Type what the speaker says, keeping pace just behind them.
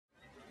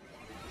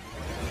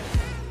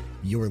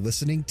You're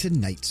listening to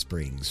Night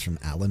Springs from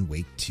Alan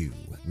Wake 2,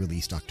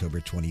 released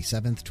October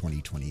 27th,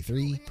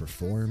 2023,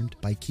 performed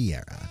by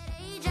Kiera.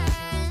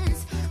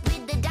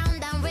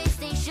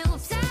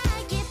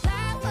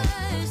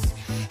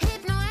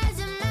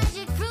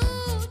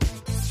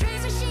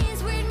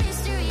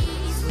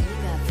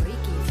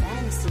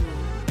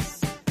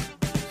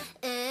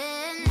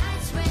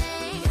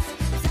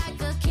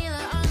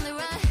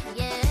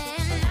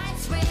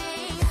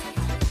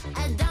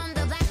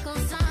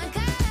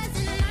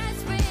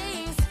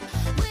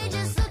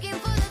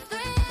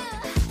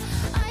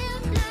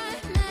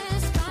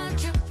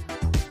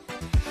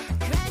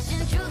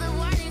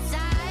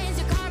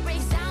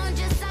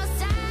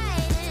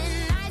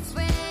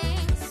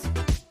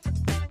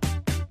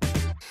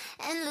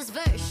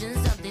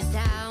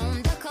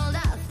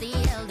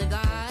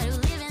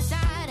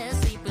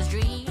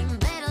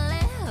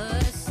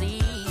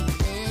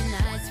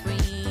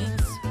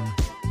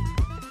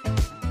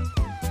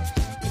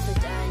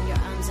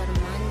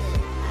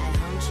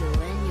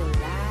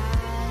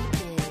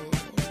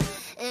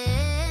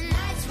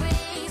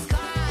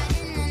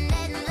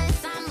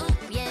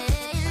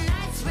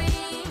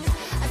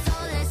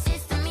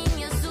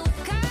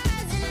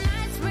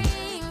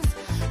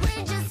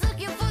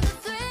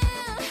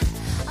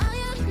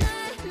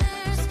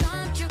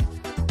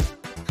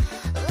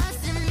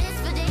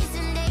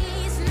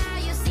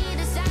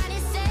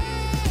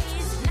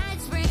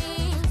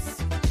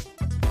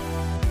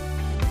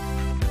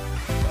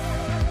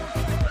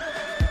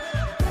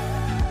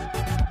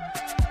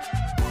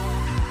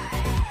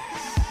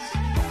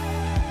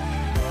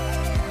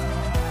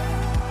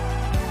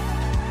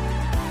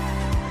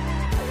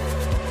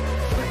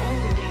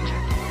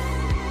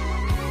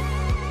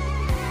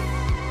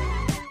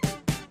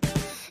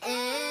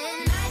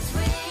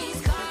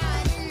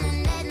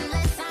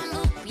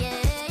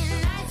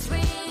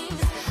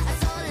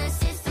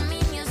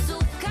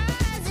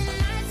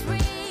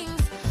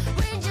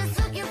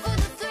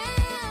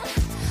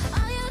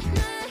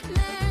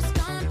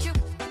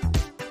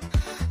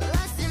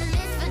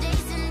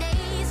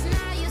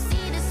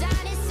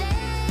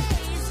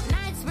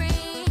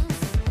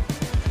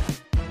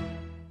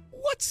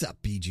 What's up,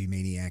 BG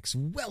Maniacs?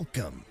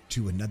 Welcome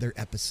to another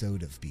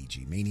episode of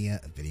BG Mania,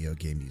 a video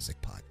game music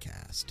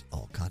podcast.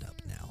 All caught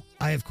up now.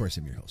 I, of course,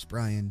 am your host,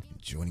 Brian.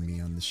 Joining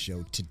me on the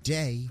show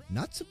today,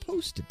 not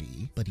supposed to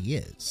be, but he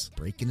is,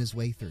 breaking his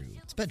way through.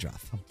 It's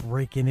Bedroth. I'm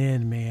breaking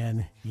in,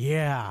 man.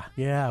 Yeah.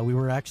 We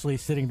were actually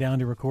sitting down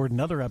to record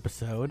another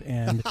episode,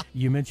 and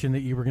you mentioned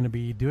that you were going to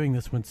be doing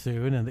this one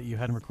soon and that you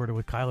hadn't recorded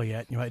with Kyla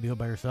yet. You might do it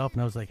by yourself.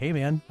 And I was like, hey,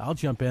 man, I'll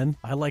jump in.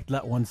 I liked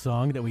that one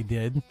song that we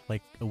did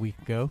like a week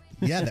ago.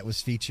 Yeah, that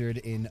was featured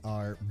in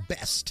our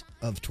best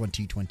of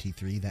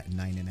 2023, that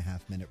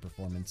 9.5-minute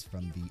performance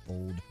from the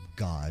Old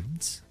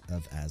Gods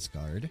of Asgard.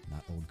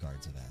 Not Old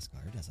Guards of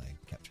Asgard, as I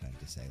kept trying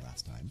to say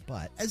last time.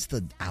 But as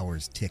the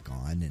hours tick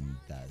on and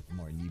the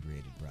more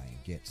inebriated Brian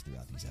gets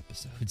throughout these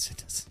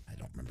episodes, I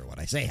don't remember what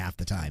I say half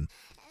the time.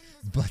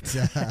 But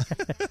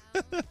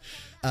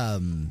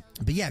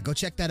yeah, go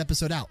check that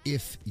episode out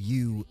if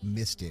you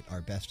missed it.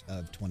 Our best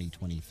of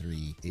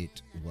 2023.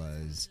 It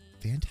was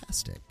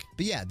fantastic.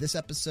 But yeah, this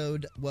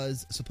episode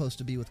was supposed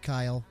to be with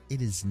Kyle. It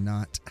is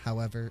not,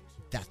 however.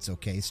 That's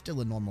okay.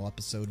 Still a normal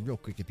episode. Real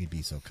quick, if you'd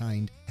be so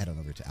kind, head on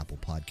over to Apple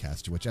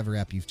Podcasts or whichever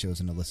app you've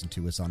chosen to listen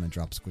to us on and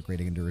drop us a quick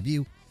rating and a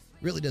review.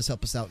 Really does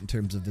help us out in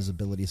terms of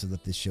visibility so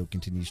that this show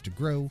continues to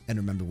grow. And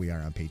remember, we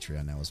are on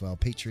Patreon now as well.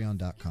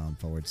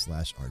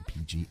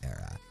 Patreon.com/RPG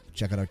Era.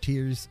 Check out our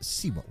tiers,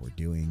 see what we're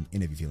doing,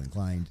 and if you feel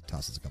inclined,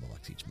 toss us a couple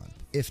bucks each month.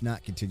 If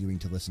not, continuing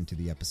to listen to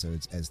the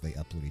episodes as they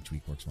upload each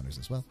week works wonders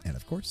as well. And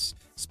of course,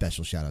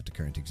 special shout out to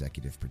current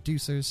executive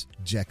producers,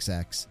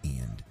 Jexax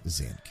and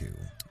Zanku.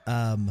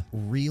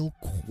 Real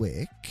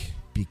quick,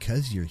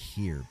 because you're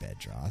here,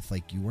 Bedroth,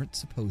 like you weren't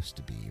supposed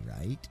to be,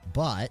 right?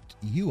 But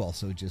you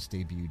also just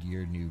debuted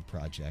your new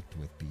project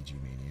with BG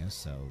Mania,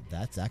 so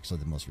that's actually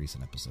the most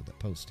recent episode that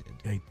posted.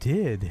 I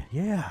did,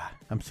 yeah.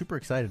 I'm super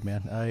excited,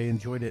 man. I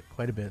enjoyed it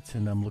quite a bit,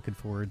 and I'm looking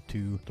forward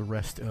to the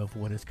rest of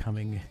what is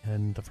coming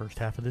in the first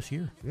half of this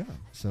year. Yeah,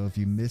 so if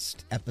you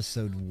missed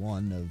episode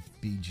 1 of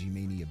BG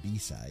Mania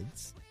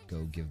B-Sides,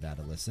 go give that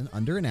a listen.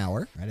 Under an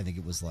hour, right? I think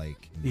it was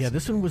like... Yeah,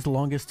 this one was the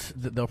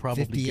longest that they'll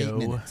probably 58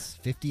 minutes.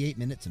 58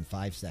 minutes and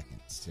 5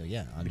 seconds. So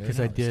yeah, under because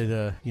an I hour, did,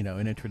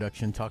 an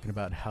introduction talking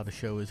about how the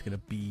show is going to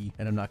be,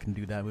 and I'm not going to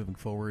do that moving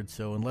forward.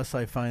 So unless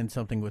I find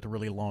something with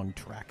really long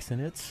tracks in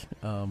it,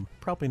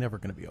 probably never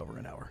going to be over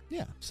an hour.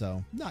 Yeah,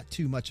 so not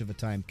too much of a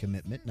time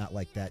commitment. Not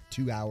like that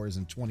 2 hours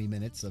and 20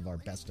 minutes of our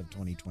best of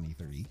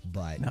 2023.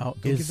 But now,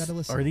 go give that a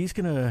listen. Are these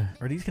gonna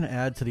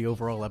add to the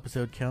overall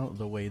episode count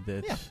the way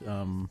that? Yeah.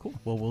 Cool.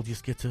 Well, we'll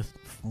just get to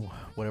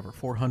whatever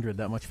 400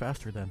 that much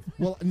faster then.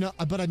 Well, no,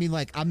 but I mean,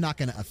 like, I'm not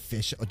gonna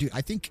dude. I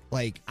think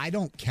like I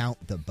don't count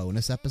the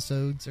bonus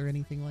episodes or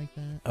anything like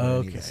that. Or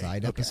any of the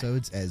side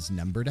episodes as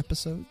numbered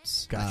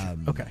episodes. Gotcha.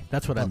 Okay,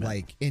 that's what I meant.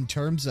 Like in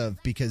terms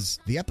of, because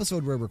the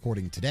episode we're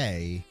recording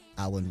today,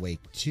 Alan Wake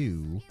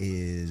 2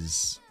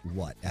 is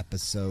what,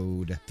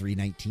 episode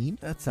 319?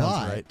 That sounds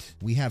but right.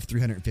 we have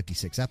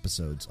 356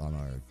 episodes on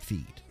our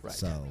feed. Right.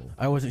 So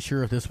I wasn't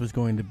sure if this was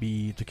going to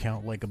be to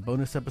count like a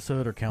bonus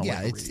episode or count like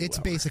a radio it's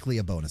hour. basically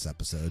a bonus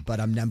episode, but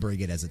I'm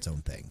numbering it as its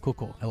own thing.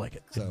 Cool. I like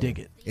it. So I dig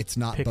it. It's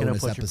not Picking up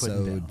bonus what you're putting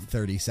episode down.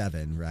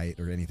 37, right?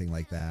 Or anything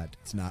like that.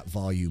 It's not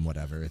volume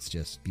whatever. It's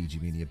just BG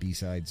Mania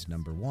B-Sides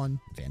number 1,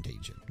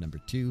 Fantasia. Number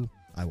 2,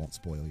 I won't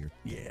spoil your...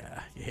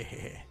 Yeah.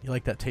 You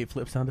like that tape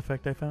flip sound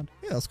effect I found?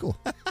 Yeah, that's cool.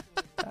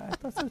 I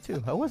thought so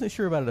too. I wasn't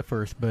sure about it at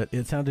first, but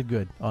it sounded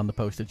good on the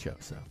posted show.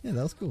 So Yeah,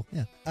 that was cool.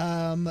 Yeah.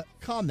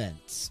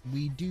 Comments.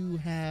 We do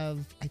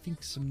have, I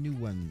think, some new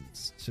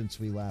ones since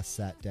we last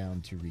sat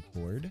down to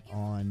record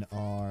on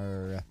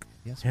our...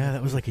 Yes, yeah,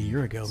 that was like a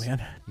year ago,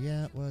 man.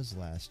 Yeah, it was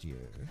last year.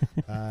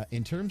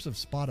 In terms of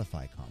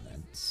Spotify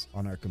comments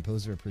on our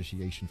composer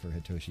appreciation for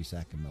Hitoshi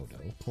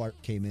Sakamoto, Clark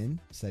came in,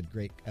 said,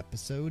 great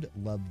episode,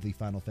 loved the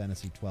Final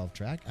Fantasy 12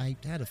 track. I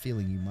had a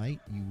feeling you might.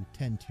 You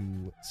tend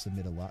to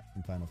submit a lot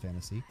from Final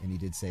Fantasy, and he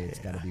did say it's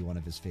got to be one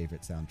of his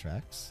favorite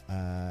soundtracks.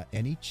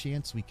 Any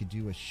chance we could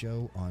do a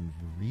show on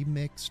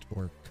remixed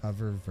or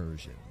cover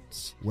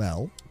versions?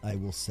 Well, I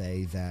will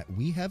say that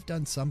we have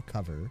done some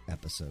cover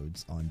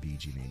episodes on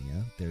BG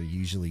Mania. They're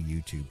usually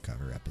YouTube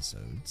cover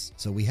episodes.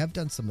 So we have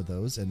done some of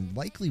those and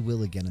likely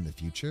will again in the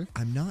future.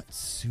 I'm not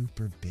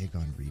super big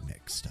on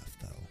remix stuff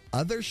though.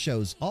 Other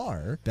shows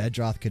are.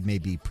 Bedroth could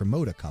maybe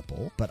promote a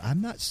couple, but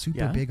I'm not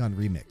super big on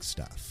remix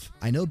stuff.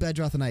 I know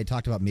Bedroth and I had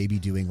talked about maybe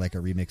doing like a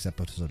remix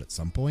episode at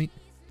some point,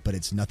 but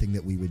it's nothing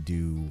that we would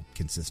do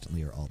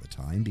consistently or all the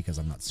time because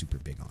I'm not super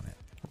big on it.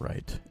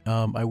 Right.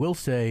 I will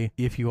say,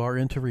 if you are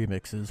into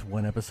remixes,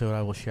 one episode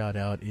I will shout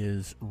out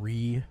is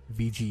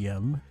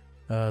Re-VGM.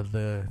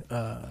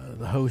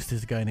 The host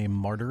is a guy named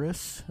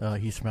Martyrus.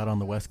 He's from out on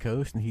the West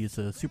Coast, and he's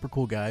a super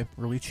cool guy,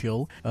 really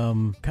chill.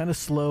 Kind of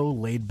slow,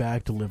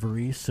 laid-back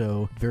delivery,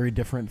 so very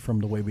different from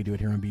the way we do it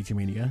here on BG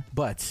Mania.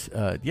 But,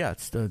 yeah,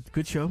 it's a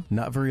good show,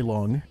 not very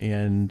long,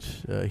 and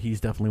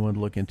he's definitely one to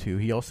look into.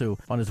 He also,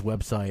 on his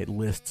website,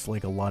 lists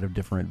like a lot of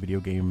different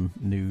video game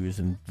news,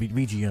 and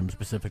VGM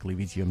specifically,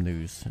 VGM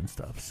news and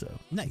stuff, so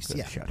nice,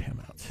 yeah. Shout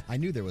him out. I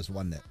knew there was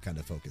one that kind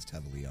of focused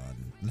heavily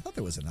on... I thought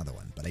there was another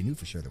one, but I knew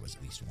for sure there was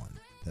at least one.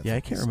 Yeah,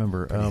 I can't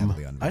remember.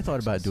 I thought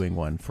about doing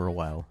one for a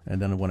while,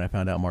 and then when I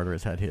found out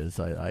Martyrus had his,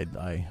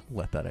 I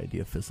let that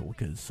idea fizzle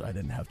because I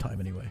didn't have time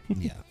anyway.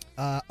 Yeah.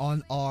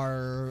 On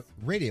our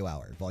Radio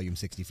Hour, Volume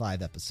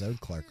 65 episode,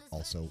 Clark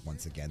also,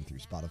 once again, through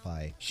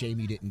Spotify. Shame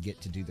you didn't get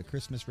to do the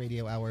Christmas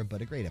Radio Hour,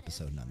 but a great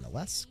episode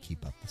nonetheless.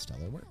 Keep up the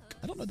stellar work.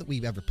 I don't know that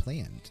we've ever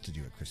planned to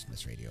do a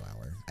Christmas Radio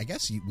Hour. I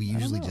guess we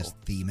usually just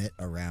theme it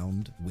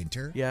around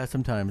winter. Yeah,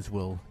 sometimes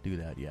we'll do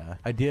that, yeah.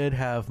 I did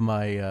have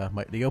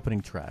the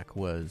opening track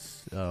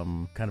was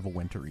kind of a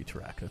wintry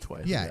track. That's why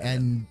I threw that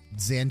in.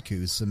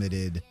 Zanku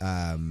submitted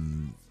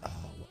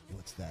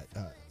what's that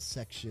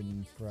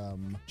section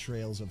from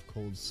Trails of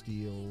Cold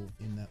Steel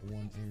in that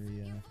one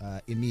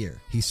area? Emir.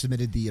 He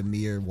submitted the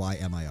Emir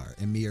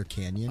YMIR, Emir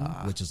Canyon,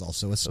 which is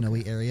also a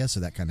snowy area, so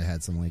that kind of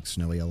had some like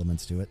snowy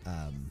elements to it.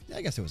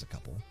 I guess it was a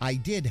couple. I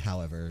did,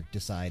 however,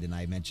 decide, and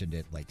I mentioned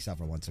it like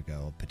several months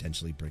ago,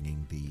 potentially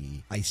bringing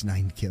the Ice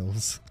Nine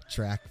Kills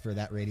track for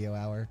that radio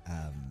hour.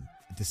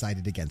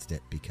 Decided against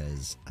it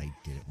because I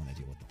didn't want to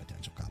deal with the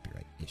potential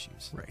copyright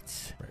issues.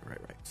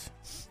 Right.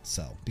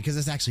 So, because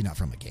it's actually not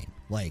from a game.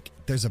 Like,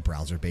 there's a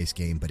browser-based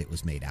game, but it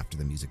was made after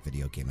the music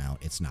video came out.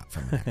 It's not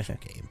from an actual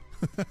game.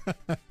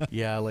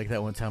 Yeah, like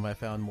that one time I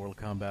found Mortal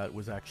Kombat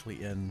was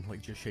actually in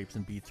like just Shapes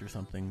and Beats or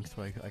something,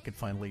 so I could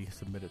finally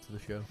submit it to the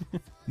show.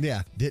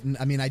 Yeah,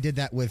 I did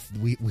that with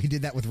we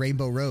did that with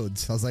Rainbow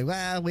Roads. I was like,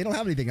 well, we don't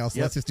have anything else.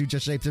 Yep. Let's just do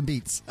Just Shapes and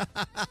Beats.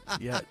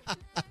 Yeah,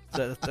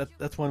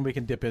 that's one we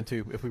can dip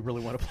into if we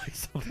really want to play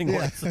something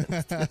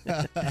licensed,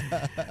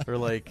 or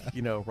like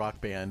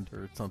Rock Band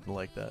or something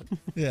like that.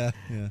 Yeah,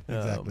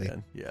 exactly. Oh,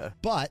 man. Yeah.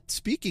 But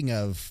speaking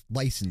of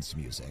licensed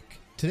music,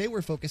 today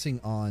we're focusing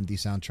on the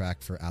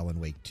soundtrack for Alan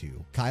Wake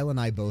 2. Kyle and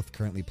I both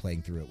currently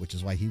playing through it, which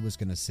is why he was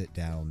going to sit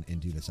down and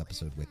do this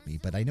episode with me,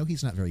 but I know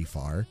he's not very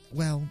far.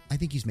 Well, I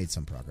think he's made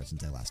some progress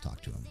since I last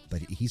talked to him,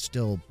 but he's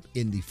still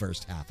in the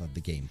first half of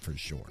the game for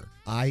sure.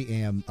 I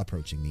am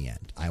approaching the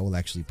end. I will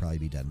actually probably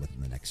be done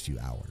within the next few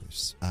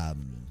hours.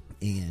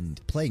 And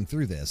playing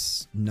through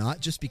this, not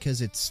just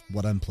because it's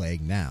what I'm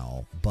playing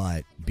now,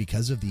 but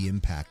because of the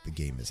impact the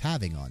game is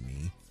having on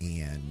me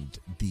and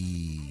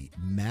the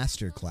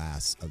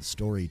masterclass of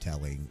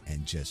storytelling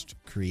and just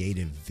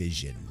creative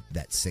vision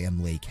that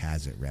Sam Lake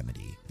has at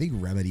Remedy. I think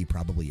Remedy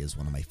probably is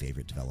one of my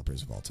favorite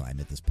developers of all time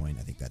at this point.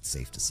 I think that's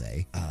safe to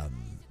say.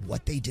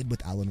 What they did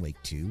with Alan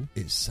Wake 2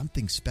 is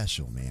something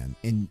special, man.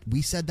 And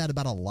we said that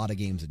about a lot of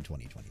games in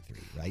 2023.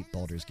 right?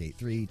 Baldur's Gate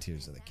 3,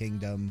 Tears of the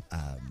Kingdom.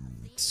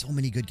 So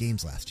many good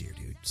games last year,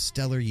 dude.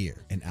 Stellar year.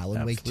 And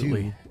Alan Wake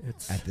 2,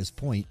 at this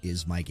point,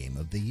 is my game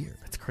of the year.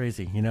 It's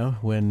crazy, you know,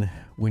 when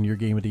your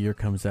game of the year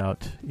comes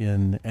out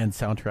and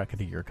soundtrack of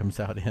the year comes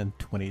out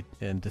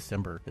in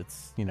December.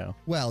 It's, you know.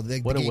 Well, the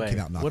game came out in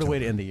October. What a way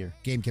to end the year.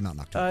 Game came out in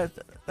October.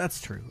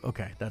 That's true.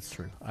 Okay, that's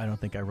true. I don't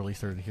think I really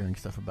started hearing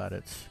stuff about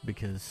it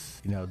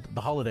because, you know,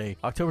 the holiday,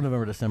 October,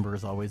 November, December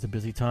is always a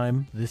busy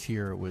time. This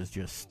year it was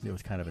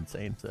kind of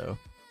insane. So,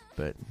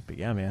 but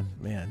yeah,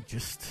 man,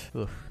 just.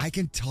 Ugh. I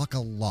can talk a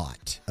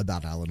lot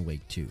about Alan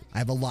Wake 2. I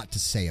have a lot to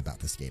say about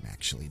this game,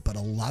 actually, but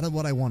a lot of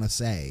what I want to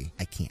say,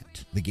 I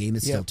can't. The game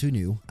is still too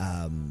new,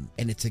 and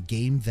it's a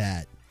game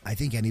that I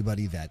think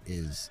anybody that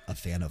is a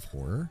fan of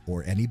horror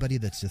or anybody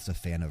that's just a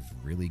fan of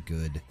really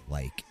good,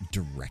 like,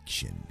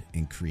 direction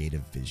and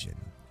creative vision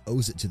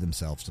owes it to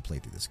themselves to play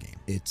through this game.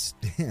 It's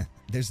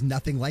there's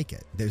nothing like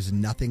it. There's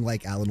nothing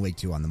like Alan Wake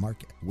 2 on the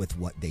market with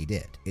what they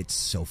did. It's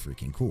so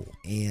freaking cool.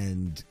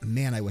 And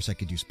man, I wish I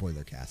could do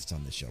spoiler casts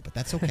on this show, but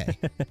that's okay.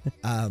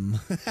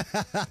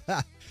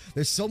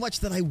 There's so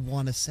much that I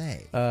want to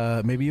say.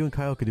 Maybe you and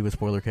Kyle could do a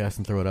spoiler cast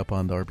and throw it up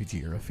on the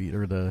RPG Era feed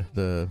or the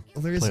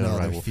well, there is no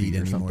other feed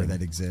anymore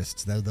that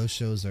exists. Those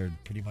shows are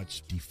pretty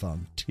much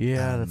defunct.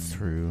 Yeah, that's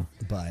true.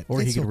 But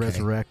or he could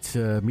resurrect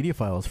Media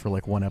Files for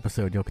like one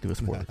episode. Y'all could do a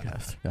spoiler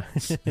cast.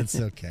 It's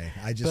okay.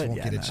 I just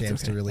won't get a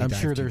chance to really. I'm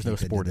dive sure there's no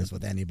sport into this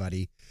with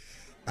anybody.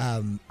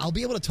 I'll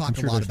be able to talk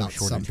a lot about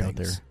some things.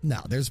 There.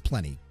 No, there's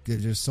plenty.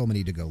 There's so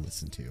many to go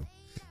listen to.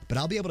 But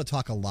I'll be able to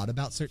talk a lot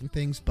about certain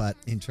things. But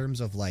in terms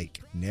of like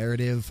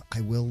narrative,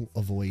 I will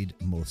avoid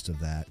most of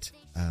that.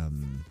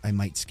 I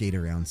might skate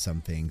around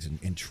some things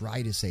and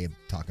try to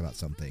talk about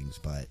some things,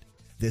 but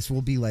this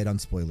will be light on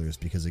spoilers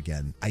because,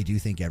 again, I do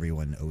think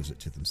everyone owes it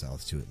to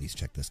themselves to at least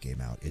check this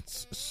game out.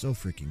 It's so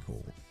freaking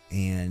cool.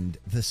 And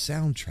the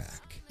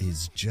soundtrack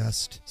is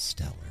just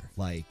stellar.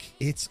 Like,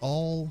 it's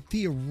all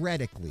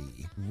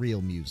theoretically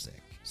real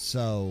music.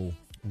 So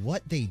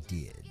what they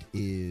did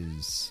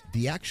is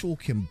the actual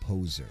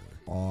composer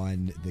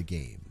on the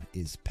game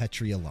is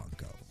Petri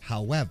Alanko.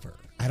 However,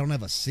 I don't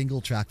have a single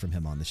track from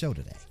him on the show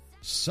today.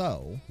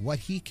 So, what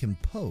he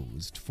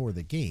composed for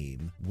the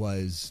game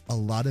was a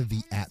lot of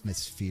the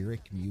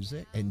atmospheric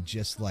music and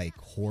just like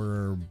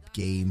horror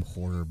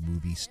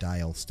movie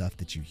style stuff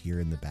that you hear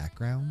in the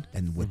background,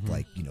 and with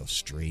like, you know,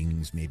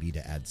 strings maybe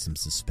to add some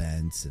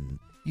suspense and,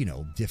 you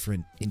know,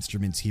 different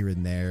instruments here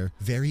and there.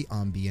 Very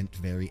ambient,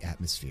 very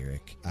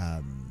atmospheric.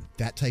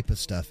 That type of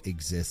stuff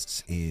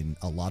exists in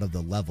a lot of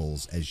the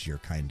levels as you're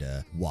kind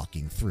of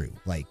walking through.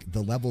 Like,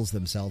 the levels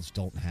themselves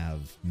don't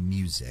have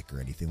music or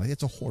anything. Like,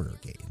 it's a horror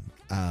game.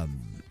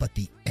 But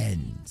the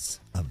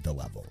ends of the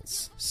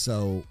levels.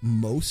 So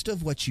most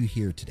of what you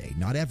hear today,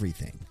 not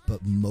everything,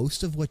 but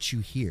most of what you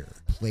hear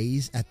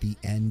plays at the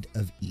end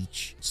of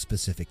each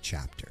specific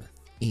chapter.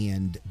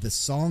 And the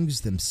songs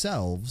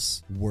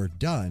themselves were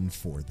done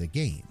for the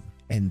game.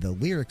 And the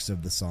lyrics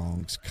of the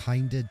songs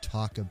kind of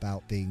talk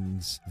about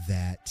things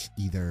that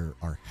either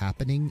are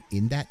happening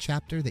in that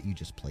chapter that you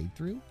just played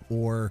through,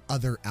 or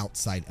other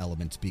outside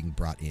elements being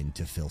brought in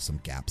to fill some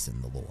gaps in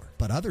the lore.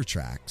 But other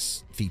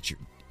tracks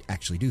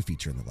actually do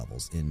feature in the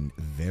levels in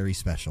very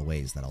special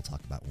ways that I'll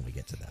talk about when we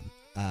get to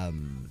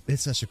them.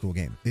 It's such a cool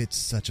game. It's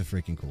such a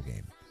freaking cool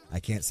game. I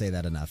can't say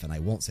that enough, and I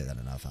won't say that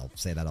enough. I'll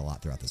say that a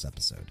lot throughout this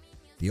episode.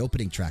 The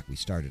opening track we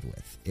started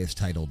with is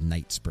titled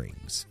Night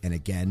Springs, and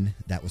again,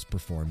 that was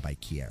performed by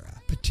Kiera.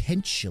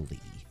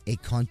 Potentially a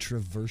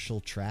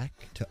controversial track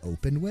to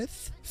open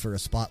with for a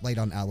spotlight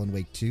on Alan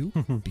Wake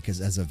 2,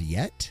 because as of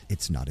yet,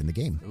 it's not in the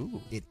game.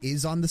 Ooh. It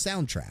is on the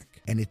soundtrack,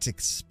 and it's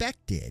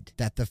expected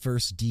that the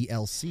first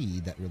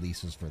DLC that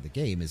releases for the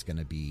game is going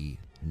to be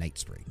Night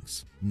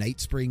Springs. Night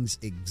Springs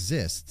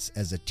exists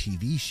as a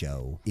TV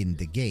show in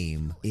the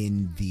game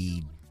in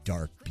the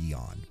dark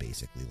beyond,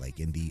 basically, like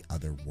in the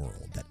other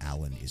world that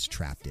Alan is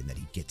trapped in, that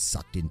he gets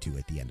sucked into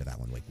at the end of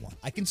Alan Wake 1.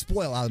 I can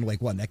spoil Alan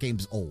Wake 1. That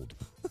game's old.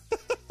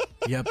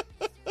 Yep.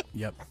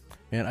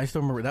 And I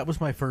still remember that was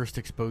my first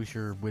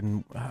exposure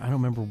when I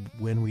don't remember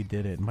when we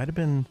did it. It might have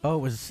been it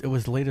was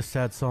the latest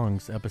Sad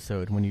Songs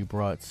episode when you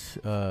brought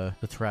the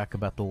track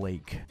about the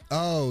lake.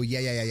 Oh yeah.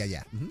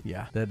 Mm-hmm.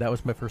 Yeah, that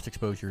was my first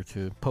exposure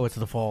to Poets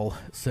of the Fall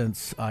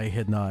since I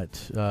had not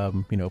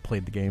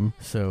played the game.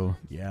 So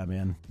yeah,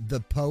 man. The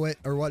poet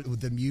or what?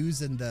 The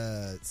muse and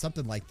the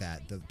something like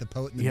that. The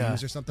poet and the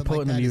muse or something like that.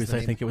 Poet and the Muse.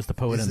 I think it was the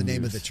poet and the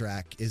muse.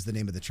 Is the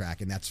name of the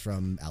track, and that's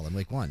from Alan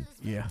Wake 1.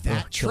 Yeah,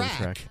 that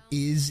track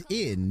is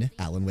in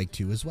Alan Wake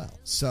 2 as well.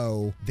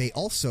 So they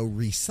also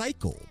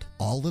recycled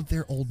all of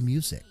their old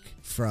music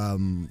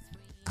from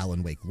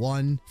Alan Wake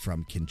 1,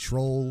 from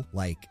Control,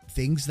 like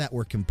things that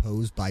were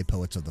composed by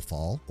Poets of the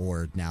Fall,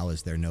 or now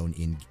as they're known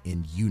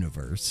in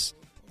universe,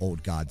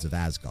 Old Gods of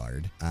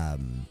Asgard.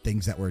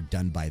 Things that were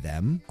done by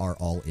them are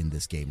all in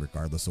this game,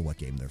 regardless of what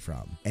game they're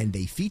from. And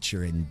they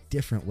feature in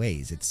different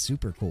ways. It's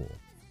super cool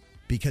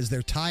because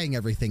they're tying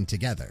everything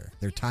together.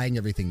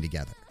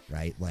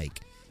 Right?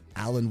 Like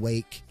Alan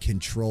Wake,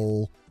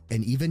 Control,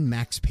 and even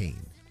Max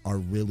Payne are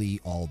really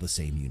all the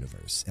same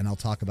universe. And I'll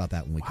talk about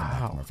that when we come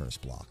back Wow. from our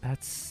first block.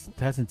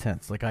 That's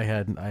intense. Like I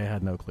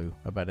had no clue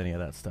about any of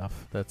that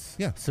stuff. That's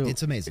Yeah, so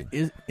it's amazing.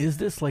 Is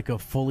this like a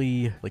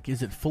fully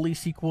is it fully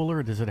sequel,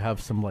 or does it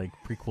have some like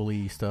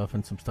prequel-y stuff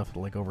and some stuff that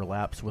like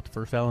overlaps with the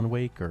first Alan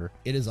Wake, or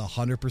It is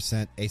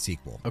 100% a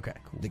sequel. okay,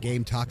 cool. The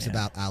game talks Man.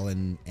 about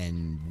Alan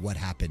and what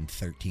happened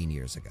 13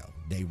 years ago.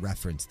 They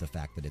reference the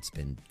fact that it's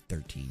been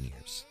 13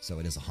 years. So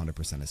it is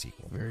 100% a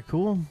sequel. Very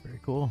cool. Very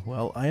cool.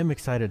 Well, I am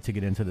excited to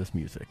get into this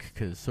music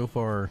because so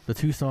far the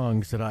two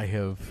songs that I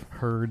have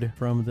heard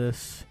from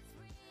this,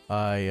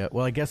 I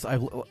guess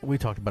we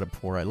talked about it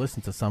before. I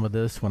listened to some of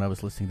this when I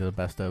was listening to the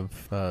best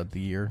of the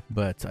year,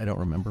 but I don't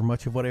remember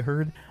much of what I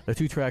heard. The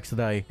two tracks that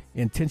I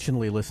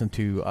intentionally listened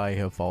to, I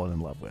have fallen in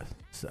love with.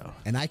 So,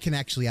 And I can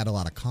actually add a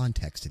lot of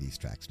context to these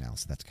tracks now,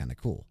 so that's kind of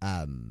cool.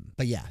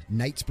 But yeah,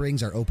 Night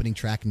Springs, our opening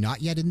track,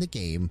 not yet in the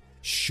game,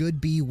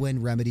 should be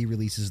when Remedy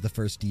releases the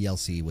first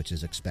DLC, which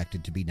is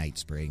expected to be Night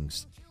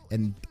Springs.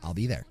 And I'll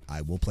be there.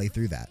 I will play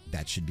through that.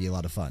 That should be a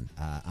lot of fun.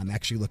 I'm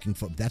actually looking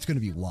for... That's going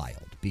to be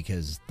wild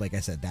because, like I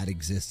said, that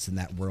exists in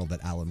that world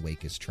that Alan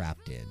Wake is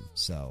trapped in.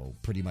 So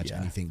pretty much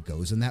anything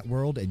goes in that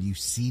world, and you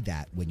see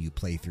that when you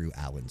play through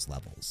Alan's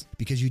levels.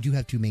 Because you do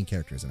have two main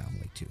characters in Alan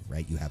Wake 2,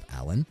 right? You have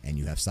Alan and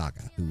you have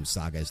Saga, who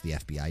Saga is the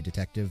FBI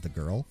detective, the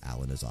girl.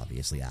 Alan is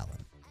obviously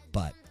Alan.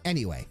 But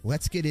anyway,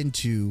 let's get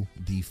into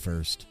the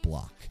first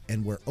block.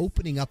 And we're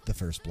opening up the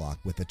first block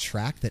with a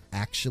track that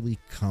actually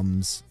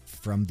comes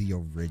from the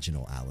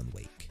original Alan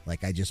Wake.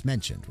 Like I just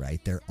mentioned,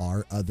 right? There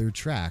are other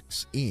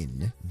tracks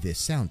in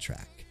this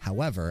soundtrack.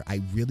 However,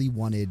 I really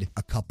wanted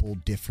a couple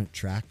different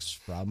tracks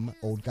from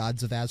Old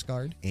Gods of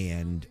Asgard,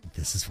 and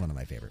this is one of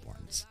my favorite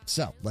ones.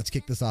 So let's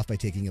kick this off by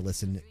taking a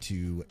listen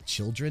to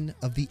Children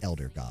of the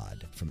Elder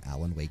God from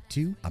Alan Wake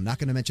 2. I'm not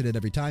going to mention it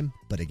every time,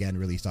 but again,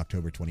 released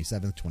October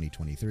 27th,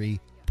 2023,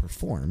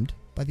 performed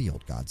by the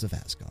Old Gods of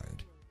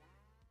Asgard.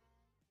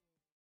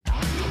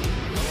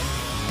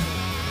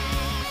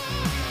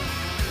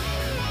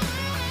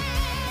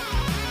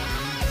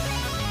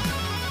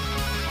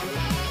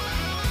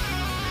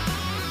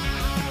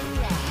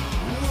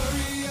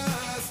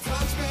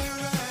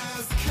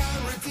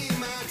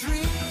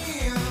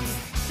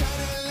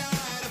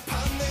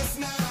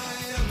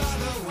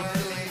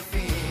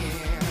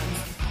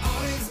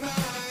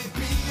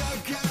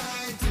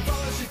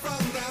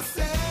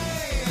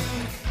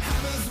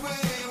 Hammers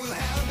way will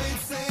help it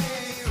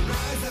save.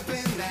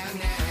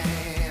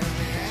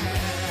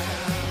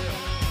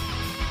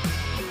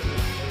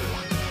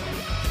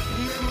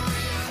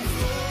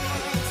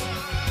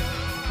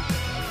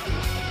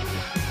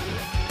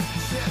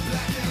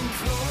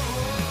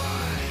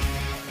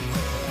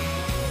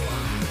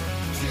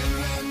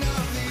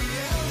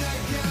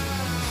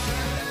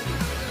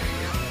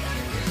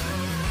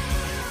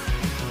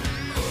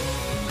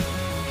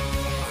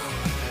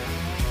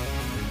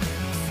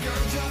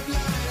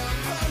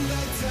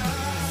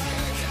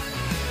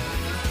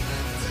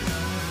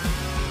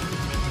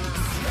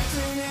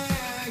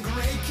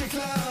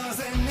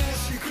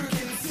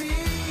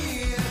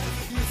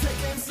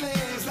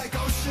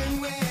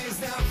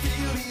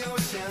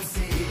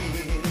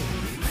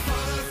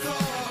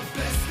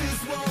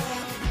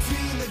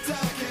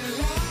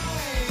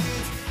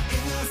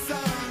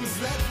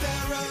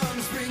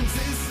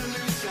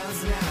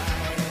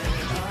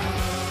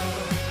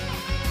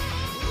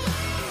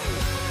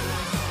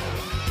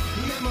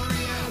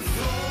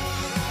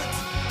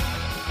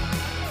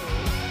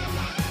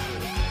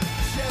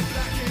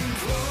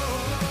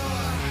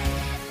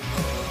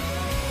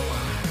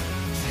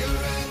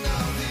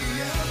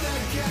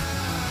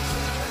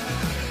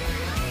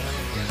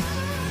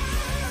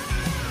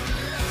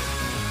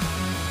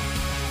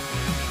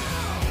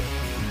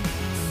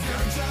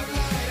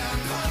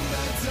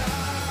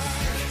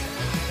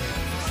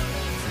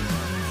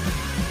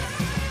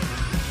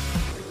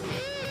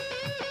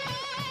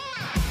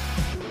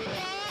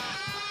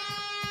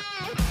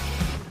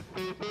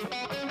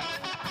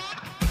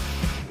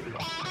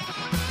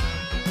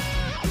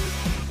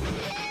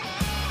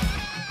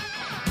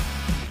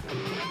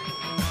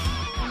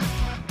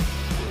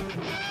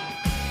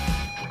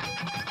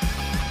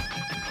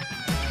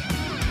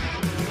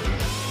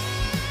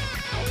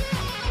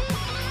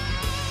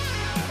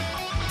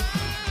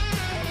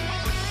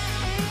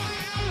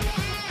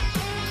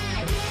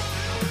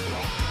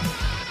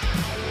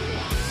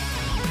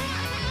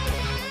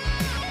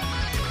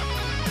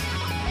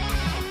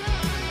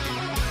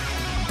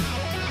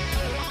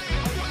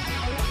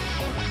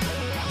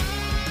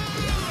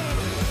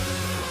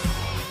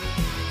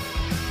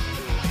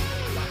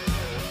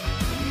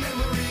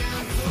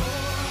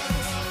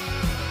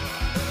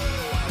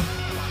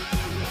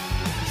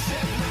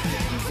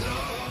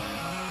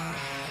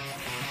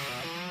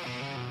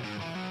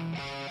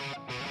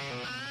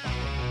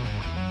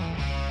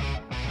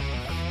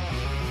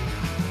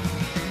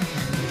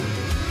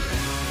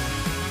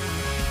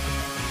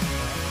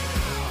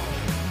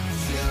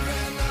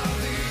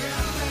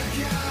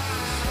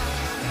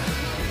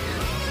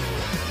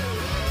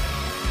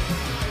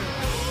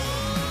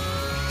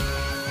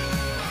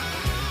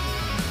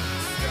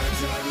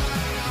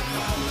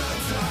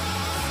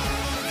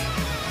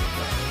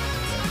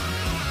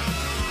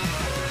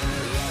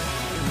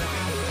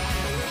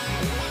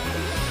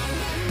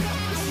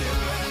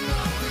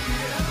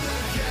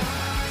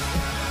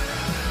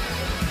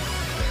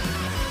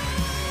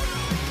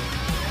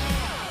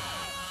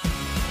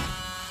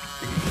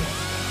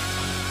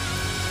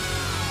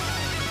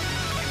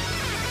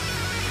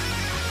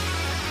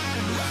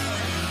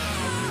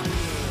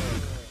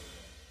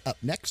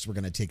 Next, we're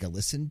going to take a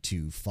listen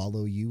to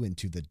Follow You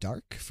Into the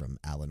Dark from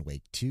Alan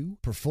Wake 2,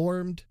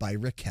 performed by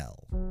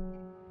Raquel.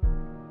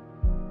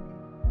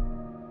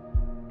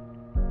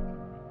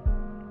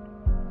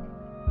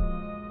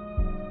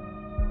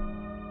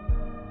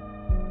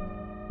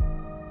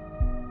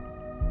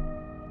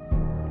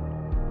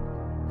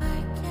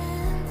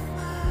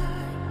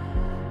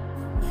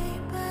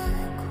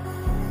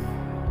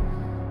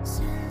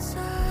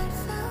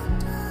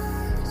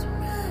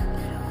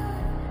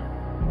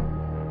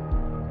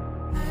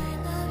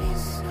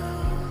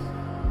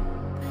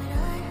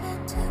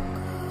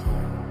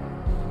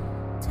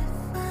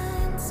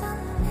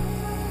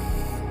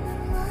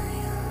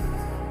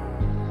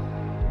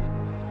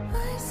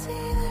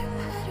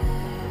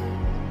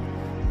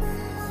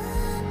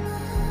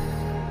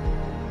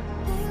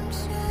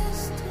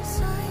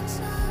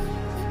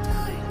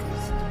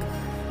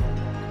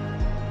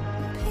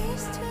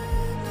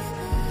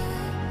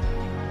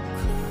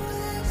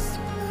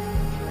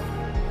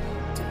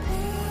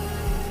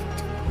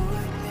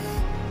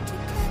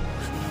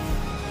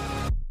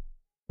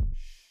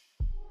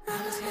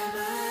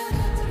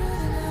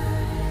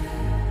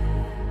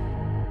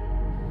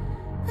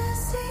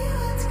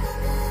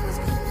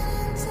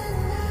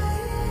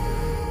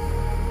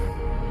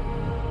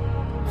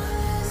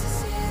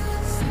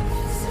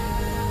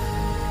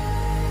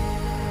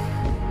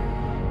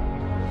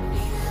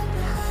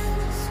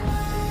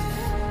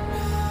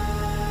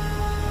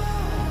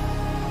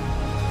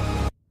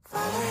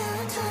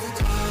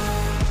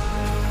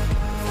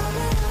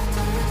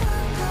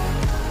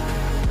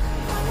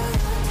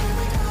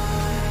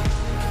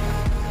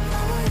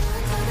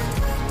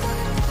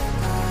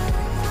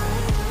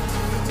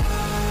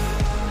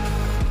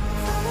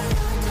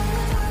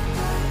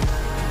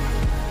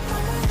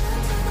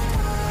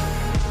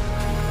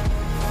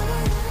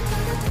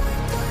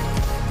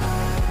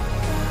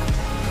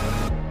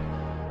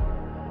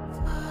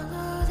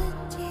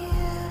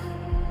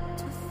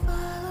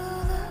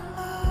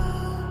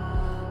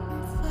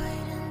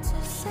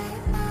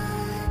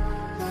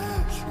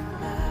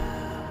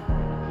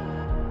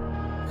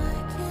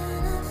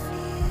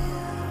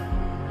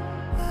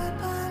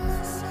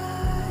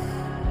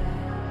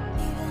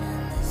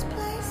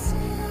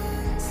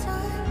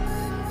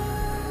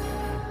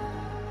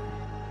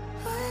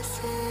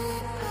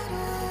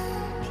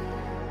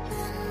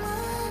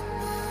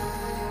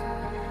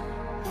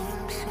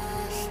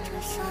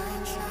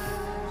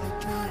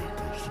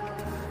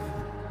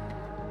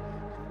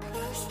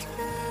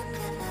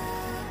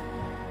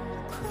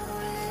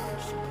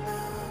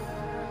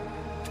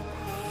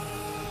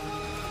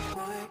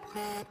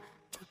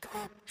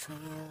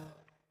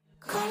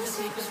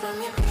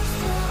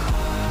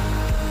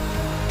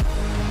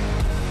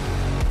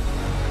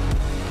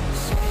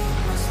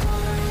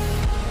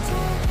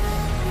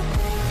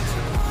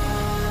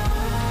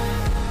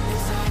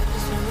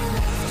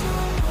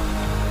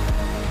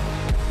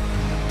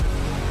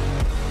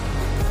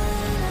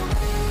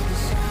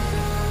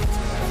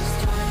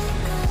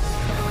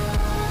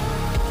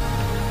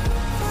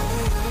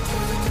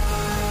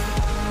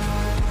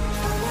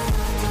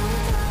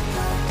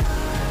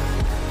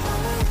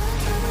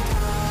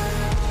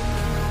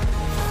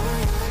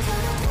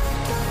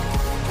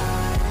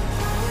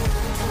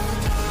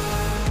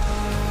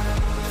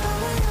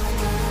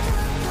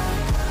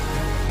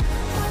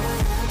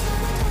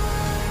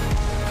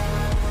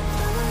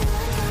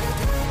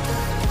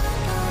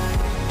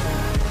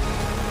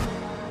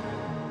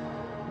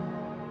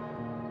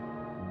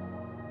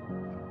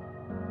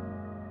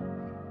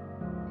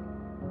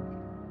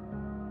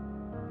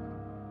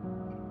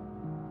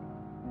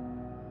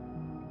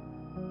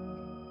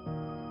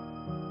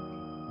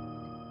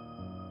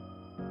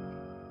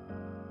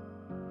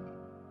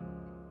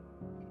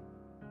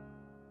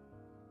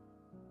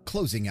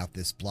 Closing out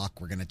this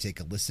block, we're going to take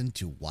a listen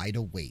to Wide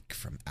Awake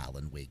from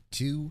Alan Wake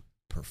 2,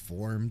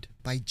 performed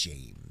by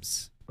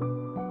James. In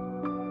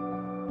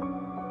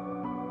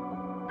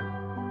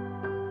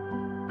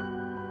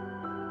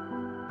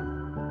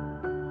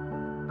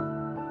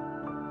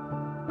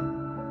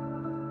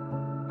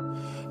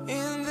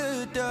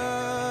the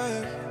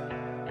dark,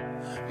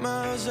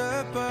 miles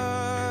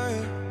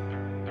apart,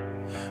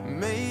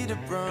 made a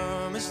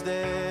promise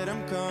that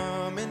I'm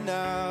coming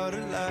out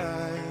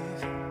alive.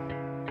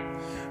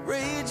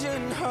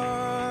 Raging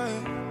heart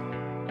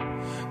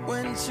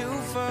went too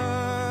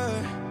far.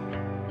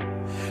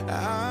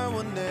 I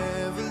will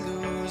never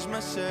lose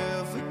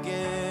myself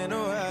again.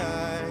 Oh,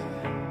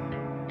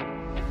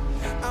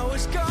 I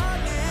was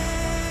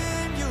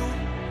calling you.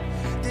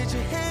 Did you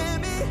hear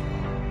me?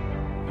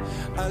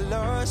 I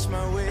lost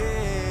my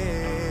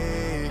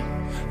way.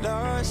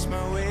 Lost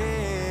my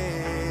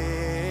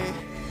way.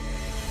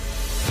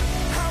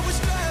 I was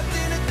trapped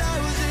in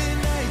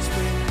 1,000 nights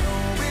with no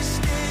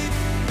escape.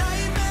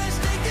 Nightmares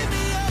taking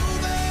me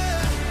over,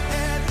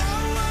 and now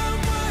I'm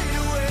wide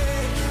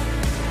awake.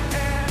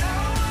 And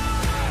now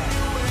I'm wide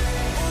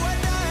awake. Oh, I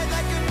died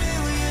like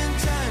 1,000,000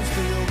 times.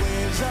 Feel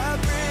waves I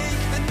break.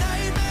 The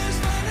nightmare's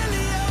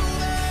finally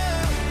over,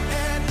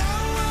 and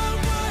now I'm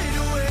wide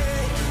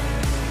awake.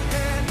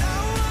 And now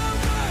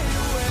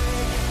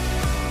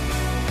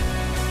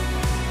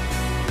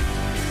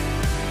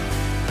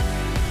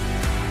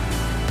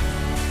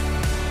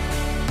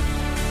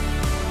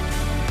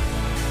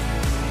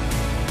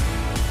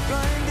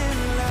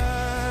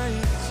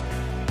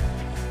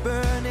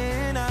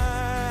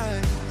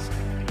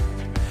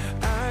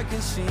I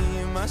can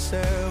see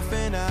myself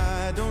and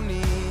I don't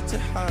need to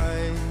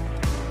hide.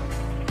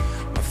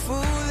 My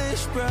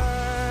foolish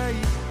pride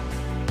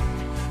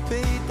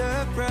paid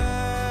the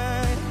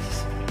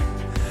price.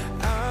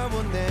 I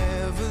will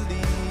never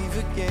leave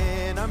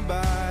again, I'm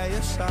by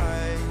your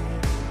side.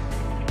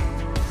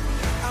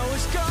 I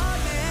was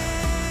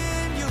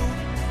calling you,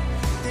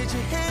 did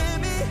you hear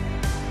me?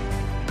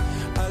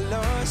 I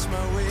lost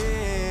my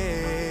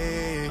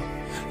way,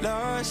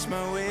 lost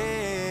my way.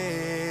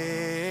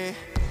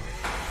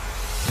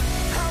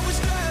 I was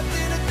trapped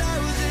in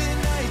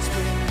 1,000 nights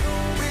with no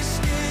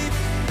escape.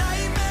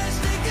 Nightmares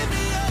taking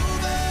me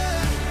over,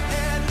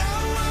 and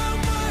now I'm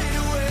wide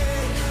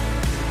awake.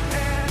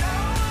 And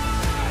now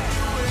I'm wide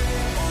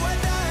awake. Oh, I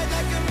died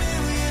like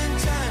 1,000,000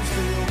 times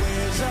for the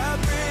waves I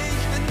break.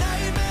 The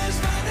nightmare's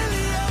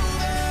finally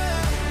over,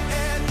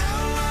 and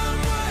now I'm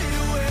wide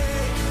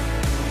awake.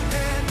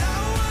 And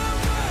now I'm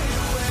wide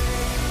awake.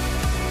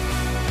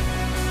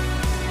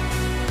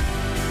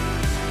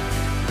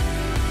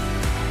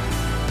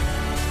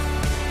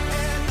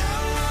 And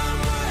now I'm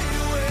wide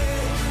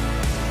awake.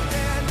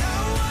 And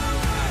now I'm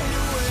wide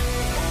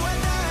awake. Oh, I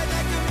died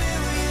like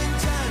 1,000,000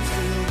 times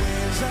for the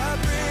waves I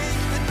break.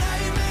 The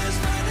nightmare's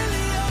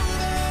finally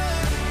over,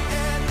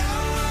 and now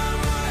I'm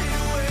wide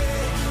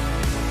awake.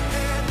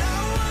 And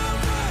now I'm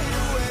wide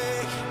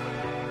awake.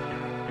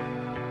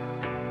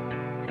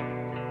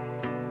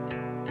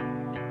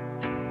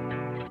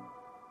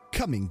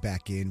 Coming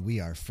back in, we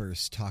are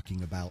first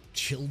talking about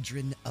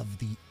Children of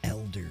the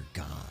Elder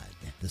God.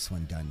 This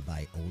one done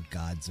by Old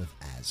Gods of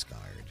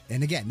Asgard.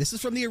 And again, this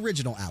is from the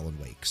original Alan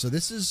Wake. So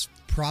this is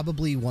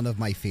probably one of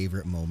my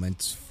favorite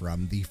moments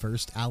from the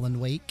first Alan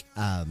Wake.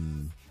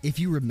 If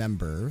you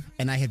remember,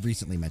 and I had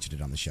recently mentioned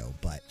it on the show,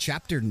 but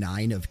Chapter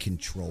 9 of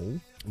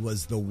Control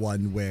was the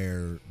one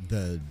where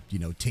the,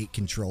 Take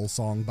Control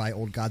song by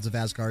Old Gods of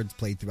Asgard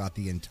played throughout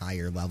the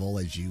entire level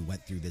as you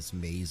went through this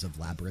maze of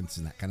labyrinths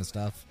and that kind of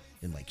stuff.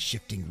 And like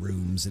shifting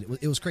rooms, and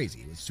it was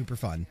crazy. It was super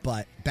fun.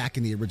 But back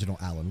in the original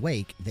Alan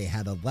Wake, they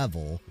had a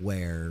level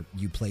where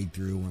you played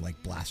through and were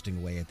like blasting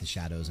away at the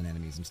shadows and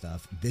enemies and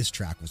stuff. This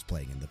track was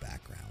playing in the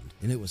background,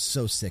 and it was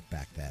so sick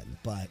back then.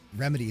 But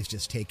Remedy has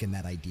just taken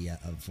that idea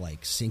of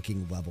like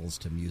syncing levels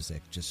to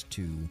music just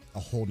to a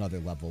whole nother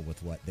level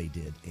with what they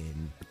did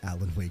in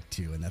Alan Wake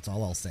 2, and that's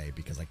all I'll say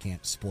because I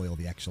can't spoil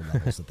the actual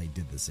levels that they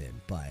did this in.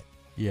 But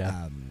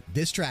Yeah.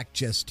 This track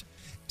just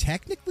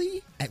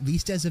technically, at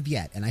least as of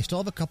yet, and I still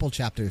have a couple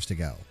chapters to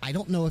go, I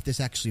don't know if this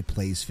actually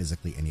plays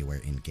physically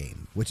anywhere in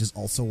game, which is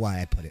also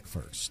why I put it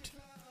first.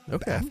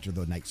 Okay. After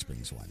the Night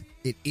Springs one.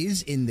 It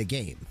is in the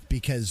game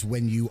because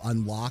when you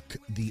unlock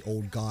the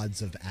Old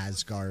Gods of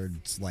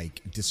Asgard's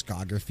like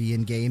discography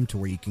in game to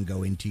where you can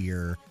go into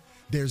your,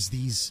 there's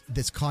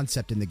this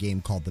concept in the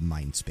game called the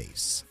Mind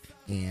Space.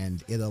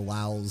 And it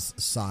allows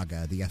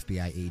Saga, the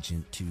FBI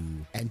agent, to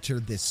enter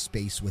this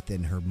space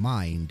within her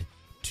mind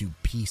to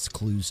piece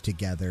clues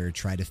together,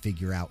 try to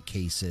figure out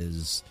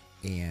cases.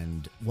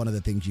 And one of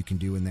the things you can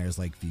do in there is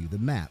like view the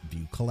map,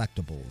 view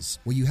collectibles.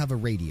 Well, you have a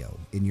radio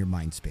in your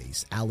mind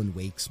space. Alan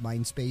Wake's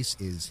mind space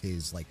is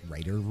his like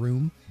writer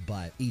room,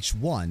 but each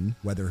one,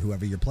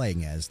 whoever you're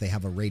playing as, they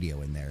have a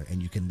radio in there,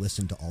 and you can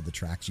listen to all the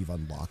tracks you've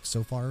unlocked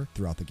so far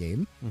throughout the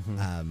game.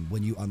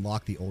 When you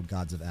unlock the Old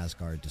Gods of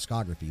Asgard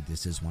discography,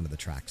 this is one of the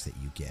tracks that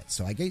you get.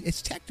 So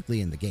it's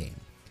technically in the game.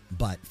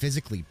 But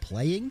physically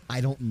playing,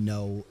 I don't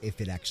know if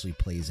it actually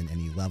plays in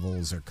any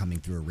levels or coming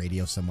through a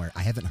radio somewhere.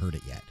 I haven't heard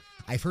it yet.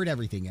 I've heard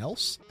everything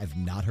else. I've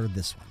not heard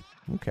this one.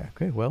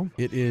 Okay. Well,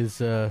 it is,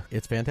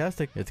 it's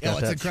fantastic. It's got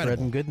that incredible. shred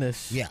and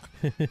goodness. Yeah.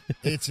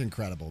 It's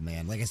incredible,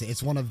 man. Like I said,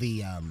 it's one of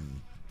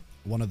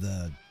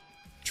the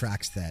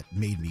tracks that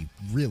made me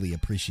really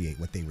appreciate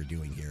what they were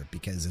doing here,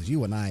 because as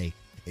you and I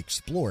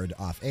explored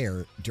off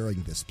air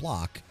during this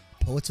block,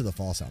 Poets of the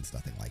Fall sounds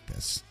nothing like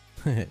this.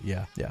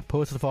 Yeah.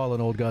 Poets of the Fall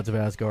and Old Gods of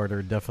Asgard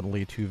are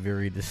definitely two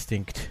very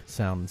distinct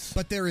sounds.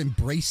 But they're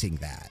embracing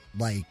that,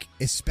 like,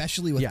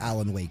 especially with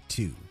Alan Wake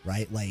 2,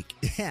 right? Like,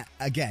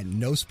 again,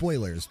 no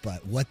spoilers,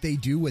 but what they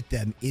do with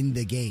them in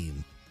the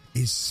game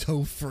is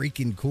so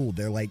freaking cool.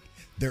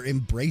 They're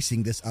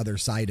embracing this other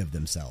side of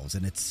themselves,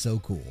 and it's so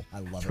cool. I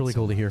love it. It's really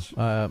cool to hear.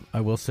 I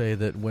will say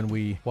that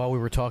while we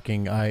were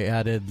talking, I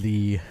added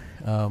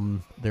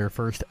their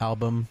first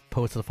album,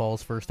 Poets of the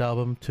Fall's first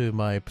album, to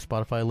my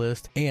Spotify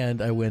list,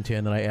 and I went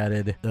in and I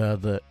added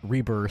the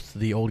Rebirth,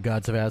 the Old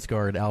Gods of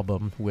Asgard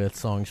album with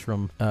songs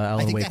from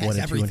Alan Wake 1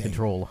 and 2 and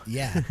Control.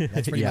 Yeah,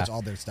 that's pretty much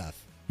all their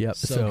stuff. Yep.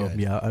 So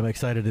good. yeah, I'm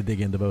excited to dig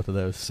into both of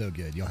those. So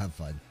good. You'll have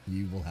fun.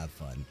 You will have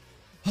fun.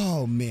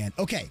 Oh, man.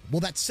 Okay. Well,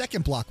 that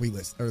second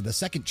the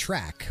second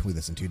track we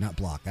listened to, not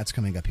block, that's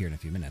coming up here in a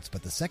few minutes,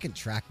 but the second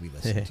track we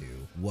listened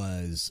to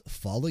was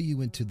Follow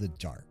You Into the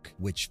Dark,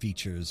 which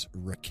features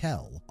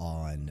Raquel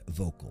on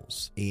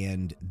vocals.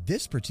 And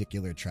this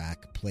particular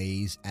track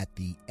plays at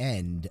the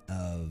end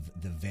of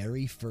the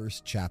very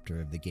first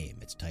chapter of the game.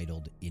 It's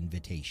titled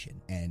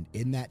Invitation. And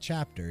in that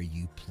chapter,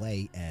 you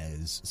play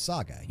as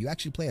Saga. You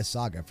actually play as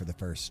Saga for the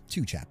first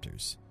two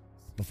chapters.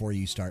 before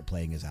you start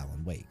playing as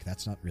Alan Wake.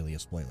 That's not really a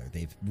spoiler.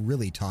 They've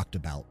really talked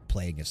about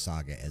playing as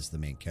Saga as the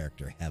main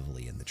character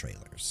heavily in the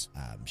trailers.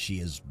 She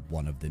is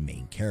one of the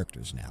main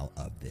characters now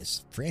of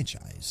this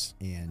franchise.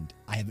 And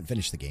I haven't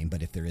finished the game,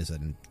 but if there is a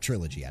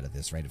trilogy out of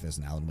this, right, if there's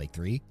an Alan Wake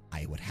 3,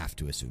 I would have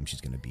to assume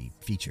she's going to be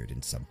featured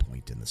in some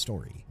point in the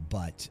story.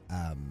 But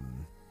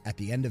at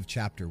the end of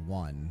chapter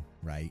 1,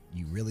 right,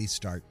 you really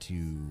start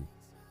to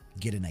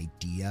get an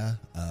idea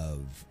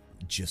of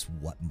just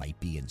what might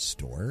be in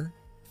store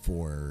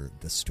for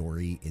the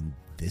story in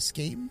this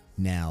game.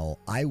 Now,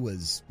 I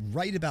was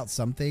right about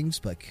some things,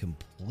 but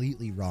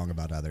completely wrong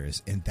about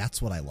others, and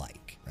that's what I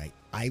like, right?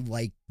 I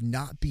like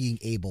not being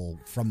able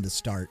from the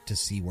start to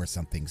see where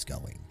something's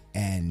going.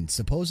 And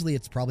supposedly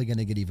it's probably going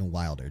to get even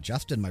wilder.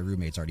 Justin, my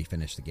roommate's already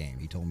finished the game.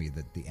 He told me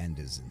that the end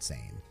is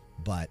insane.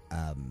 But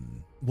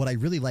what I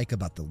really like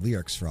about the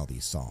lyrics for all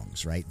these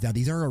songs, right? Now,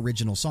 these are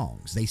original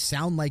songs. They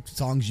sound like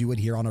songs you would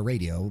hear on a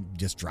radio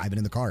just driving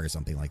in the car or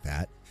something like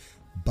that.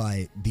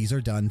 But these are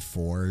done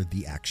for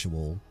the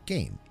actual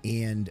game.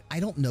 And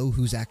I don't know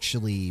who's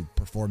actually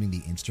performing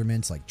the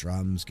instruments, like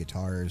drums,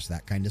 guitars,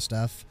 that kind of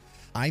stuff.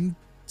 I'm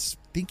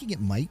thinking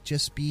it might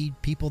just be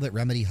people that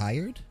Remedy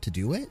hired to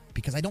do it,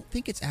 because I don't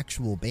think it's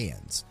actual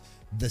bands.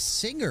 The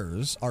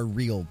singers are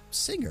real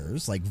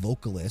singers, like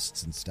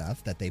vocalists and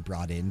stuff that they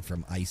brought in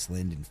from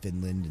Iceland and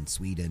Finland and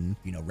Sweden.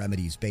 You know,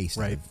 Remedy's based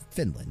out of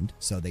Finland,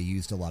 so they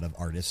used a lot of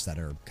artists that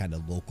are kind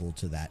of local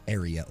to that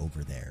area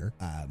over there.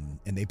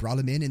 And they brought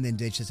them in, and then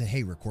they just said,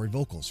 hey, record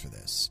vocals for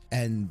this.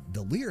 And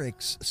the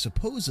lyrics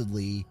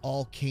supposedly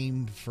all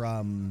came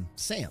from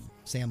Sam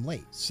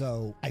Late.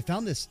 So I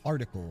found this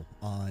article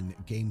on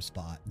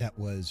GameSpot that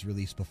was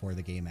released before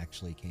the game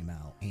actually came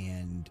out,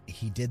 and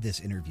he did this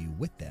interview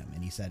with them,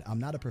 and he said,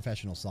 I'm not a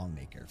professional song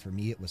maker. For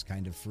me, it was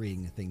kind of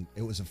freeing thing.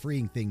 It was a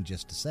freeing thing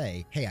just to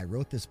say, hey, I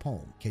wrote this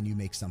poem. Can you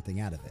make something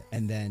out of it?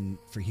 And then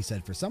he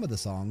said, for some of the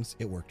songs,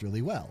 it worked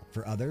really well.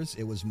 For others,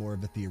 it was more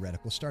of a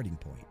theoretical starting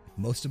point.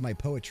 Most of my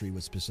poetry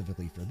was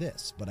specifically for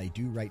this, but I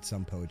do write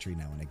some poetry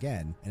now and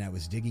again, and I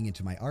was digging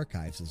into my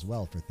archives as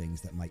well for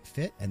things that might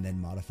fit, and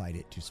then modified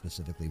it to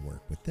specifically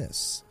work with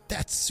this.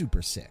 That's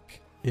super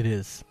sick. It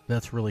is.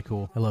 That's really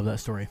cool. I love that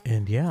story.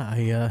 And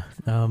yeah,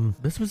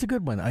 this was a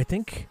good one. I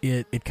think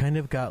it kind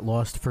of got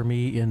lost for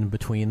me in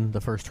between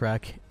the first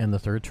track and the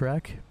third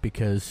track,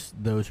 because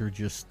those are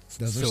just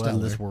so out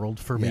of this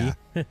world for me.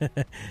 Those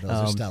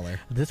are stellar.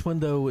 This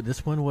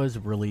one was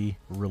really,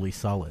 really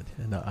solid,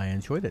 and I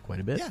enjoyed it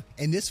quite a bit. Yeah,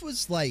 and this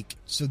was like,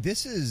 so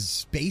this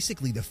is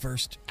basically the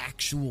first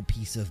actual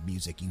piece of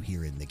music you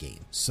hear in the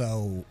game.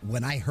 So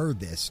when I heard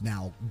this,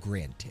 now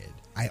granted,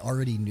 I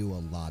already knew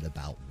a lot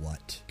about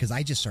because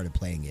I just started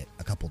playing it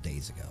a couple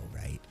days ago,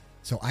 right?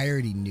 So I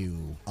already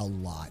knew a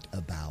lot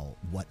about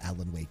what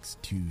Alan Wake's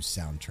 2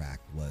 soundtrack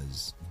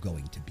was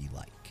going to be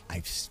like.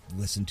 I've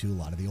listened to a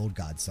lot of the old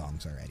God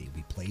songs already.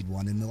 We played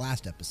one in the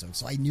last episode,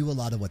 so I knew a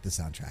lot of what the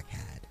soundtrack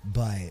had.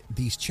 But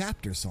these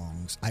chapter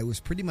songs, I was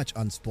pretty much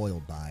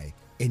unspoiled by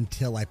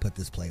until I put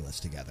this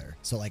playlist together.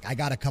 So like, I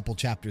got a couple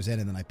chapters in,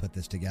 and then I put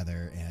this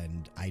together,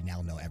 and I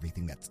now know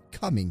everything that's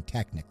coming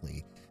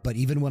technically. But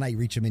even when I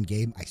reach them in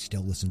game, I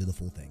still listen to the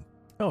full thing.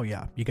 Oh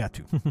yeah, you got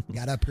to. You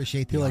got to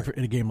appreciate the art. Like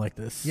in a game like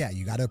this. Yeah,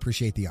 you got to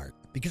appreciate the art,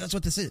 because that's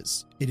what this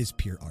is. It is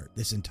pure art.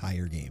 This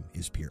entire game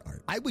is pure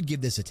art. I would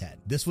give this a 10.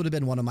 This would have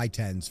been one of my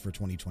 10s for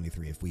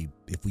 2023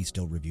 if we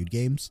still reviewed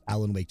games.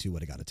 Alan Wake 2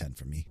 would have got a 10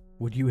 from me.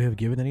 Would you have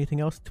given anything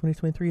else in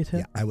 2023 a 10?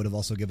 Yeah, I would have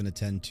also given a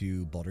 10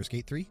 to Baldur's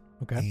Gate 3.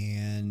 Okay.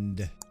 And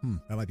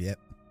that might be it.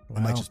 Wow.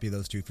 It might just be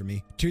those 2 for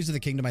me. Tears of the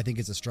Kingdom, I think,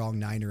 is a strong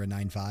 9 or a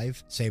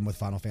 9.5. Same with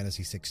Final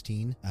Fantasy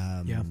 16.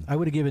 Yeah, I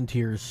would have given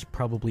Tears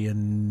probably a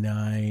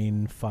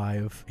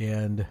 9.5,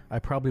 and I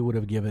probably would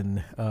have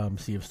given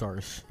Sea of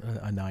Stars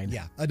a 9.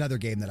 Yeah, another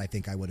game that I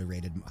think I would have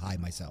rated high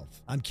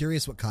myself. I'm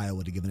curious what Kyle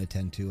would have given a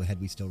 10 to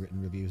had we still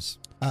written reviews.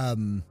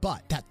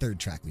 But that third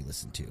track we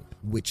listened to,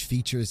 which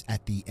features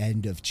at the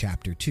end of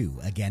Chapter 2,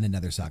 again,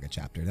 another Saga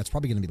chapter. That's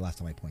probably going to be the last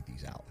time I point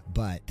these out.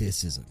 But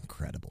this is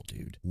incredible,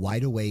 dude.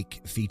 Wide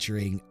Awake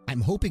featuring,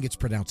 I'm hoping it's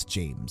pronounced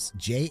James.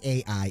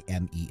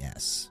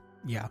 Jaimes.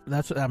 Yeah,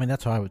 that's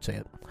how I would say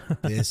it.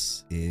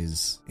 This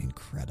is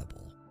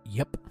incredible.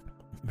 Yep.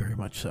 Very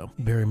much so.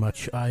 Very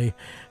much. I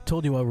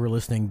told you while we were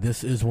listening,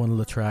 this is one of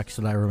the tracks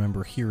that I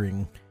remember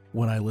hearing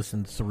when I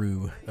listened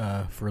through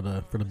for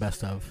the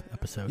best of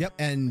episode. Yep,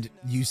 and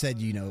you said,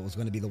 it was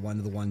going to be one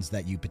of the ones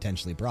that you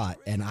potentially brought,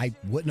 and I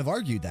wouldn't have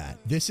argued that.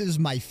 This is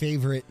my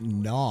favorite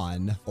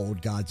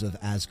non-Old Gods of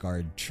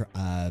Asgard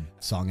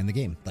song in the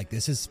game. Like,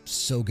 this is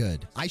so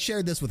good. I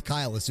shared this with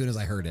Kyle as soon as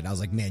I heard it. I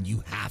was like, man,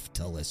 you have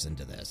to listen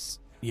to this.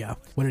 Yeah.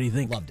 What did he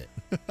think? Loved it.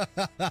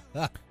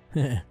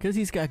 Because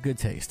he's got good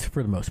taste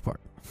for the most part.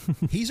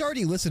 He's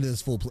already listened to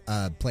this full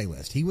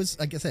playlist. He was,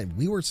 like I said,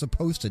 we were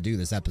supposed to do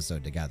this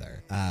episode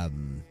together.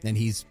 And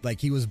he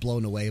was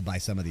blown away by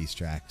some of these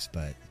tracks,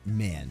 but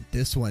man,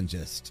 this one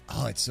just,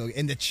 it's so,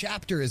 and the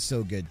chapter is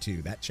so good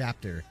too. That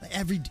chapter,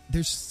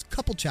 there's a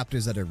couple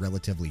chapters that are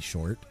relatively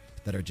short.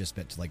 that are just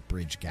meant to like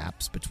bridge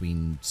gaps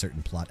between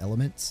certain plot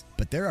elements.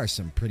 But there are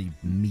some pretty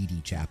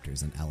meaty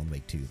chapters in Alan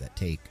Wake 2 that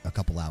take a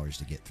couple hours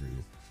to get through.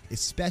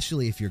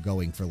 Especially if you're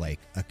going for like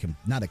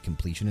not a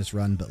completionist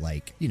run, but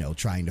like, you know,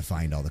 trying to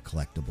find all the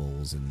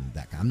collectibles and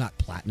that kind. I'm not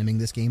platinuming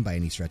this game by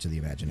any stretch of the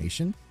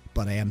imagination,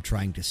 but I am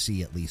trying to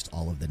see at least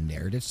all of the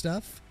narrative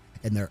stuff.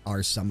 And there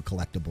are some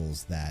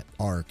collectibles that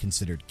are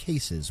considered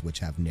cases which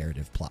have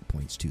narrative plot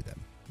points to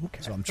them.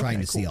 Okay. So I'm trying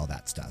to see all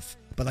that stuff.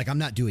 But like, I'm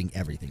not doing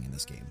everything in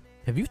this game.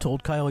 Have you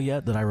told Kyle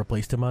yet that I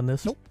replaced him on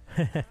this? Nope.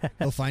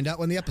 He'll find out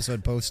when the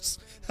episode posts.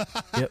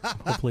 Yep.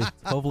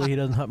 Hopefully he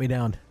doesn't hunt me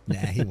down. Nah,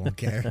 he won't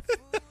care.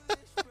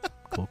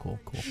 Cool.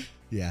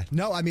 Yeah.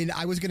 No, I mean,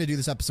 I was going to do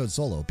this episode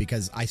solo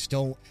because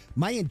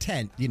my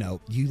intent, you know,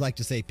 you like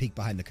to say peek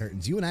behind the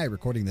curtains. You and I are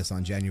recording this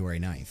on January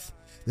 9th.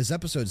 This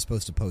episode is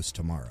supposed to post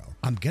tomorrow.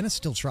 I'm going to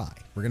still try.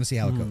 We're going to see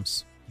how it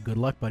goes. Good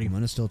luck, buddy. I'm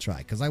going to still try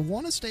because I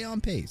want to stay on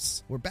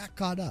pace. We're back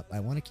caught up. I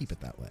want to keep it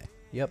that way.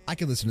 Yep. I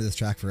could listen to this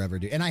track forever,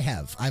 dude. And I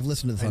have. I've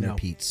listened to this on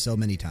repeat so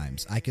many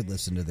times. I could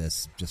listen to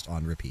this just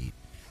on repeat.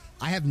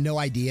 I have no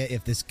idea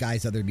if this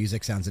guy's other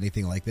music sounds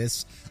anything like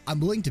this.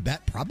 I'm willing to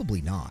bet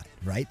probably not,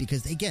 right?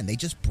 Because, again, they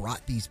just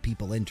brought these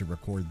people in to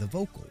record the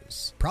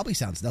vocals. Probably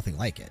sounds nothing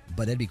like it,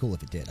 but it'd be cool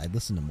if it did. I'd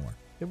listen to more.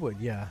 It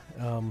would, yeah.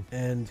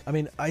 And, I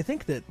mean, I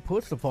think that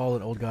Poets to Fall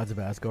and Old Gods of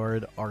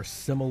Asgard are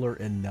similar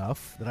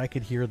enough that I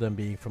could hear them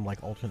being from,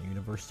 like, alternate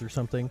universes or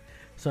something.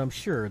 So I'm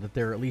sure that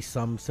there are at least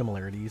some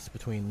similarities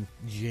between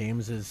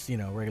James's, you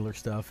know, regular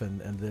stuff and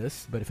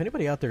this. But if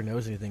anybody out there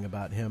knows anything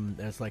about him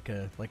as like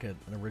an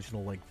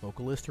original, like,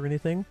 vocalist or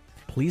anything,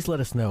 please let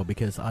us know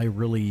because I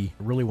really,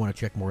 really want to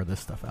check more of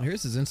this stuff out.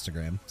 Here's his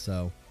Instagram,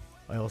 so...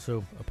 I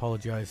also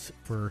apologize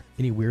for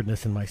any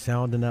weirdness in my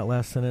sound in that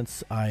last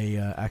sentence. I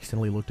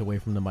accidentally looked away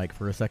from the mic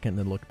for a second and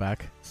then looked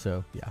back.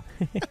 So, yeah.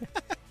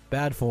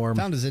 Bad form.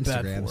 Found his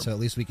Instagram, so at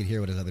least we could hear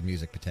what his other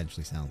music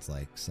potentially sounds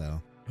like.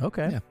 So,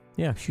 okay.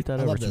 Yeah, shoot that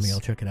over to me. I'll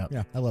check it out.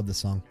 Yeah, I love this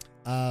song.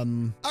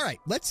 All right,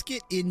 let's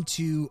get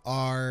into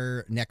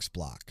our next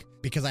block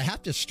because I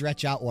have to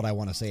stretch out what I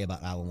want to say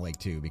about Alan Wake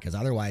 2 because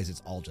otherwise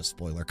it's all just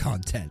spoiler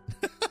content.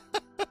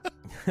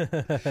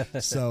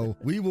 So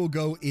we will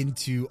go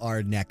into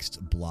our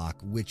next block,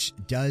 which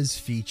does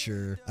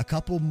feature a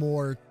couple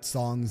more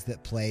songs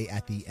that play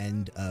at the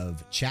end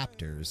of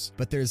chapters.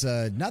 But there's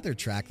another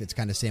track that's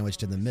kind of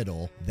sandwiched in the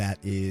middle that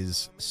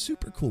is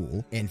super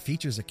cool and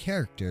features a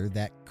character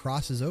that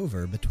crosses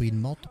over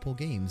between multiple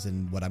games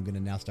and what I'm going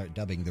to now start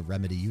dubbing the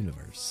Remedy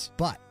universe.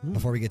 But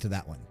before we get to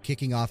that one,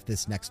 kicking off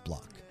this next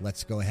block,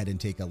 let's go ahead and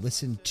take a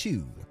listen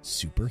to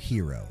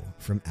Superhero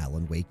from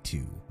Alan Wake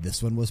 2.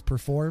 This one was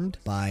performed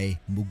by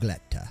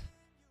Mugletta.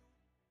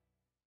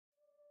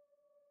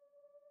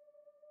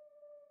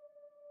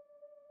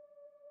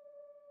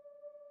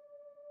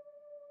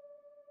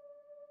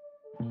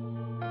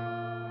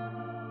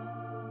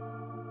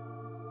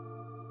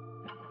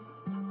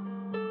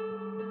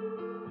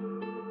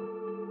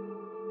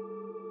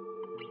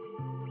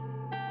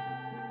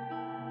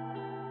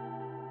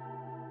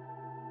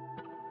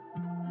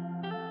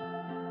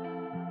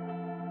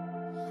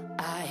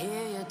 I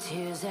hear your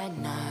tears at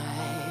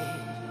night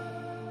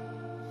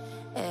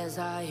as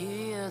I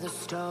hear the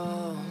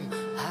storm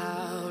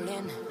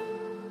howling,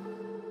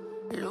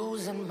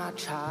 losing my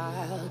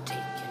child,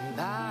 taken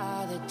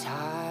by the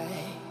tide.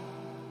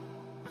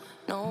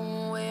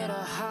 Nowhere to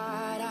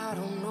hide, I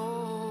don't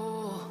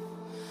know.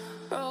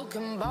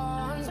 Broken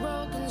bonds,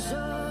 broken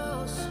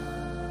souls.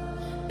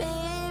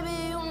 Baby,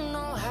 you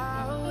know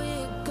how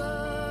it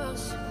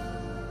goes.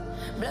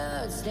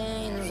 Blood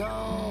stains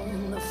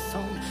on the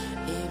phone.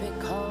 Baby,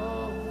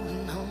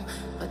 calling home,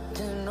 but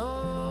there's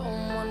no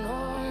one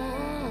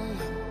home.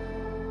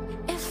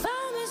 If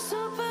I'm a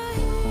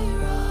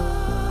superhero,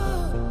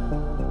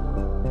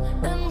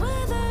 then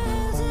where the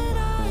hell did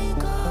I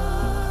go?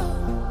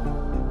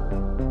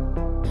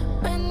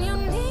 When you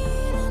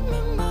needed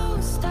me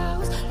most, I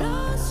was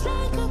lost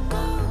like a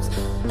ghost.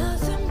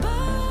 Nothing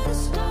but a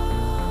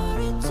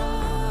story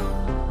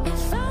told.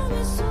 If I'm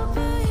a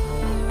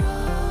superhero,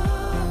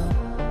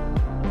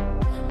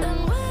 then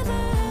where the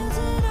hell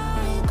did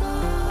I go?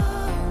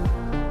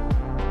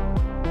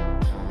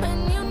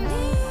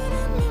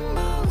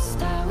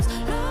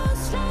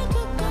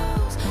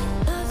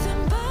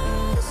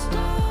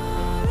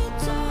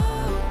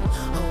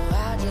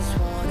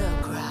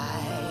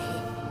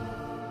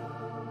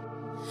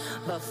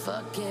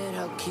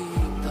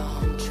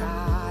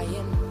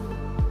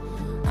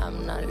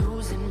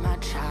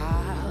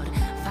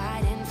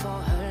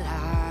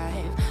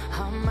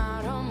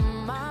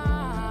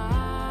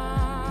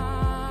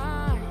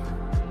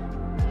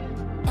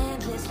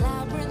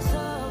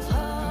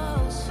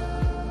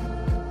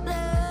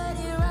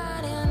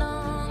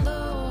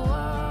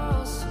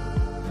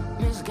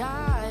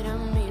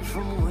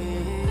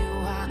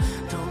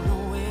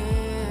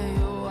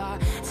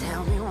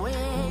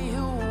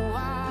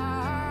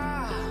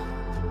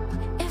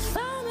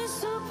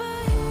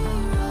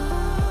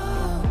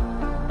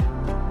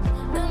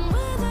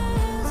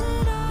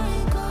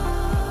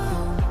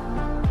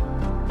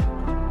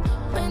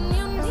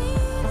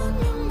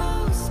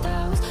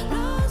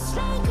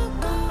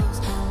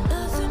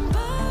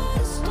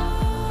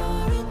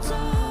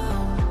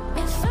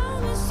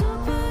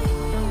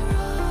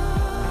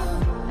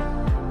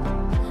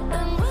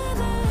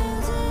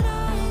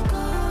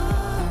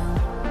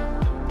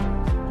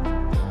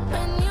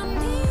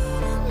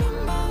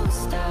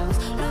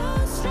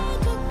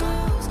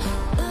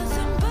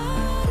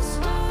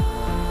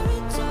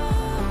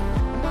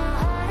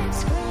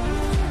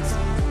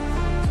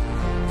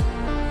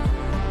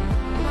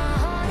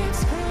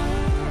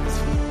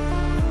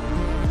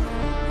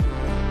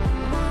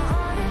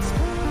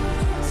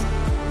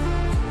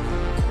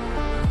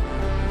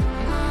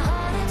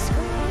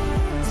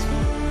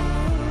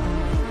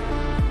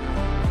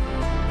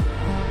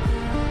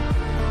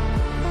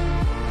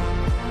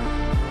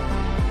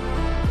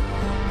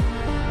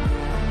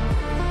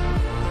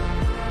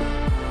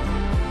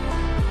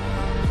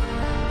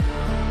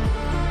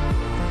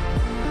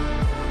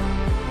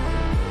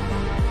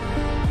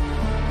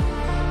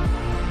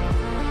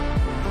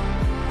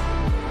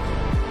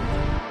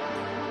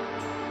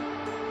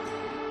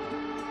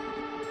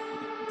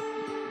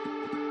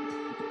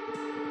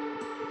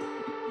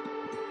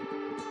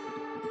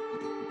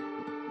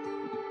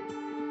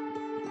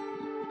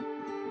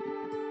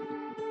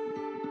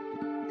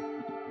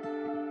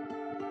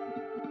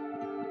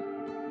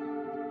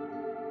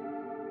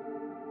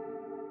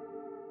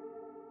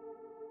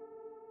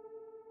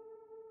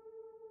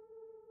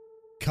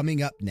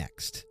 Coming up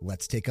next,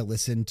 let's take a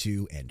listen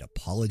to, and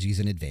apologies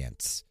in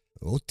advance,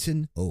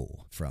 Oten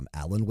O from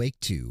Alan Wake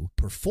 2,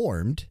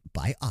 performed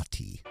by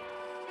Ahti.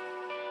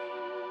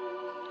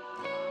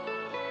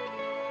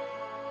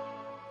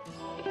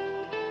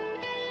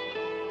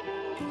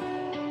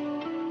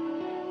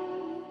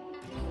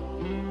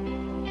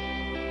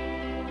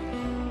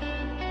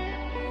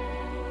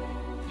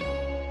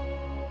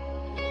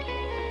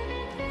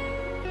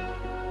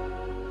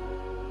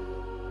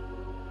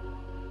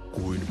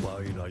 Kuin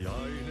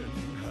painajainen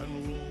hän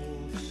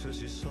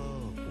luoksesi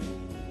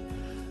saapuu,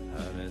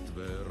 hänet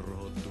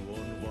verhot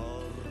tuon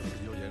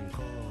varjojen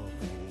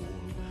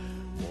kaapuun.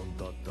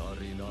 Monta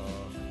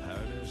tarinaa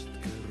hänestä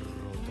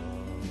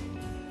kerrotaan,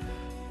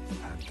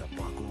 häntä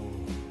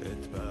pakoon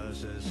et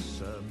pääse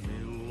sä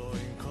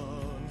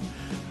milloinkaan.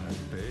 Hän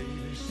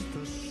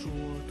peilistä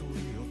sua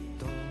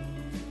tuijottaa,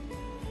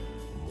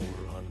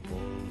 murhan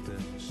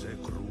polte se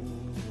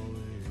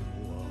kruunoi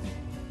mua.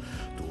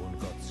 Tuon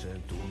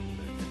katseen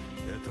tunnet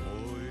et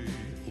voi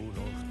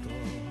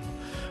unohtaa,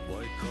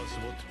 vaik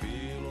kasvot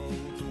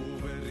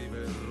piiloutuu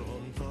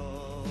veriverhon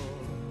taa.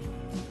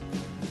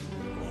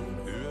 On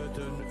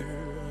yötön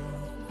yö,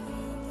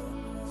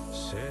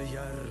 se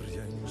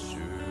järjen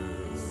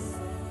syö.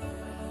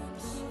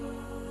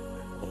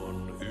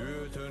 On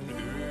yötön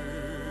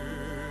yö,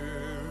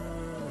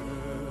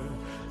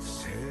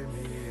 se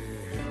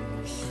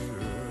miehen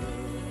syö.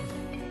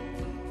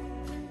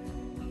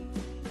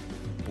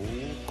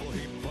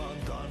 Puukkohippaan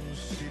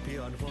tanssi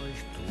pian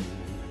vaihtuu,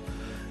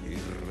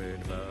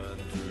 irreen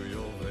vääntyy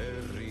jo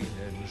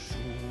verinen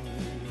suu.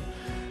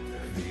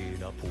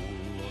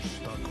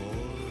 Viinapullosta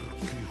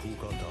korkki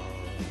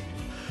hukataan,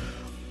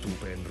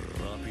 tupen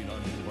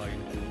rapinan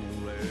vain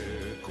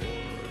kuulee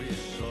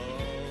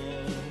korissaan.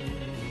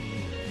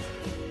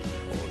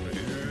 On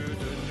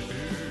yötön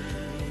yö,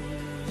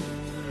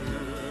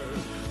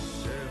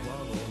 se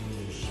valon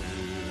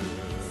syö.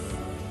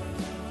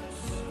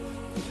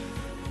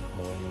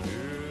 On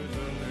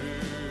yötön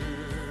yö,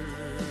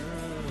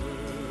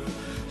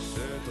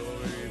 se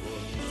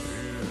toivon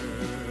syö.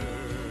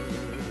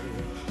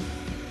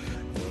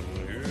 On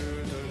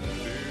yötön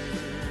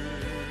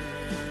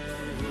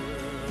yö,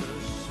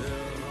 se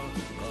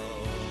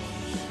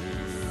rakkaus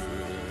syö.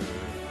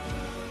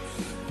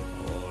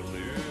 On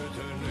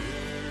yötön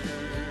yö,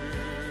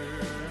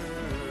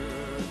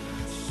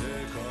 se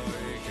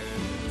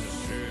kaiken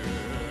syö.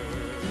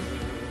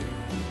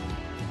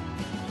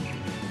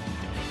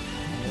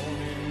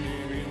 Monin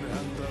nimin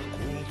häntä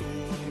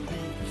kuultuaan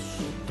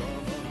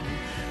kutsuttavan,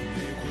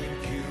 niin kuin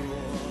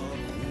kiroaa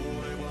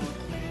kuoleva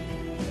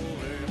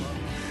kuoleman.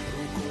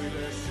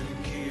 Rukoilee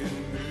synkien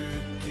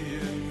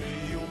myyttien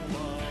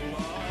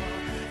Jumalaa,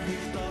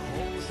 niltä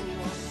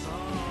housua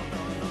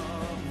saatana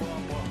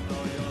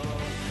vapahtajaa.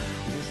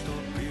 Musta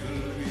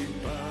pilvi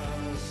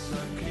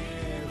päässä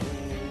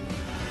kiehuu,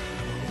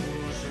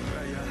 ulos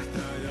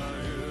räjähtää ja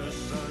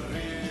yössä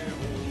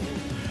riehuu.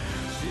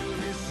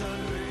 Silmissä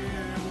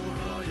riemu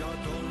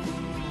rajaton,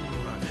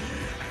 hän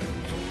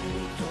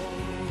tunnuton,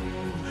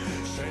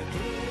 se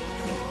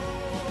tunnuton.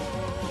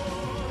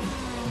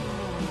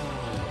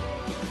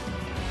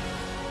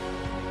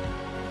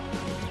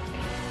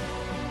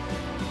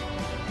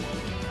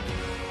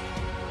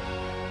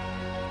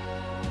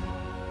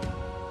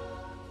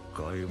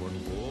 Kaivon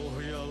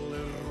pohjalle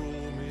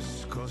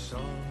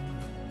ruumiskasan,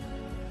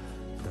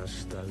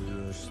 tästä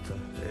yöstä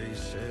ei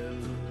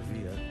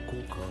selviä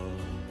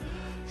kukaan.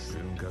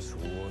 Synkäs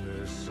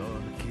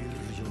huoneessaan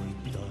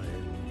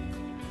kirjoittaen,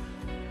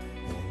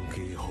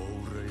 onki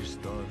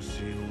houreistaan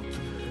sinut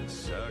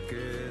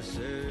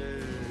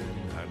säkeeseen.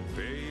 Hän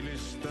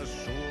peilistä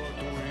sua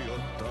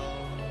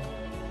tuijottaa,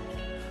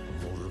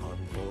 murhan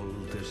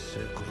polte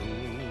se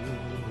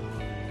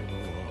kruunua.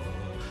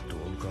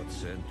 Tuon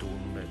katseen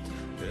tunnet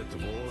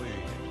et voi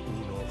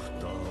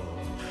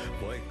unohtaa,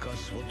 vaik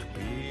kasvot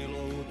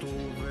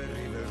piiloutuu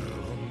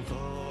veriverhon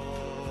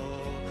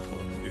taa.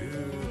 On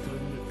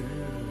yötön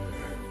yö,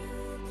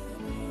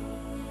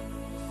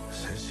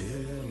 se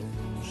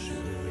sielun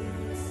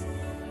syö.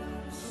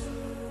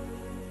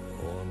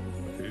 On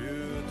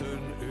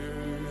yötön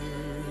yö,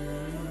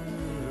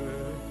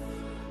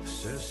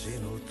 se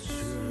sinut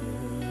syö.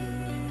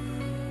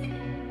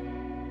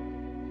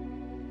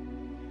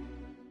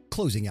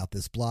 Closing out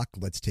this block,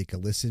 let's take a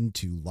listen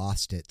to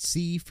Lost at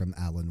Sea from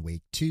Alan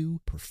Wake 2,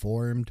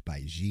 performed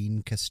by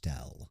Jean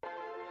Castel.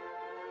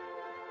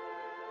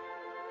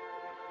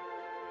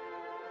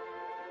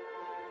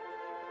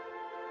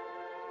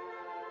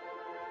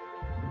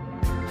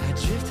 I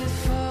drifted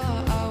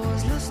far, I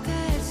was lost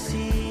at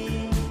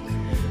sea.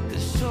 The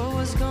shore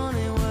was gone,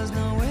 it was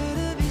nowhere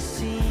to be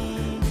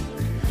seen.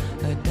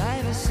 A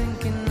diver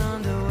sinking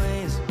under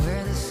waves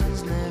where the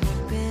sun's never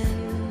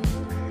been.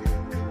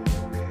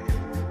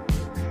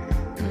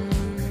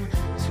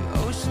 To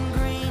ocean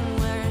green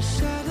where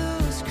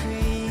shadows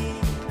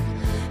creep,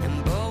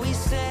 and Bowie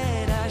said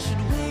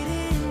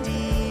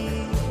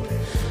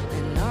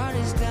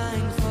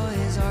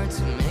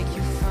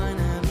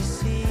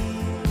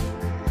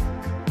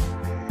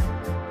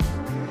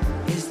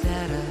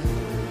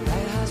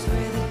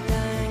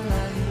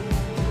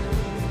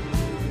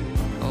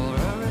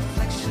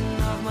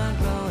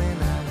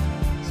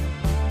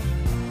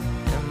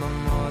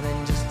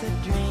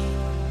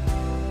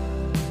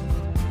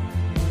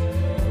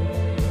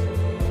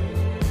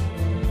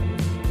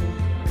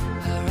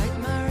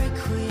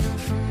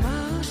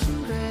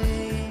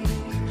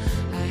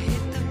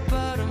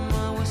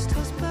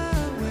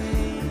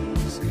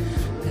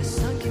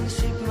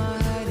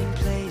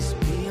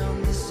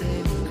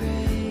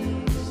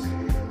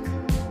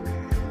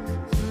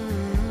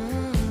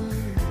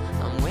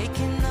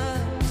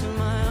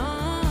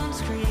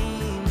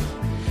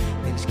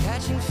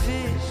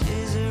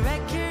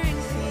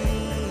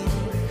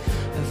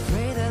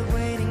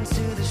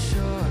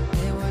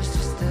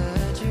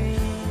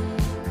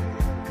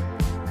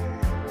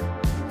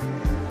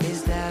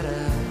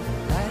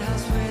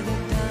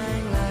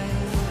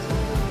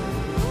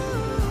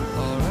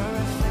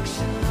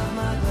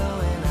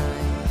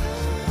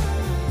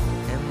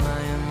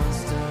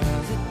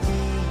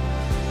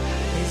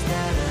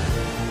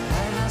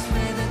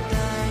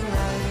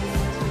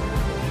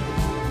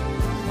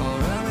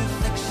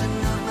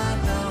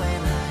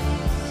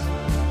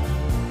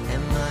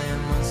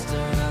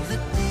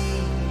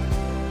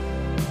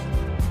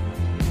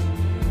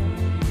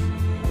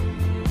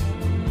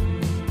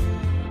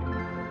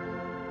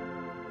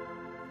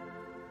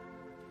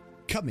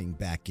Coming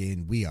back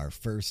in, we are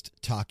first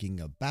talking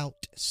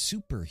about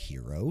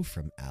Superhero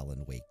from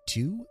Alan Wake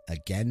 2,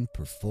 again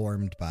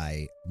performed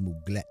by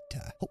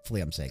Mugletta. Hopefully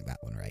I'm saying that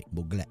one right.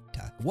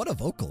 Mugletta. What a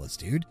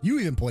vocalist, dude. You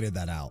even pointed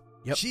that out.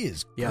 Yep. She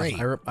is Yeah, great.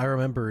 I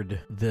remembered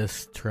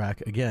this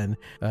track again,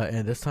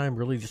 and this time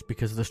really just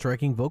because of the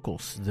striking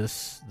vocals.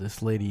 This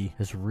lady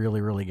has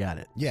really got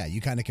it. Yeah,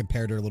 you kind of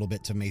compared her a little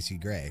bit to Macy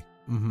Gray.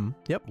 Mm-hmm.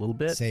 Yep, a little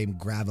bit. Same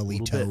gravelly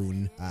Little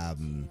bit.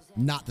 tone.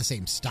 Not the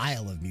same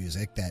style of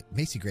music that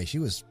Macy Gray. She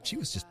was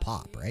just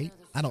pop, right?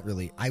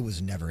 I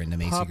was never into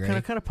Macy Pop, Gray.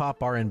 kind of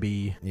pop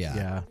R&B.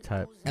 Yeah.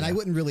 type. And yeah. I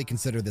wouldn't really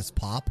consider this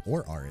pop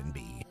or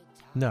R&B.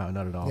 No,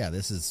 not at all. Yeah,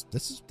 this is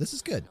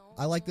good.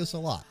 I like this a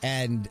lot.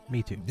 And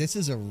Me too. this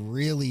is a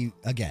really,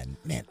 again,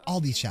 man, all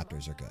these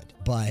chapters are good.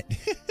 But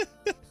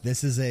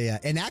this is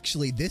and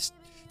actually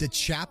the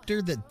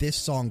chapter that this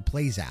song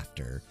plays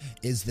after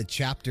is the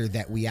chapter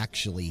that we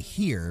actually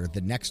hear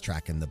the next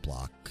track in the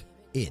block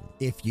in.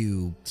 If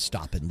you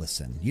stop and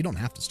listen. You don't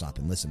have to stop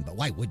and listen, but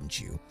why wouldn't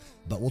you?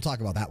 But we'll talk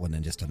about that one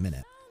in just a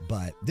minute.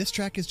 But this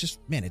track is just,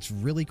 man, it's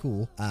really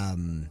cool.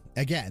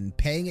 Again,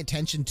 paying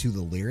attention to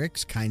the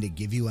lyrics kind of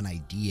give you an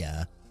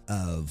idea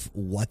of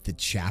what the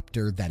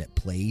chapter that it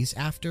plays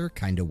after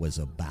kind of was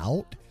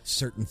about.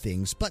 Certain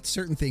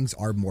things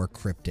are more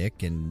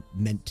cryptic and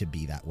meant to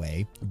be that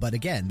way. But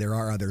again, there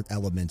are other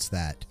elements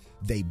that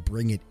they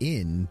bring it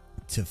in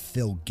to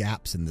fill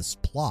gaps in this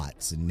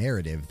plots and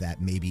narrative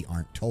that maybe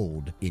aren't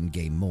told in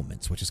game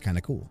moments, which is kind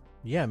of cool.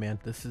 Yeah, man,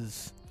 this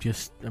is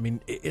just, I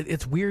mean,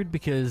 it's weird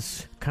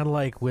because kind of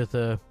like with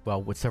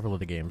several of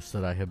the games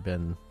that I have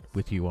been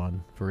with you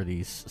on for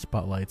these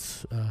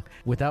spotlights,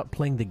 without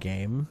playing the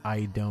game,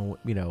 I don't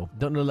know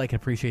that I can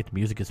appreciate the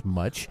music as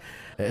much,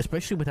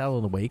 especially with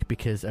Alan Wake,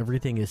 because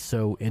everything is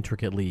so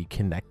intricately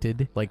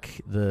connected.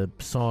 Like the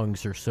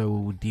songs are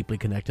so deeply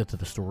connected to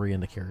the story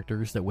and the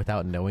characters that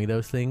without knowing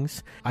those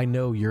things, I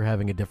know you're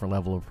having a different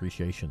level of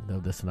appreciation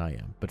of this than I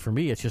am. But for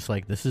me, it's just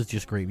like, this is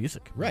just great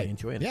music. Right. Really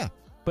enjoying it. Yeah.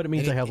 But it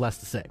means And I have less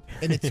to say.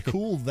 And it's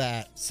cool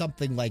that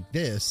something like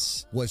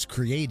this was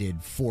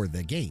created for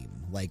the game.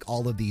 Like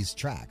all of these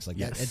tracks. Like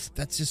Yes.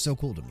 that's just so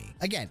cool to me.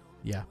 Again,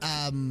 Yeah.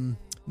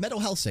 Metal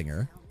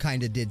Hellsinger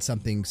kind of did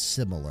something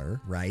similar,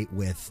 right,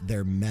 with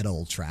their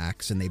metal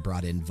tracks, and they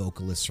brought in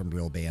vocalists from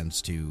real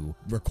bands to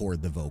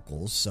record the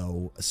vocals.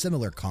 So a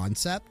similar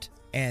concept.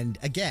 And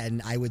again,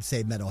 I would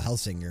say Metal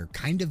Hellsinger,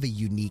 kind of a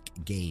unique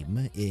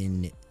game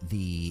in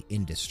the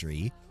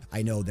industry.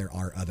 I know there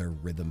are other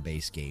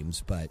rhythm-based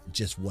games, but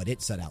just what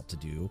it set out to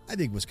do, I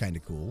think was kind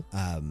of cool.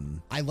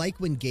 I like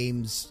when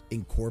games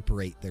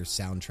incorporate their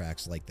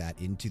soundtracks like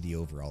that into the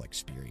overall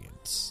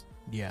experience.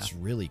 Yeah. It's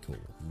really cool.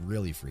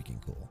 Really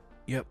freaking cool.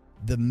 Yep.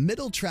 The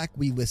middle track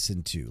we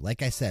listened to,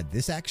 like I said,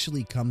 this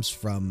actually comes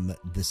from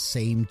the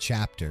same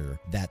chapter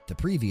that the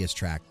previous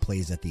track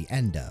plays at the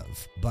end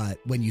of. But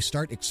when you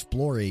start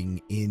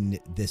exploring in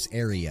this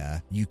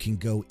area, you can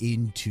go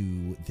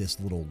into this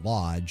little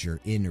lodge or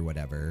inn or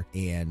whatever,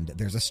 and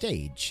there's a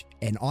stage.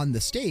 And on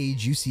the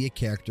stage, you see a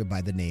character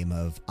by the name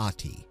of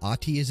Ahti.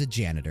 Ahti is a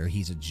janitor.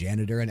 He's a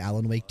janitor in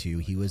Alan Wake 2.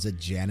 He was a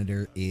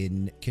janitor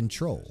in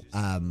Control.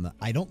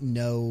 I don't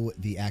know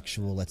the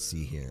actual, let's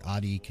see here,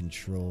 Ahti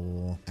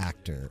Control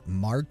actor.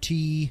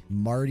 Marty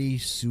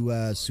Suasalo.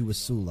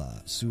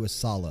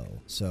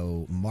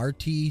 So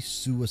Marty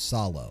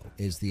Suasalo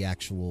is the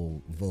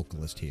actual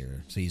vocalist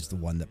here. So he's the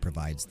one that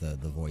provides the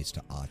voice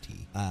to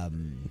Ahti.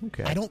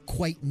 Okay. I don't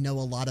quite know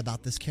a lot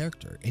about this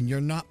character, and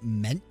you're not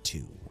meant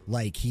to.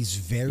 Like, he's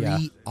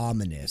very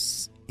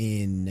ominous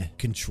in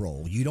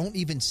Control. You don't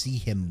even see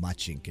him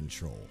much in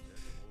Control.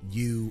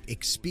 You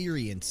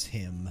experience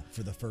him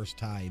for the first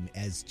time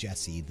as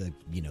Jessie, the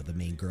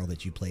main girl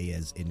that you play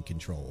as in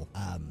Control.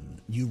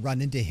 You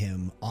run into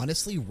him,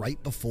 honestly,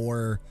 right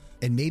before,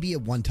 and maybe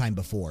at one time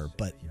before,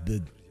 but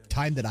the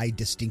time that I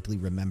distinctly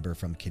remember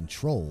from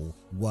Control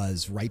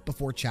was right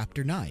before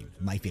Chapter 9,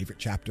 my favorite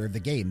chapter of the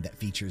game that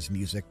features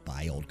music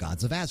by Old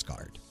Gods of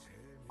Asgard.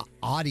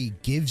 Ahti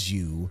gives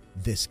you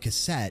this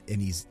cassette,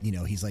 and he's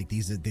like,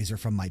 these are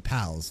from my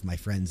pals, my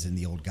friends in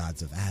the Old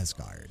Gods of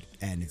Asgard,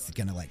 and it's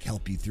gonna like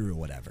help you through or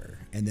whatever.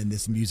 And then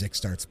this music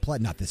starts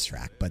playing, not this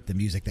track, but the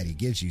music that he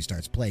gives you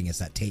starts playing. It's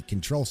that Take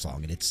Control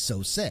song, and it's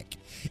so sick,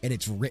 and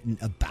it's written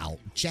about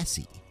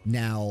Jessie.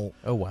 Now,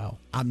 Oh, wow.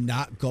 I'm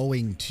not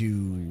going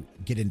to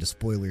get into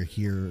spoiler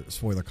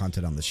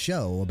content on the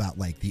show about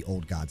like the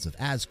Old Gods of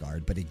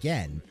Asgard, but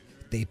again,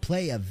 they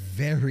play a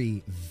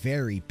very,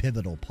 very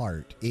pivotal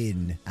part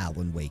in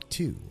Alan Wake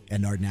 2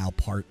 and are now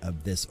part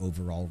of this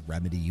overall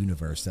Remedy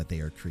universe that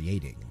they are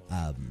creating.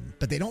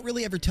 But they don't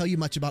really ever tell you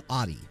much about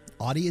Ahti.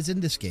 Ahti is in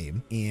this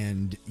game,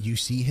 and you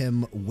see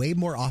him way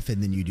more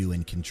often than you do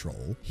in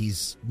Control.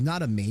 He's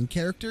not a main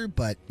character,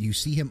 but you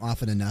see him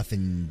often enough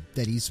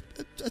that he's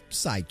a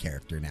side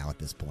character now at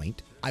this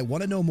point. I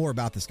want to know more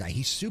about this guy.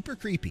 He's super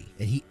creepy,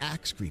 and he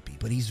acts creepy,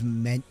 but he's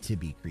meant to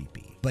be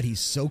creepy. But he's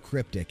so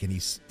cryptic, and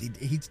he's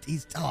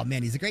oh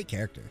man, he's a great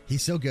character.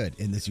 He's so good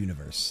in this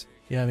universe.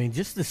 Yeah, I mean,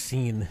 just the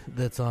scene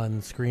that's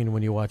on screen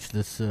when you watch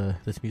this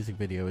this music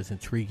video is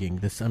intriguing.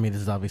 This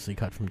is obviously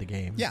cut from the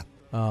game. Yeah.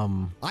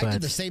 I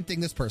did the same thing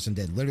this person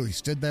did. Literally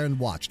stood there and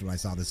watched when I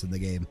saw this in the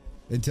game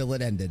until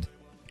it ended.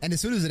 And as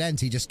soon as it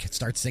ends, he just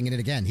starts singing it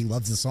again. He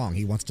loves the song.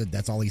 He wants to.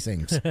 That's all he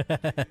sings.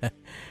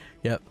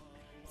 Yep.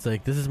 It's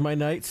like, this is my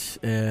nights,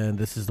 and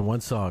this is the one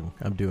song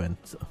I'm doing.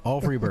 So,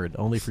 all Freebird,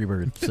 only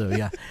Freebird. So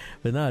yeah,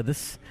 but no,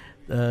 this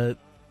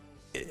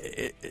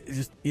it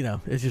just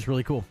it's just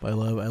really cool. I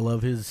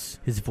love his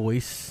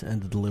voice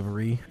and the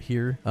delivery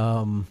here.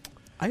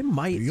 I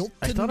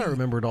thought I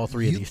remembered all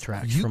three of these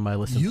tracks from my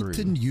listen through.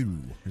 Yuten You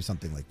or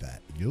something like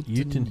that.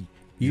 Yuten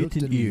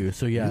You.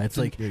 So yeah, it's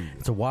like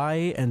it's a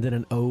Y and then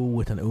an O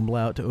with an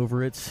umlaut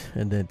over it,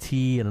 and then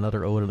T and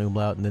another O and an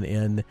umlaut, and then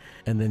N,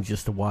 and then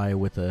just a Y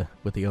with the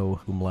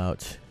O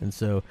umlaut. And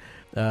so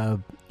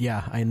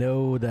yeah, I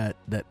know that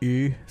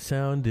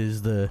sound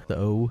is the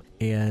O,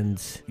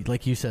 and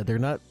like you said, they're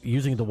not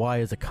using the Y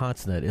as a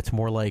consonant. It's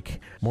more like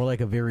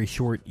a very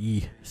short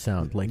E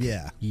sound, like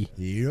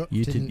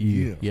Yuten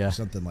You, yeah,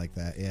 something like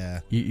that, yeah.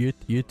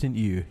 Yuten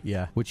You,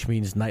 yeah, which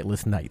means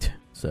nightless night.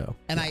 So,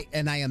 and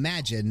I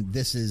imagine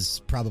this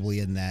is probably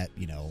in that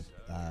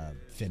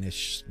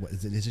Finnish. What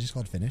is it? Is it just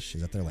called Finnish?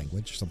 Is that their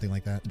language or something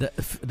like that?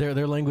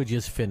 Their language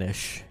is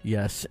Finnish,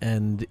 yes.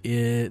 And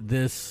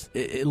it's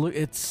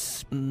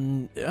I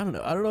don't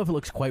know if it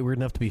looks quite weird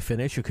enough to be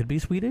Finnish. It could be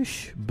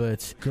Swedish,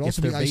 but could if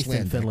they're based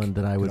in Finland,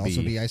 then I would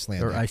also be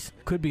Icelandic. Or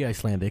could be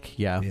Icelandic,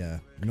 yeah. Yeah,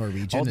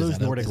 Norwegian. All those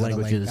Nordic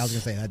languages. I was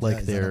gonna say that, like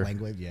is their that a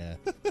language, yeah.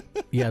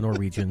 Yeah,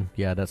 Norwegian.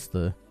 Yeah, that's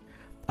the.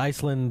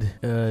 Iceland,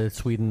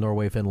 Sweden,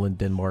 Norway, Finland,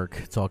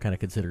 Denmark. It's all kind of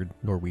considered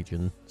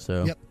Norwegian.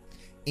 So, yep.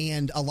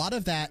 And a lot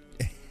of that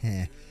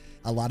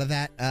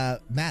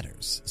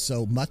matters.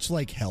 So much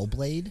like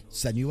Hellblade,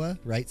 Senua,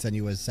 right?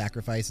 Senua's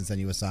Sacrifice and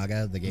Senua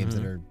Saga, the games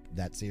that are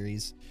that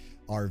series,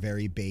 are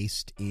very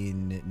based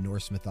in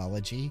Norse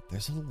mythology.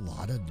 There's a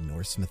lot of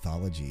Norse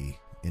mythology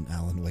in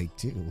Alan Wake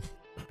too.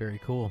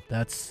 Very cool.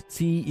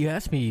 You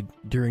asked me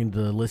during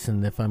the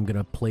listen if I'm going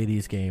to play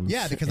these games.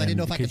 Yeah, because I didn't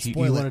know if I could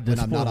spoil it when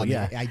I'm not on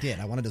it. I did.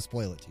 I wanted to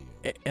spoil it to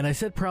you. And I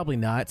said probably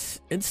not,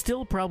 and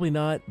still probably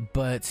not,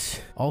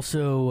 but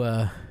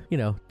also,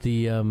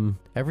 the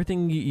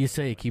everything you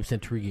say keeps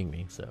intriguing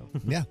me, so.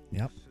 Yeah,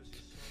 yep.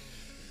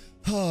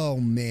 Oh,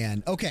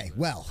 man. Okay,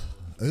 well,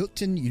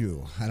 Yuten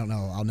You. I don't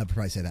know. I'll never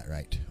probably say that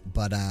right,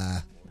 but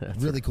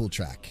really cool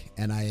track,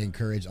 and I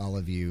encourage all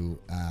of you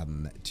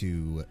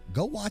to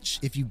go watch.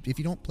 If you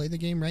don't play the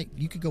game, right,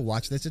 you could go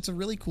watch this. It's a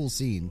really cool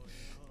scene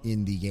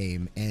in the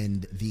game,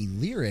 and the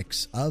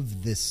lyrics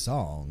of this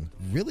song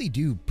really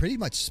do pretty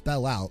much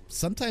spell out,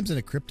 sometimes in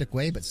a cryptic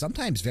way, but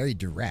sometimes very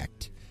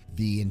direct,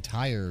 the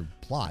entire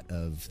plot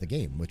of the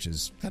game, which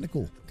is kind of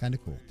cool.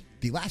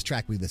 The last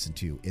track we listened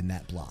to in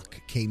that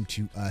block came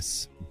to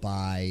us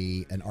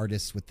by an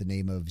artist with the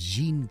name of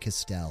Jean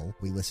Castel.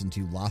 We listened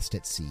to Lost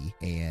at Sea,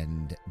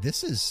 and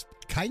this is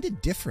kind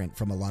of different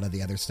from a lot of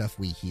the other stuff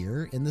we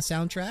hear in the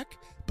soundtrack,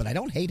 but I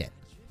don't hate it.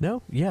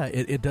 No, yeah,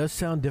 it does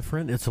sound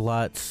different. It's a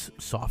lot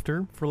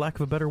softer, for lack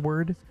of a better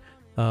word.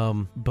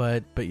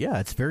 But yeah,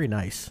 it's very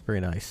nice.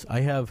 Very nice.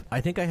 I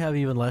think I have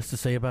even less to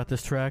say about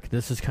this track.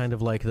 This is kind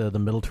of like the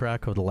middle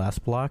track of the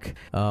last block.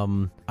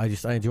 I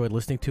enjoyed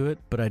listening to it,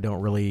 but I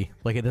don't really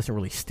it doesn't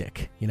really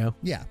stick,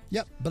 Yeah.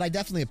 Yep. But I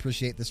definitely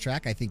appreciate this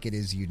track. I think it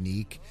is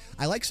unique.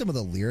 I like some of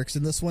the lyrics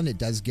in this one. It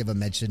does give a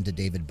mention to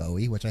David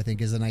Bowie, which I think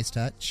is a nice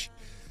touch.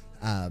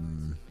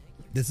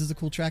 This is a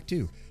cool track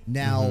too.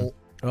 Now,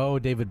 oh,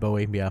 David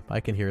Bowie. Yeah, I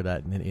can hear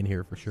that in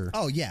here for sure.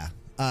 Oh yeah.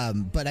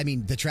 But I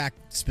mean, the track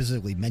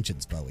specifically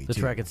mentions Bowie. The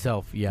track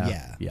itself,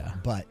 yeah.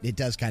 But it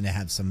does kind of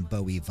have some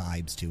Bowie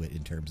vibes to it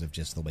in terms of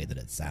just the way that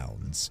it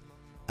sounds.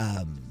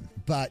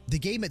 But the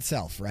game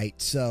itself, right?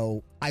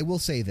 So I will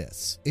say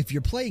this. If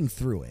you're playing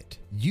through it,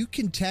 you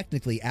can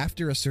technically,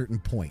 after a certain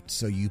point,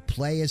 so you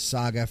play as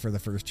Saga for the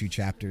first 2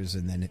 chapters,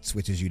 and then it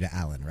switches you to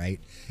Alan, right?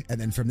 And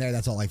then from there,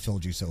 that's all I've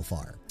told you so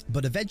far.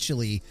 But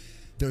eventually,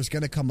 there's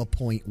going to come a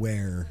point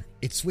where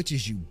it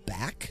switches you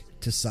back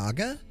to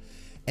Saga,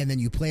 and then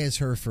you play as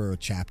her for a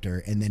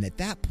chapter, and then at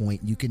that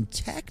point, you can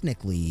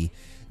technically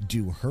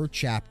do her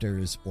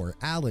chapters or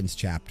Alan's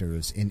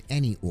chapters in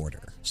any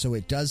order. So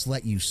it does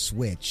let you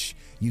switch.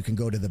 You can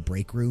go to the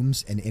break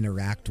rooms and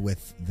interact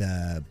with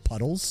the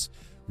puddles,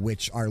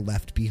 which are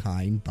left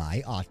behind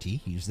by Ahti.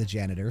 He's the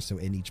janitor, so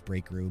in each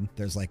break room,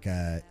 there's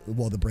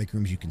the break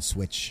rooms you can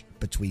switch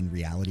between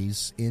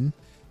realities in.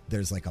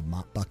 There's like a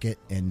mop bucket,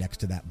 and next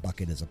to that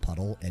bucket is a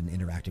puddle, and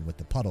interacting with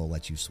the puddle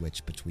lets you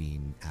switch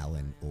between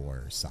Alan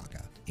or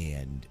Saga.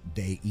 And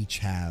they each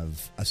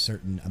have a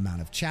certain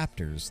amount of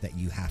chapters that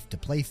you have to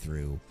play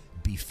through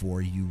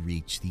before you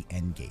reach the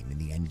end game. And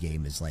the end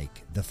game is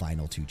like the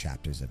final 2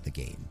 chapters of the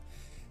game.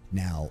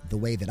 Now, the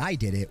way that I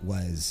did it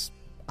was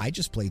I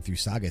just played through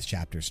Saga's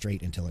chapter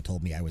straight until it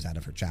told me I was out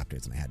of her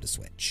chapters and I had to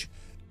switch.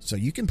 So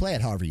you can play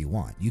it however you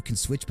want. You can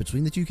switch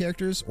between the 2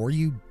 characters, or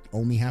you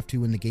only have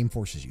to when the game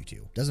forces you to.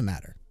 Doesn't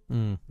matter.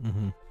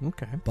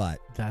 Okay. But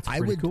That's I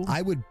pretty would, cool.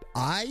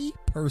 I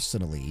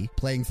personally,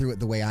 playing through it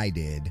the way I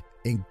did,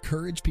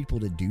 encourage people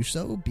to do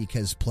so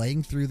because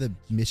playing through the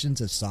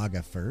missions of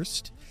Saga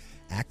first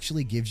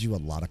actually gives you a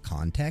lot of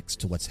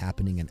context to what's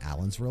happening in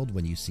Alan's world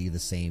when you see the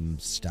same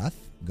stuff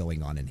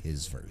going on in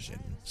his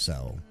version.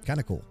 So, kind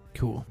of cool.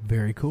 Cool.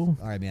 Very cool.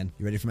 All right, man.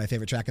 You ready for my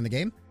favorite track in the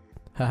game?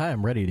 Haha,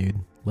 I'm ready, dude.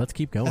 Let's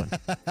keep going.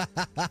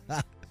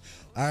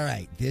 All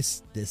right,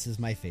 this is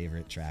my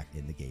favorite track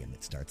in the game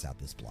that starts out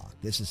this block.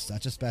 This is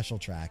such a special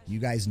track. You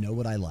guys know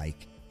what I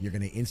like. You're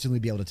going to instantly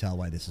be able to tell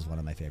why this is one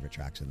of my favorite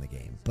tracks in the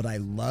game. But I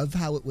love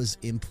how it was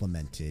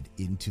implemented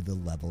into the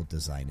level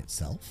design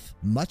itself,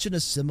 much in a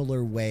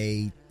similar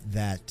way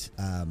that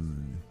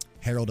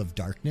Herald of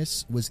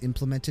Darkness was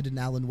implemented in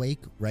Alan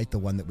Wake, right? The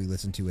one that we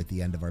listened to at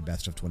the end of our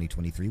Best of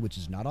 2023, which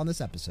is not on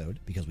this episode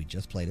because we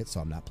just played it,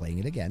 so I'm not playing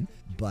it again.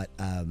 But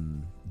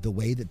the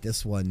way that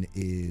this one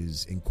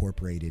is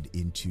incorporated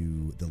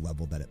into the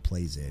level that it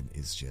plays in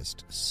is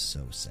just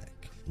so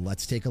sick.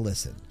 Let's take a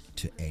listen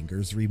to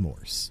Anger's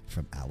Remorse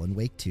from Alan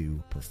Wake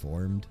 2,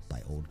 performed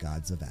by Old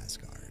Gods of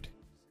Asgard.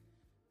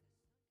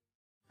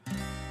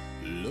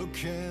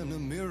 Look in the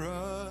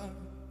mirror,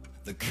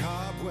 the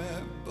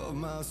cobweb of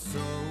my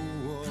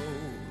soul,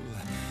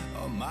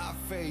 on my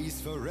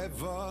face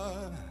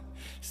forever,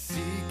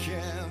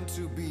 seeking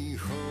to be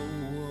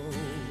whole.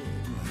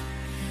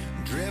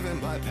 Driven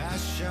by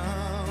passion,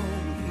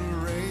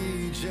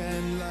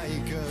 raging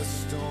like a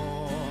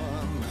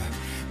storm,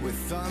 with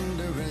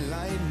thunder and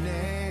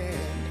lightning,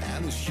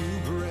 and the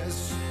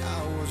hubris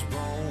I was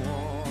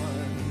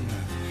born.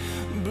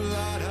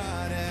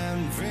 Blood-hot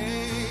and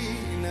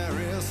vain, I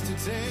risk to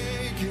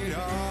take it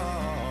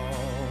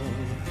all.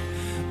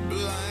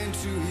 Blind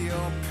to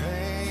your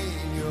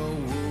pain, your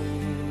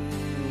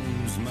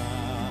wounds,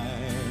 my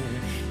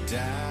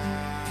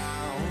downfall.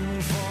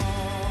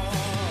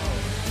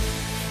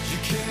 You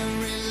can't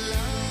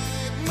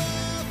relight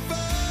my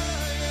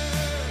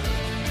fire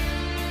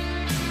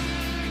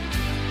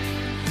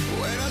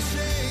when our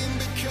shame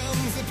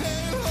becomes a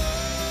pale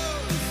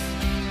horse.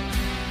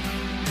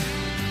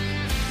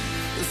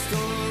 The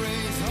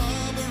stories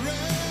harbor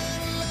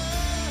and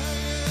lie,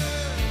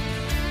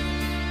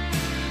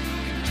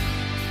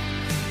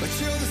 but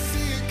you're the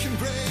sea that can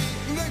break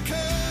the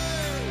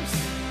curse.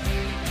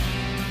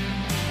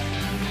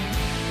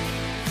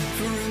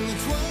 For in the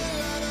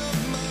twilight of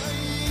my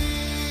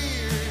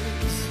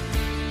years,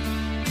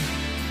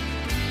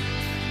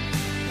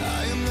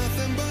 I am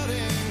nothing but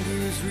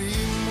anger's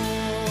remorse.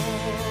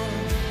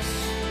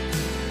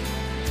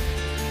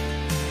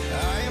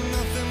 I am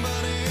nothing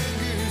but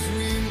anger's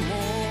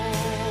remorse.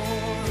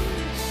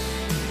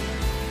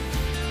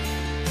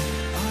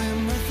 I am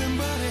nothing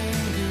but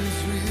anger's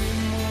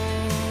remorse.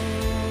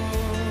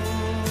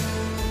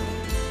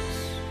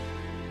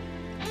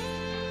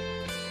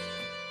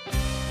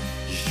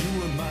 You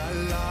are my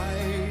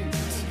light,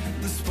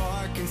 the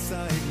spark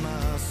inside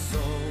my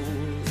soul.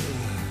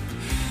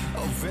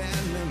 Of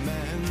venom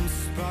and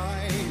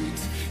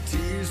spite,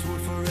 tears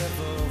would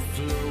forever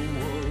flow.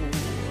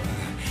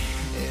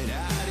 And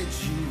I did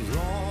you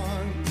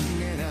wrong,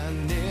 and I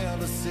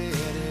never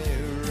said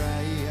it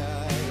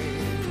right.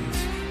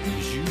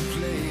 And you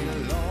played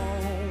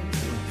along,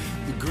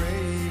 the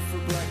gray for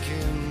black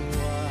and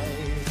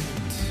white.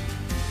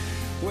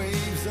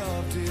 Waves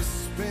of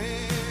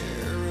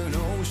despair, an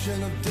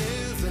ocean of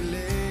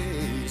desolation,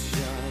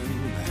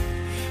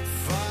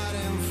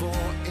 fighting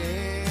for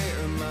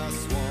air, my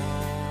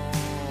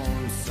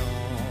swan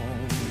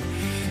song.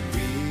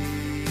 Be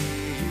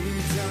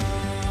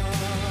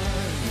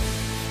done.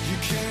 You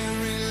can't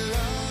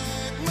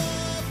relight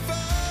my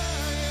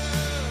fire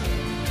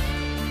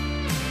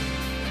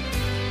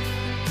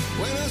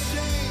when our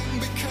shame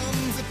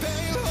becomes a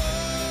pale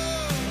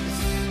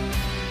horse.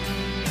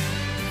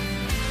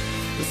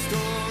 The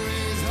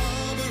stories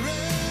harbor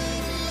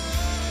and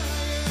lie,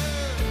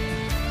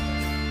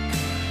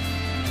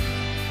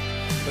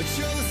 but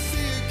you're the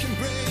sea that can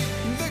break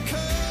the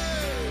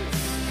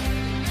curse.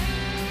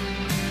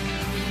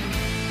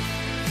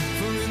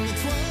 For in the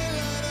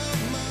twilight of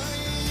my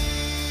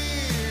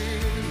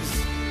years,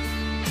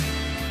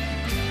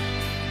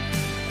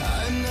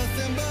 I'm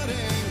nothing but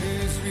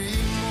anger's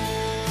remorse.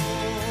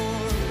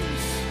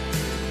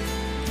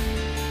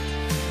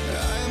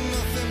 I'm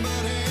nothing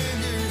but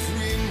anger's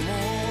remorse.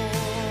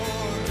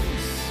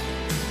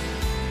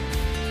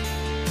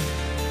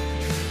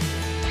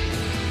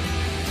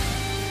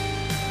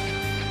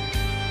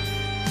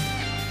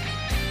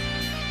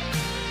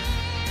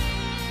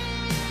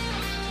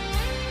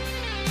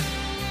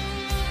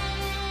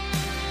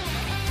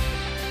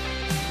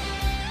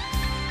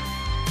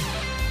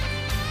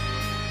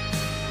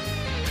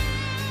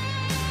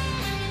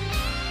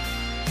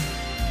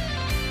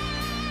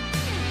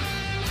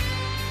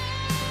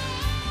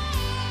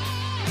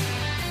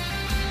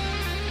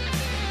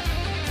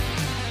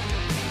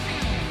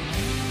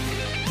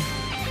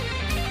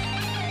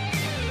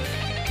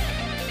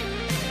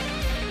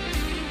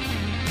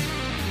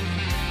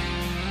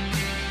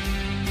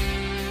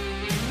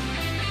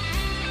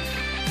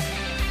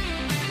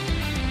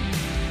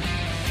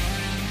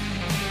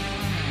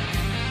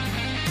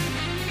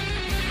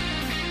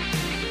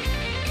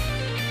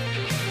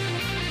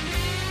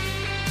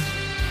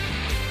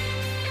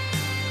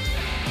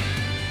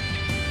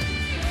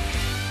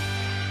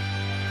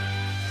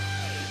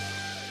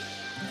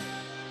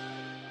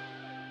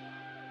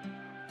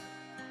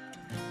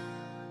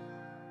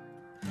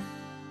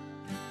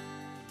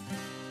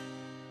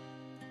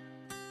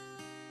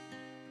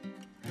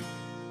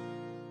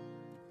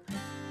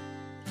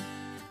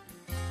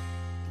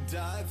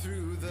 dive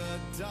through the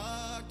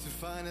dark to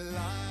find a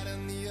light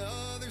on the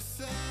other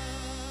side.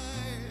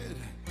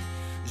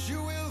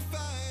 You will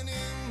find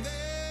in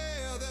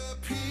there the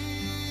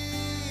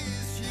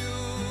peace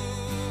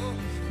you're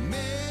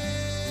missing.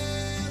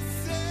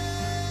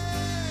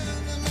 The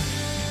man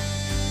I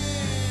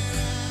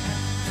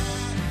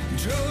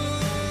drove.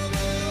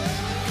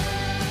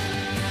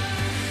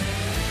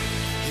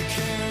 You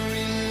can't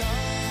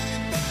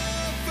relight the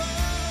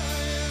fire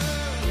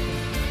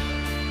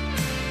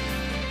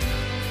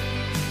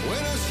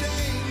when our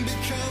shame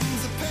becomes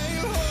a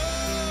pale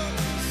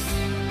horse.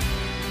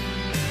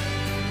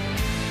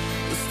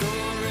 The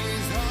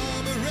stories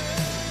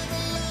harboring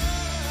a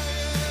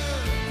liar,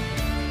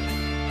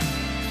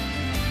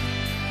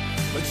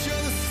 but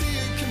you're the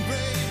seer can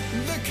break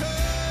the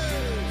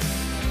curse.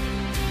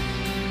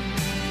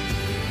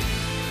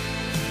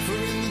 For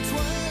in the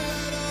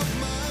twilight of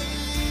my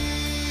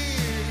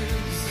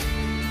years,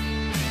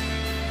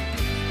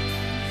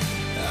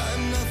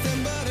 I'm nothing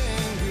but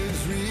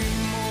anger's remorse.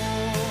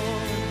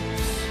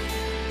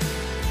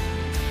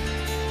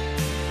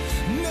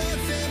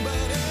 Nothing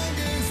but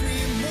anger's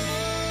remorse.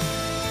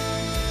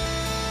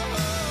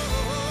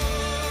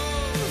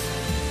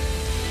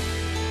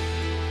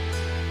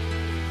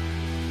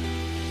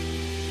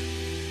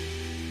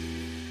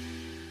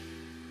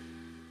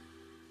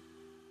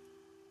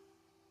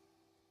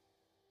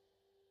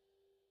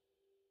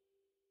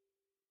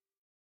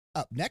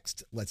 Up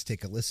next, let's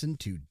take a listen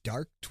to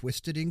Dark,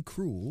 Twisted, and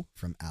Cruel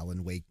from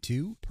Alan Wake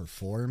 2,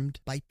 performed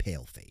by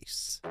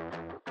Paleface.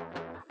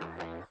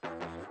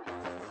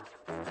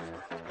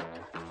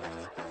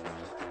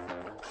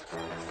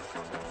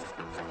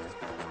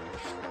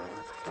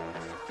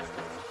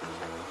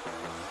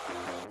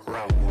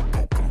 Raoul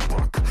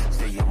Bokenbrook,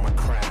 stay in my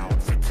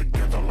crowd, fit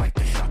together like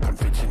the shotgun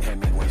fits in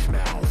Hemingway's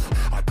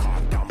mouth. I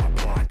carved out my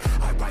plot,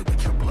 I write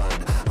with your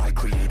blood. I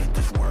created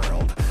this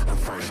world, and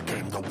first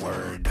came the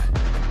word.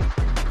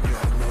 You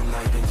have no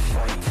light in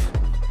sight,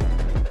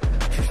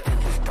 just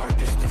endless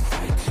darkness to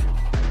fight.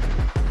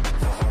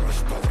 The horror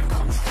story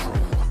comes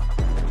true.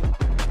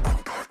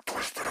 I'm dark,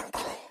 twisted, and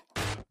cruel.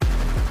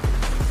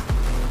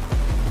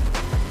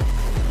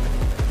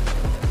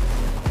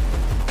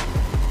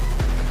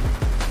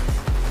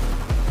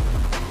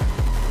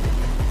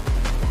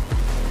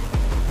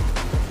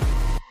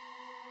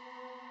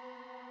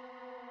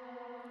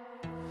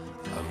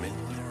 I'm in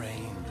the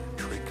rain,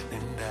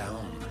 trickling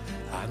down.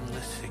 I'm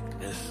the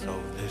sickness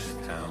of this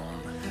town.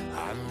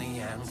 I'm the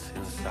ants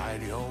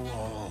inside your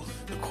walls,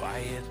 the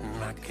quiet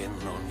knocking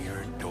on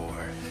your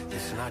door.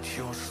 It's not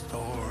your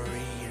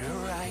story to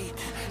write.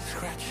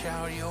 Scratch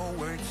out your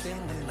words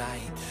in the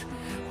night.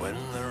 When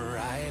the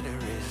writer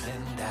is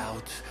in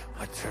doubt,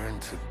 I turn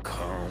to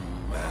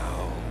come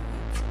out.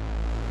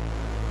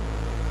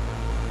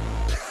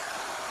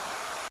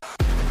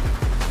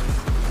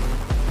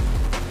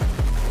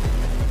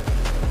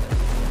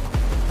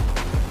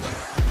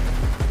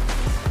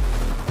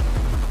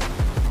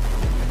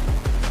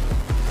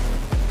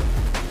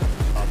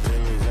 I'm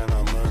pillage and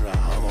I'm murder.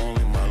 I'm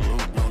only my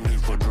loot. No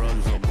need for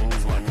drugs or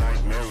booze. My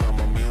nightmares, I'm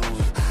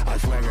amused. I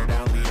swagger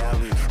down the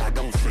alley. I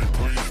don't say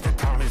please. The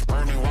town is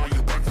burning while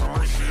you beg for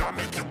mercy. I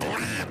make you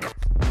bleed.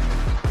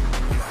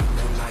 You have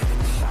no light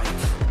in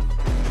sight.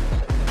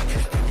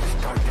 Just in this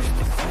darkness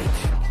to fight.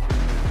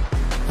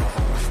 The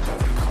horror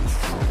story comes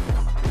true.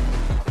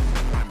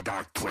 I'm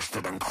dark,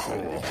 twisted, and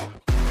cruel.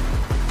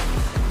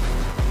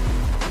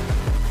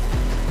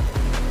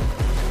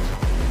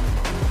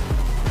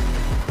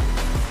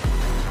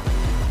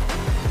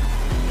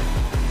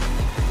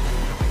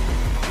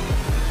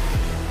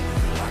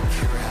 Locked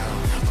your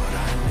house, but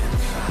I'm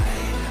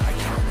inside. I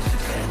count to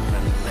 10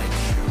 and let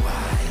you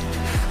hide.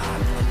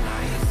 I'm the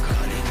knife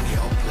cutting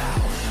your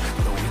blouse,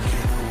 the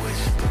wicked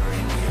whisper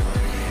in your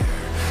ear.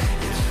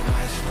 It's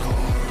my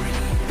story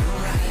to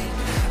write,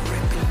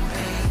 ripping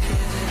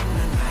pages in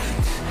the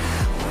night.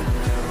 When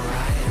the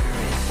writer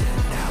is in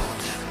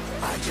doubt,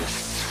 I just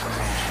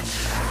scratch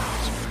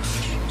out.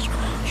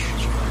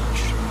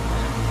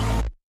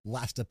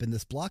 Last up in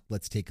this block,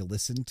 let's take a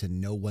listen to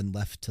No One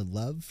Left to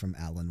Love from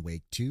Alan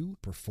Wake 2,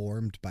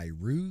 performed by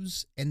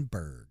Ruse and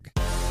Berg.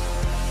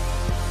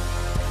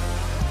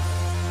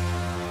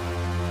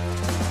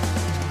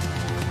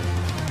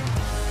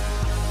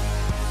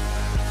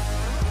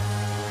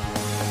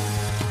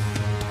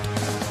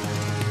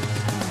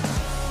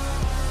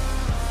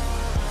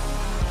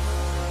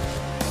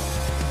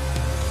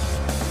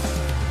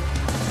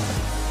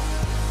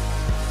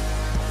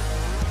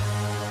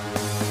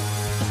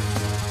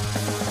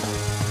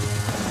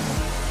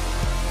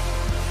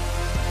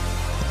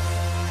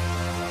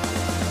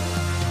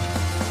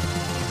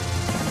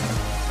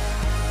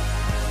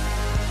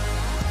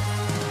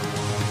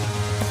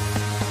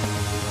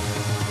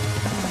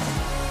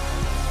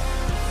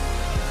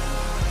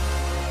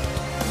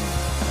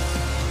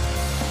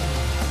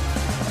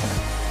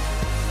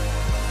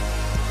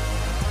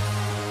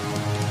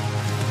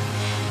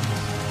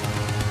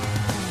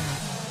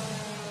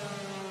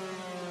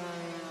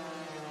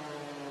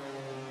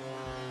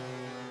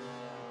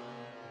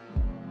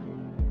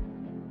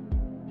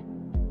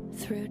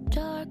 Through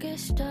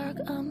darkest dark,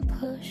 I'm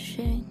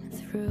pushing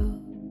through.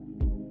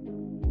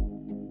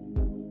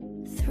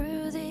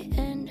 Through the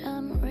end,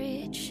 I'm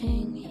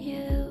reaching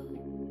you.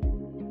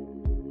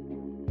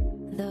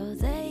 Though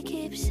they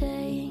keep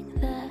saying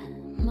that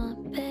my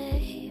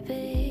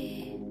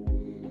baby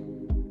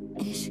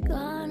is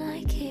gone,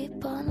 I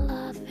keep on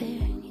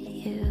loving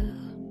you.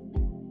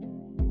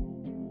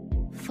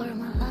 For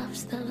my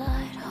love's the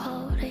light,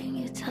 holding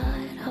you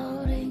tight,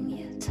 holding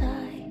you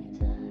tight.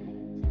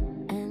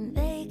 And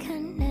they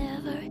can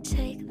never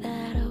take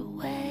that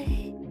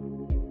away.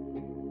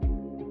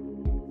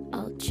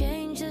 I'll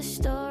change the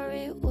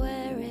story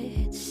where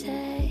it's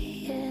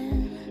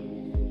saying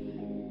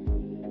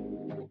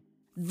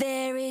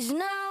there is no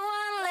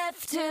one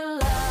left to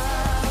love.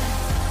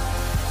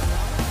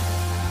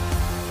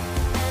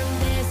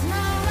 And there's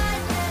no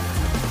light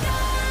left to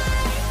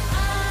guide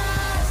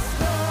us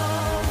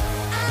home.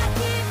 I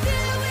keep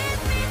you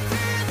with me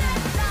through the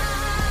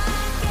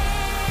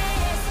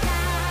darkest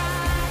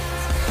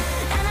nights.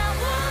 And I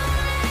won't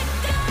let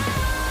go,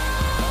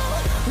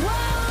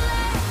 won't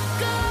let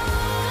go.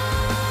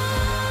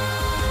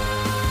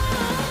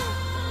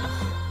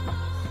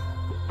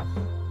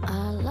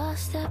 I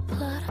lost that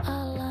plot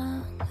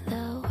along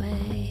the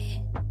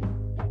way.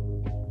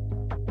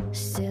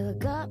 Still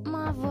got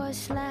my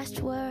voice,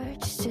 last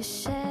words to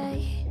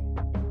say.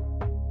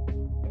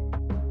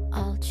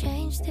 I'll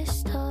change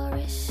this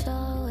story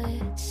so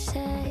it's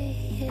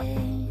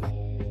saying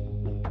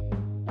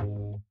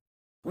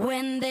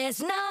when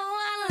there's no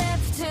one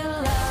left to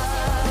love.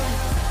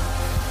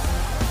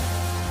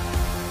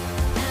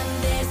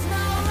 And there's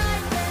no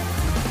light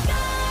left to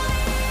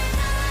guide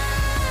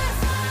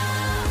us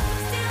home.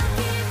 Still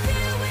keep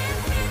you with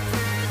me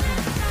through the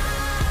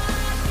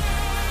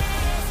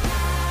darkest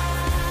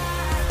night.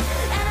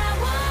 And I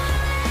won't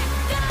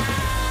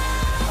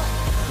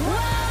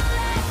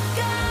let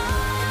go.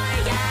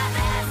 Yeah,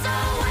 there's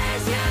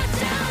always you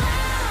to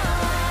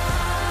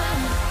love.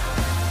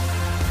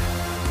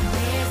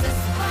 There's a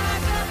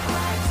spark of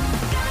light to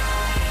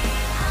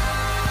guide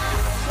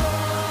us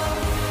home.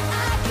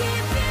 I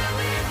keep you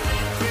with me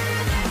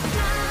through the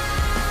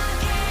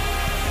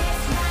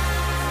darkest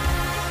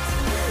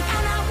night.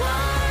 And I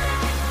won't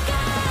let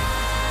go,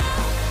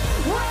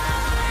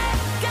 won't let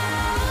go.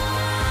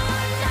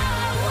 No, I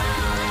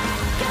won't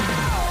let go.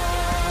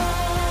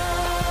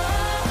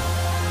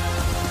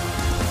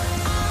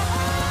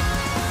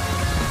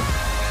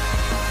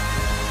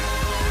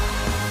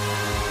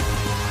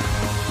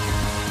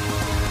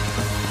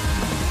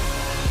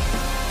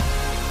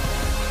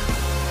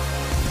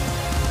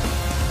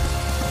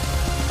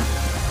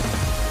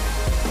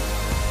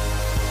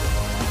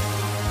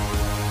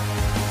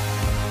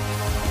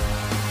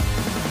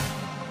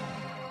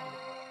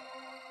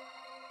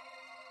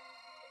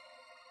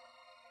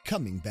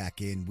 Coming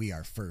back in, we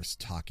are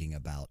first talking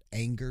about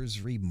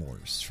Anger's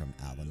Remorse from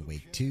Alan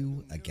Wake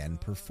 2, again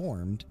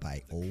performed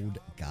by Old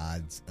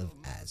Gods of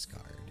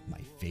Asgard.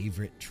 My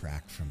favorite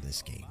track from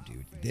this game,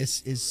 dude.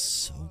 This is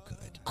so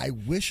good. I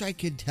wish I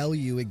could tell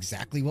you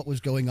exactly what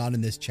was going on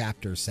in this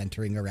chapter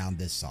centering around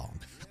this song.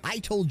 I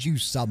told you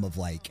some of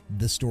like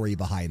the story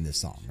behind this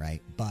song,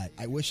 right? But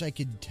I wish I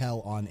could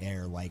tell on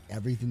air like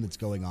everything that's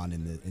going on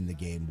in the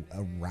game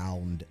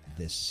around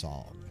this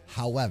song.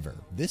 However,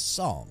 this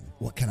song,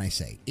 what can I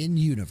say? In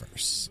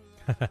universe,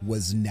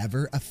 was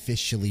never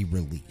officially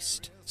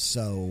released.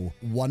 So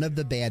one of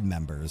the band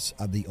members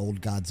of the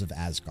Old Gods of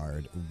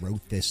Asgard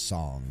wrote this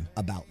song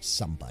about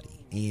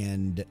somebody.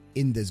 And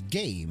in this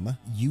game,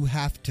 you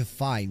have to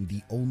find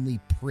the only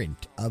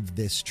print of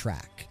this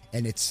track.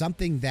 And it's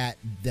something that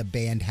the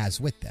band has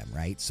with them,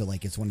 right? So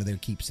like it's one of their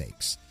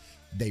keepsakes.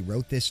 They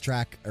wrote this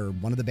track, or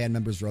one of the band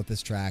members wrote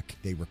this track.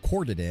 They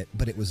recorded it,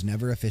 but it was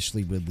never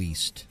officially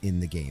released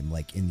in the game,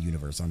 like in the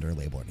universe under a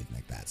label or anything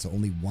like that. So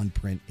only one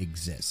print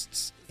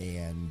exists.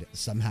 And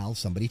somehow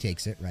somebody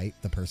takes it, right?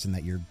 The person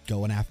that you're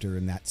going after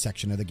in that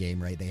section of the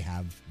game, right? They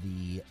have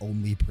the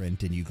only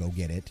print and you go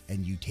get it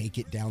and you take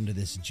it down to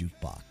this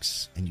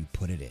jukebox and you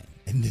put it in.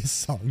 And this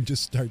song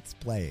just starts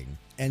playing.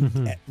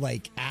 And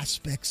like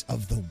aspects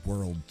of the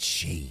world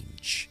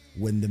change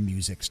when the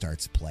music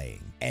starts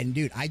playing. And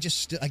dude, I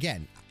just,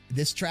 again,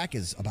 this track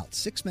is about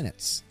 6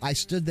 minutes. I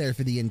stood there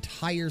for the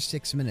entire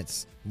 6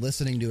 minutes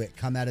listening to it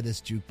come out of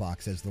this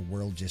jukebox as the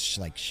world just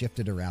like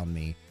shifted around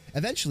me.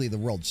 Eventually the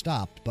world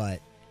stopped, but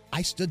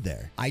I stood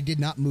there. I did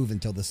not move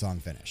until the song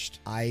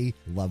finished. I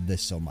love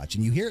this so much.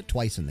 And you hear it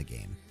twice in the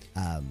game.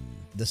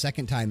 The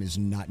second time is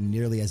not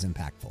nearly as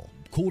impactful.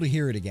 Cool to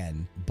hear it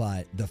again,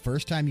 but the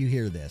first time you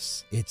hear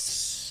this, it's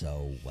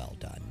so well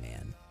done,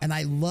 man. And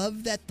I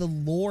love that the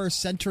lore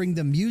centering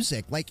the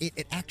music, like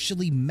it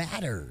actually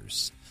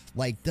matters.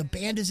 Like the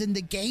band is in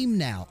the game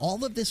now.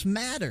 All of this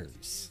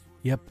matters.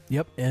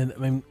 Yep. And I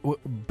mean,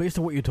 based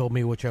on what you told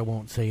me, which I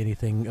won't say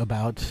anything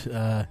about,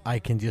 I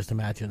can just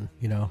imagine,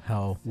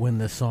 how when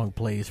this song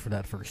plays for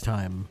that first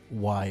time,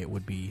 why it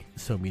would be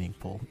so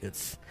meaningful.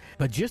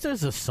 But just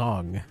as a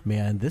song,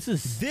 man, this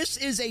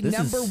is a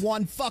number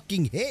one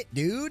fucking hit,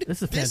 dude.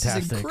 This is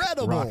fantastic. This is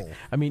incredible. Rock.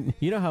 I mean,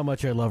 you know how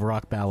much I love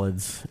rock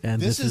ballads,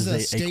 and this is a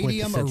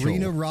stadium arena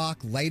quintessential- rock,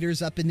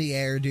 lighters up in the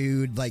air,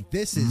 dude. Like,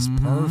 this is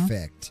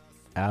perfect.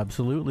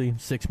 Absolutely.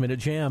 6-minute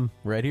jam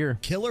right here.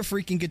 Killer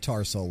freaking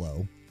guitar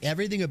solo.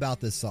 Everything about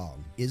this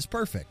song is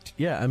perfect.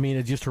 Yeah, I mean,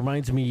 it just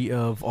reminds me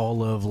of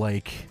all of,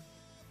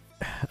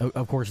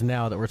 of course,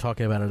 now that we're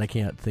talking about it, I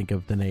can't think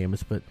of the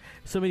names, but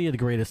so many of the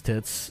greatest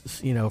hits,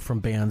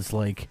 from bands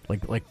like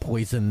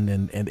Poison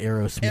and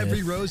Aerosmith.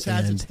 Every rose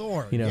has and, its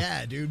thorn.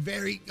 Yeah, dude.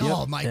 Very. Yep.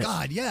 Oh my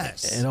God,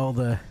 yes. And all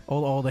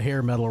the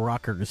hair metal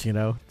rockers,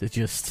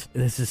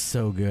 this is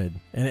so good,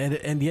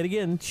 and yet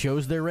again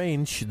shows their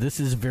range. This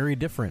is very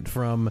different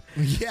from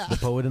The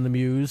Poet and the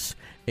Muse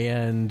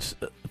and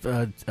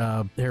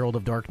Herald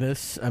of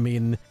Darkness. I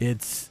mean,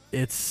 it's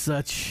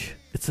such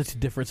a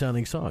different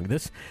sounding song.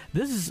 This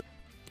is.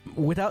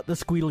 Without the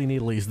squealy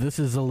needlies, this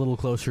is a little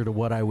closer to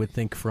what I would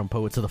think from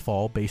Poets of the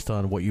Fall, based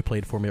on what you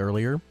played for me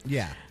earlier.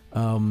 Yeah.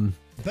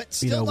 But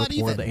still not with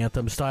even more of the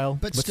anthem style.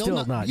 But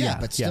still not. Yeah,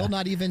 but still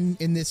not even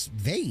in this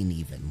vein.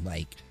 Even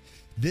like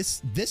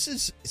this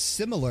is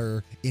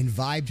similar in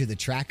vibe to the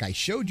track I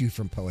showed you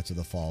from Poets of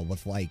the Fall,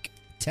 with like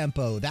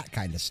tempo, that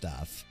kind of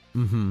stuff.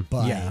 Mm-hmm.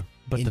 But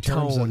in the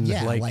terms tone, of,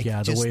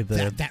 the way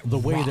the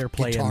way they're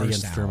playing the sound,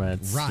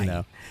 instruments,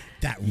 right?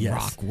 That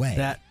rock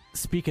way.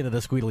 Speaking of the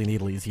squealy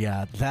needlies,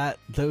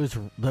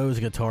 those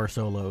guitar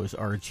solos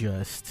are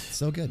just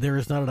so good. There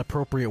is not an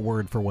appropriate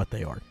word for what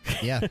they are.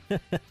 Yeah,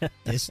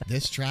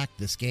 this track,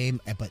 this game,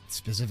 but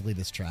specifically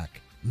this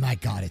track. My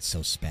God, it's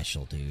so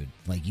special, dude.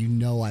 Like,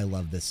 I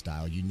love this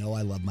style.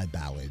 I love my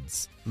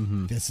ballads.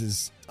 Mm-hmm. This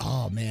is,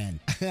 oh man,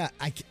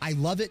 I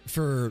love it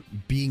for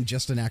being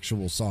just an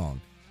actual song.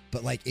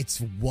 But, like, it's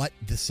what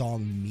the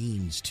song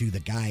means to the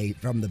guy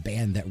from the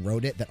band that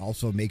wrote it that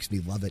also makes me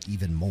love it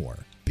even more.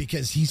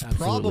 Because he's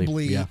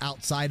probably,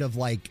 outside of,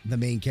 like, the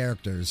main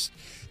characters,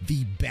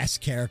 the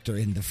best character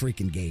in the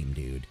freaking game,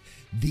 dude.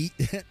 The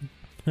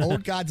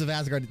Old Gods of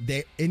Asgard,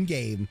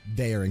 in-game,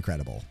 they are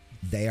incredible.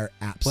 They are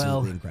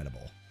absolutely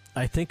incredible.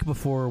 I think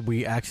before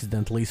we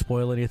accidentally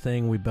spoil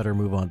anything, we better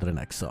move on to the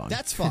next song.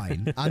 That's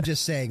fine. I'm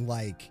just saying,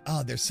 like,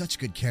 they're such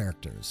good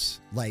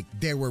characters. Like,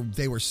 they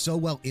were so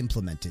well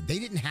implemented. They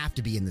didn't have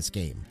to be in this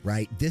game,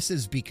 right? This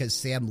is because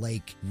Sam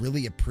Lake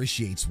really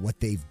appreciates what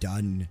they've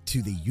done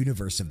to the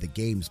universe of the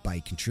games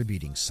by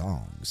contributing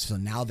songs. So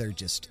now they're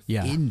just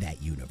in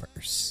that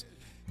universe.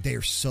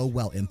 They're so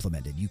well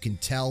implemented. You can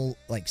tell,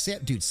 like,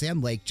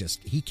 Sam Lake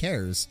he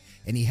cares,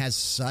 and he has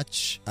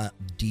such a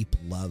deep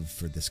love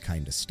for this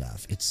kind of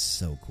stuff. It's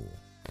so cool.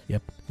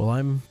 Yep. Well,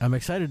 I'm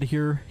excited to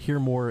hear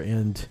more,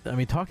 and I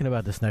mean, talking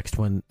about this next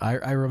one,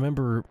 I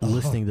remember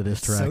listening to this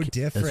track so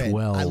different. as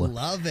well. I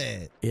love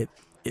it.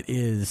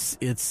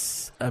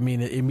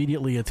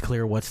 Immediately it's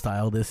clear what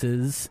style this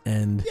is,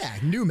 and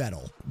new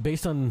metal.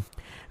 Based on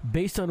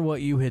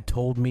what you had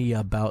told me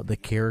about the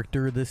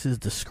character this is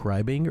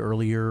describing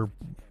earlier,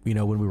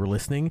 when we were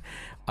listening,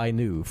 I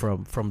knew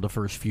from the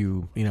first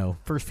few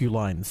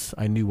lines,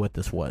 I knew what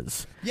this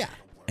was. Yeah.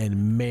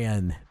 And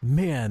man,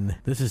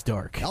 this is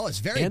dark. Oh, it's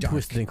very and dark.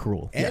 Twisted and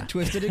Cruel. And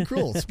Twisted and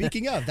Cruel.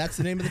 Speaking of, that's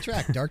the name of the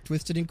track, Dark,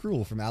 Twisted, and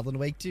Cruel from Alan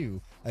Wake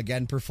 2.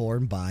 Again,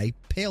 performed by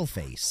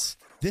Paleface.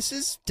 This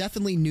is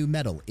definitely new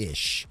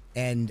metal-ish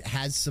and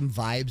has some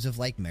vibes of,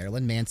 like,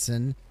 Marilyn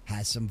Manson,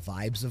 has some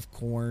vibes of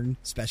Korn,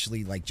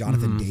 especially, like,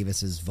 Jonathan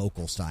Davis's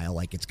vocal style.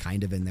 Like, it's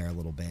kind of in there a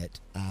little bit.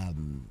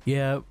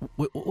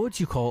 What would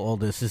you call all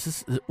this?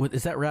 Is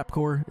that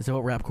rapcore? Is that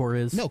what rapcore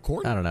is? No,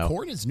 Korn. I don't know.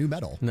 Korn is new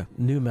metal. No,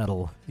 new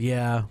metal.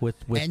 Yeah,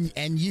 with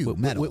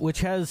metal,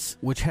 which has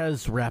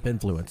rap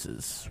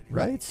influences,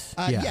 right?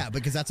 Yeah,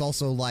 because that's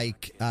also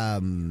like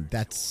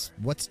that's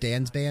what's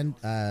Dan's band.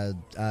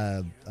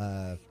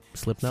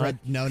 Slipknot?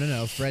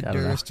 Fred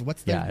Durst.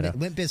 What's the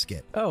Limp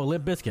Bizkit? Oh,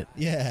 Limp Bizkit.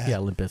 Yeah,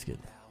 Limp Bizkit.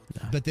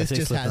 No, but this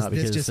just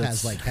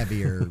has like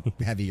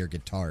heavier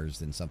guitars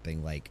than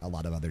something like a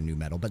lot of other new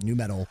metal. But new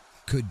metal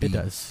could be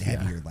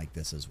heavier like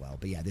this as well.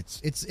 But yeah,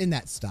 it's in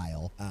that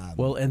style.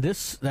 Well, and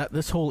this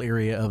whole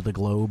area of the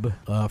globe,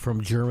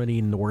 from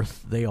Germany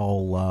north, they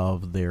all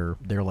love they're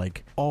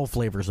like all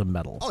flavors of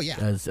metal. Oh yeah,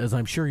 as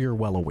I'm sure you're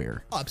well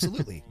aware. Oh,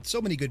 absolutely.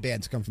 So many good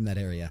bands come from that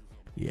area.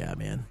 Yeah,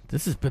 man.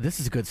 This is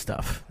good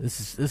stuff.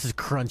 This is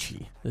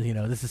crunchy.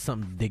 This is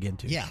something to dig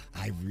into. Yeah,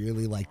 I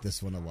really like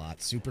this one a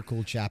lot. Super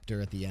cool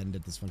chapter at the end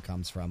that this one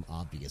comes from,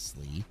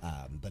 obviously.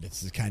 But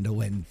it's kind of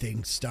when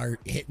things start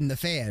hitting the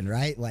fan,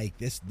 right? Like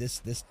this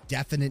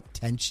definite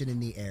tension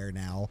in the air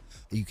now.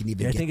 You can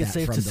even I get think it's that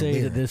safe from to the say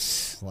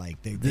lyrics.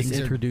 that this things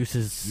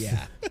introduces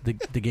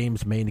the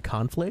game's main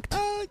conflict.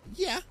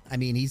 Yeah. I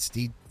mean, he's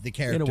the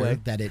character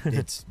that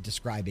it's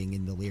describing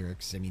in the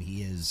lyrics. I mean,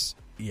 he is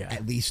Yeah.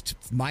 At least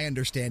my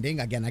understanding.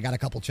 Again, I got a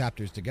couple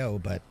chapters to go,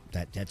 but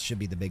that should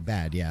be the big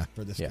bad,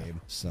 for this game.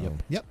 So,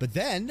 Yep. But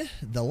then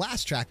the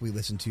last track we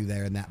listened to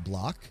there in that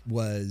block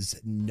was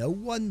No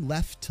One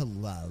Left to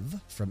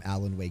Love from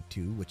Alan Wake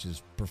 2, which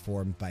is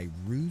performed by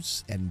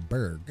Roos and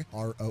Berg,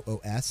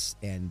 Roos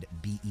and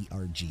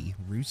Berg,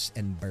 Roos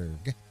and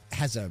Berg.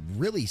 Has a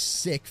really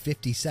sick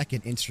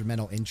 50-second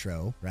instrumental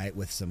intro, right,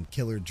 with some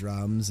killer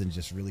drums and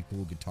just really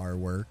cool guitar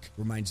work.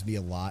 Reminds me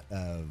a lot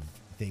of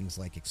things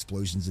like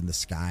Explosions in the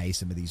Sky,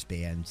 some of these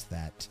bands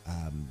that,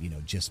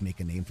 just make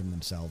a name for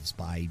themselves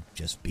by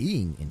just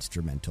being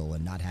instrumental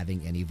and not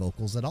having any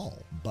vocals at all.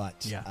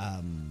 But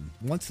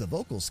once the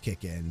vocals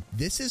kick in,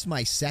 this is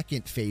my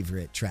second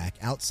favorite track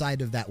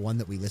outside of that one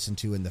that we listened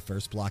to in the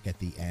first block at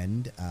the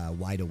end,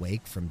 Wide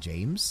Awake from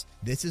James.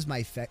 This is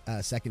my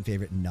second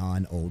favorite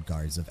non-Old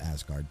Guards of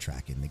Asgard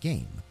track in the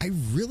game. I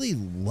really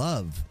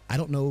love, I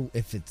don't know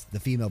if it's the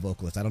female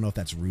vocalist, I don't know if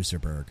that's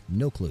Ruserberg,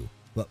 no clue.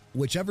 But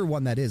whichever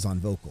one that is on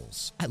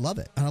vocals, I love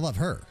it. And I love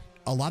her.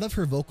 A lot of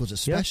her vocals,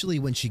 especially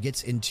when she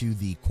gets into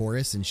the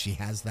chorus and she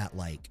has that,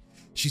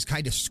 she's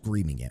kind of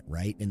screaming it,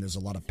 right? And there's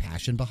a lot of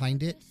passion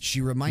behind it. She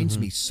reminds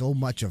me so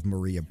much of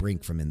Maria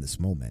Brink from In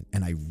This Moment.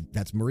 And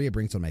that's Maria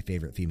Brink's one of my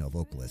favorite female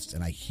vocalists.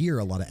 And I hear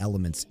a lot of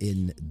elements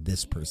in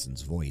this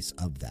person's voice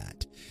of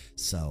that.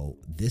 So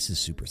this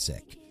is super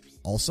sick.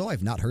 Also,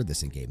 I've not heard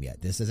this in game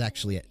yet. This is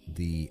actually at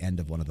the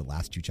end of one of the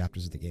last 2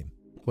 chapters of the game.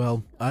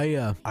 Well,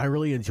 I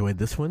really enjoyed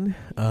this one.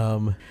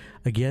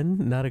 Again,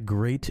 not a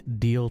great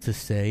deal to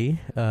say.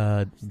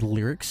 The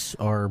lyrics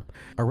are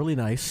really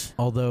nice,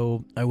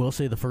 although I will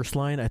say the first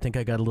line, I think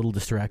I got a little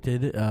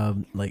distracted.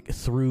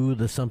 Through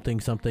the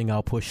something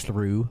I'll push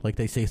through. Like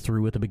they say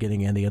through at the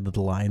beginning and the end of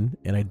the line,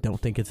 and I don't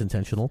think it's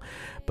intentional.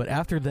 But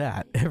after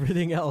that,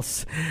 everything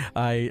else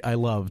I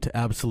loved,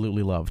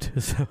 absolutely loved.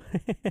 So,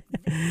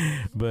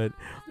 but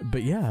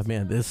yeah,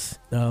 man, this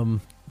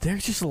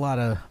there's just a lot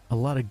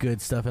of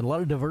good stuff and a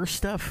lot of diverse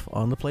stuff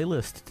on the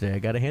playlist today. I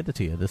got to hand it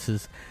to you. This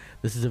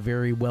is a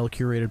very well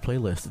curated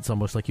playlist. It's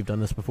almost like you've done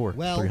this before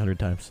 300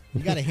 times.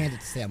 You got to hand it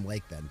to Sam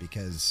Lake then,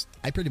 because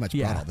I pretty much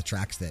brought all the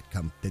tracks that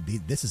come.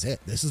 This is it.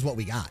 This is what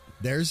we got.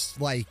 There's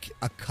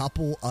a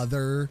couple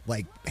other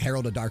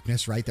Herald of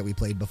Darkness, right, that we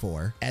played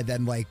before, and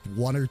then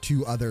 1 or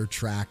 2 other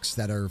tracks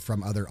that are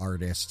from other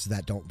artists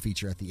that don't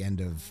feature at the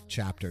end of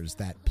chapters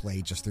that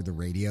play just through the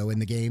radio in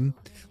the game.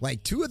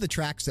 2 of the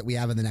tracks that we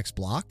have in the next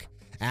block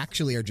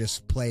actually are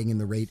just playing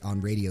in on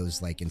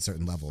radios in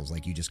certain levels.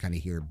 You just kind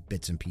of hear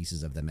bits and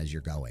pieces of them as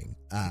you're going.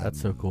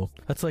 That's so cool.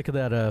 That's like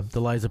that the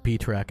Liza P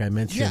track I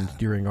mentioned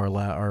during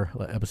our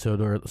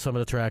episode, or some of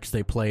the tracks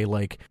they play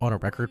on a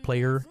record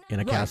player in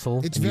a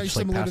castle. It's and very you just,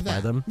 similar pass to that.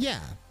 by them. Yeah.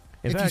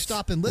 In if fact, you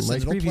stop and listen,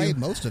 nice it'll preview. play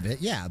most of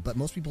it. Yeah, but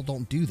most people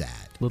don't do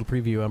that. Little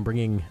preview, I'm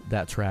bringing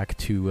that track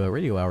to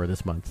Radio Hour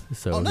this month,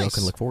 so y'all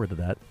can look forward to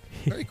that.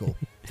 Very cool.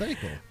 Very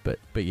cool.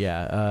 But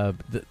yeah,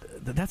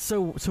 that's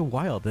so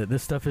wild that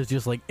this stuff is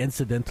just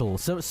incidental.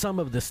 So some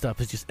of this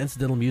stuff is just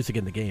incidental music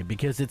in the game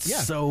because it's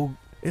so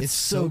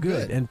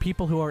good. And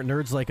people who aren't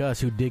nerds like us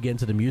who dig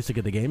into the music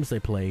of the games they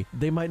play,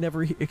 they might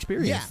never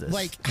experience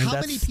this. How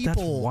many people?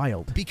 That's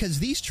wild. Because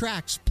these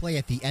tracks play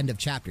at the end of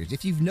chapters.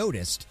 If you've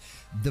noticed,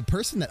 the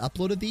person that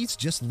uploaded these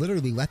just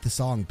literally let the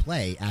song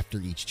play after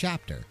each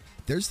chapter.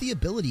 There's the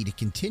ability to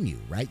continue,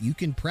 right? You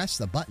can press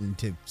the button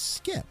to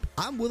skip.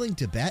 I'm willing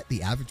to bet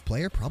the average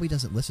player probably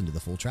doesn't listen to the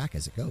full track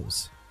as it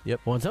goes.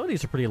 Yep. Well, and some of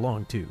these are pretty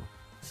long, too.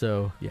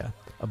 So, yeah.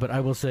 But I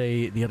will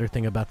say the other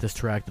thing about this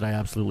track that I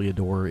absolutely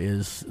adore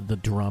is the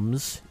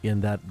drums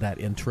in that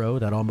intro,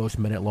 that almost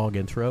minute-long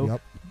intro.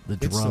 Yep. The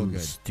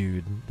drums,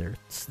 dude, they're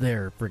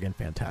friggin'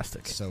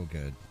 fantastic. So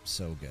good.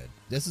 So good.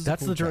 That's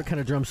the kind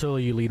of drum solo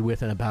you lead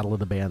with in a Battle of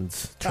the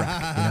Bands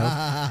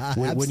track,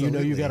 when you know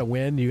you got to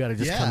win, you got to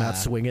just come out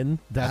swinging.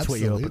 That's what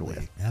you open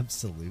with.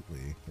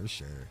 Absolutely. For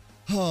sure.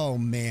 Oh,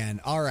 man.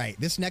 All right.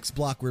 This next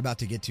block we're about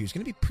to get to is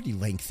going to be pretty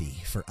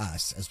lengthy for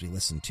us as we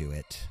listen to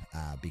it,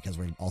 because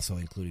we're also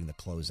including the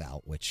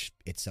closeout, which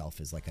itself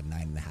is like a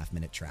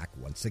 9.5-minute track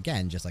once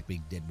again, just like we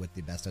did with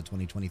the Best of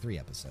 2023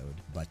 episode.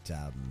 But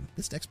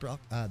this next block,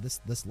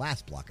 this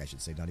last block, I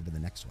should say, not even the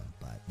next one,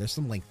 but there's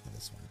some length to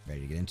this one.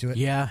 Ready to get into it?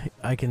 Yeah,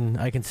 I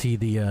can see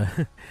the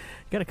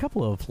got a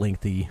couple of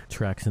lengthy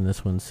tracks in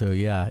this one, so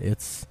yeah,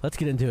 let's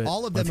get into it.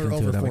 All of them are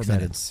over 4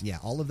 minutes. Yeah,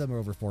 all of them are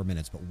over 4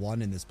 minutes, but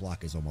one in this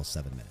block is almost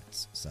 7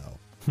 minutes. So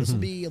this will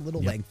be a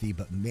little lengthy,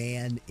 but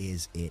man,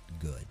 is it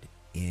good.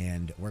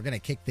 And we're going to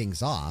kick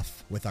things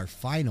off with our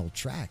final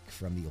track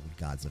from the Old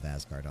Gods of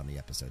Asgard on the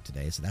episode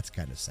today. So that's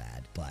kind of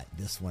sad, but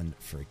this one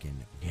freaking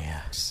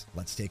works.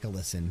 Let's take a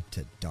listen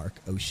to Dark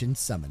Ocean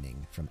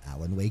Summoning from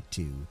Alan Wake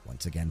 2,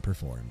 once again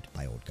performed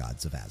by Old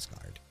Gods of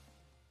Asgard.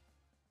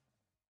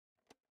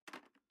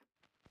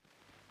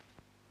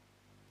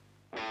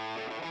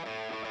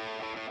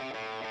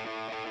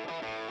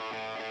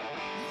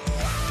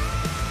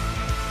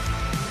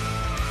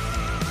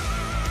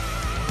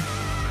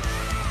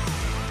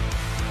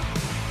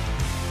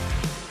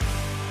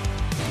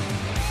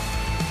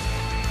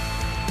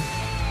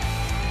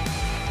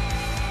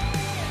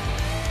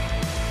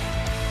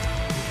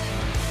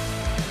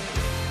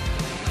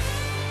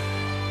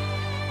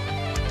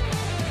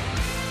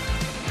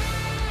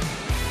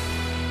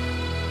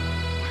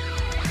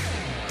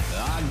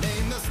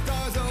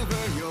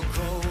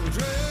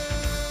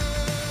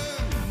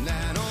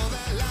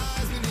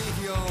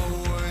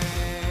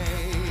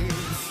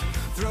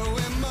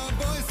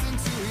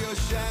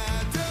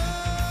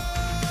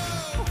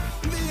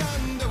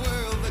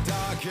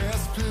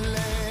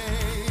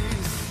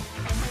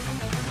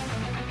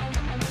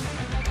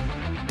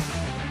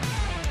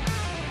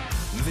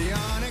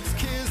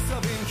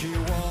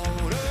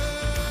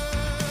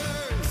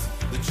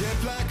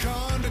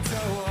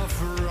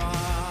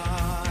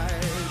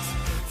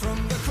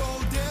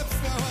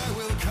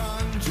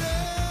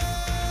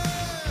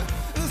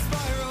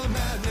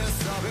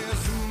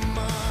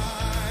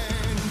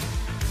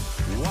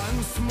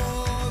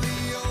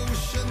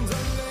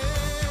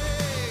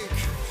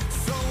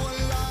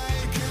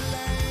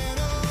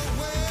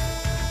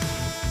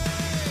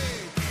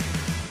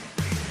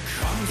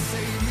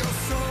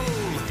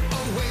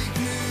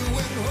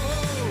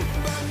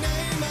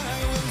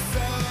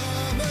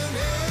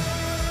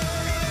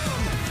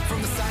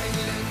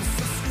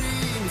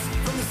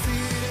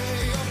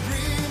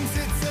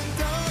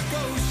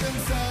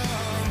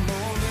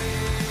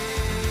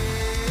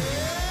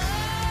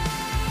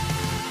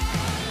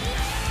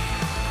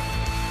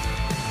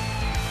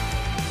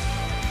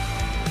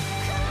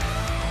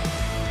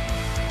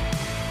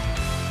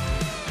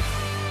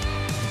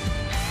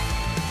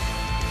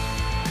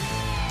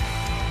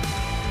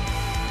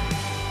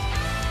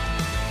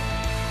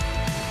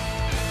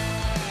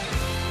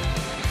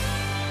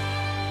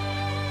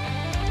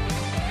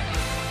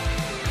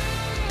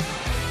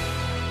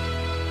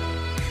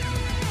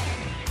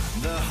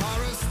 The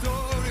horror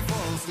story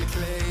falsely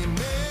claiming,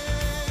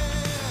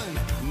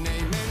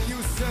 naming you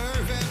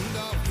servant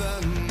of the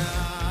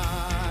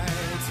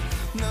night.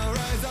 Now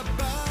rise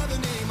above the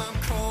name I'm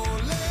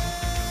calling,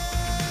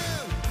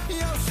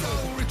 your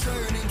soul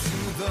returning to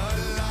the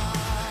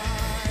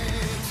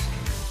light.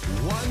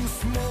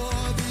 Once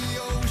more the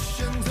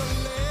ocean's a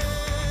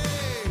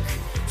lake,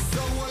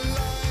 so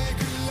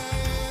alike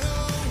laid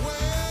awake.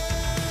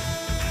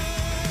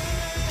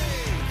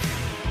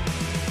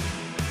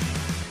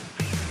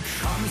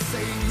 Come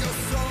save your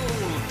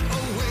soul,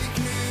 awake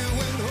new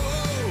and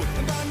whole.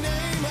 By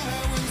name I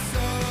will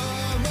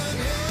summon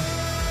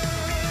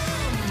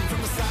him.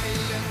 From the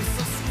silence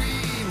of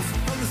screams,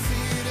 from the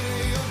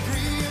city of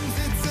dreams,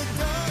 it's a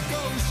dark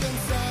ocean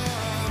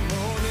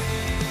ceremony.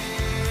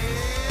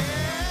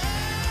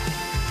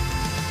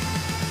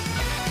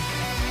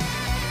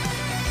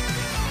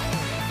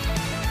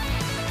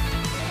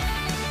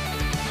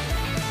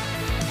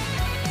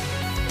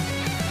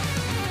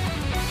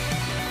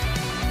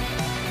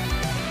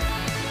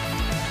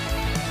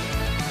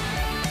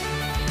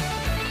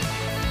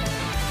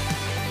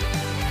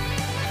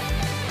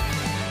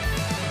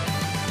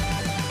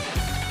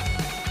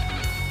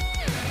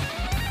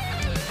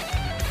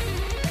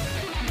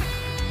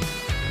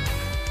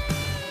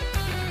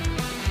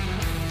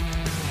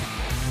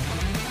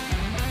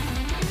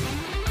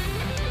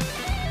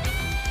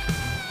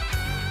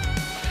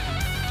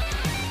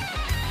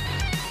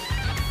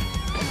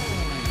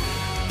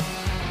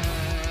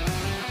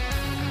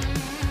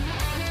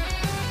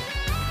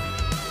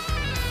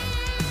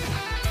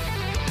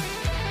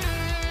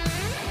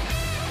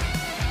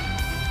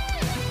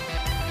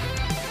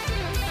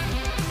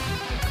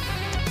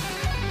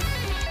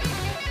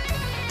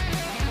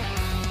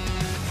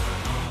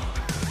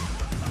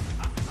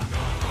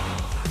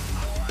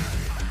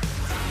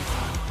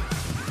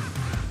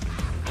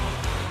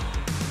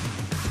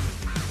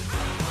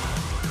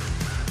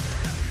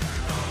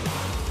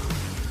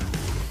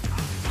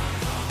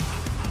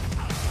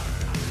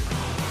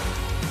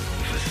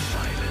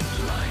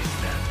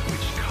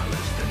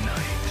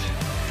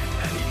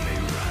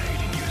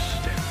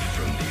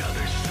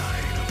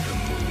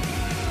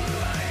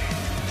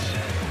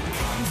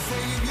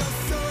 Save your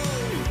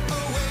soul,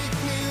 awake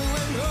new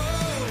and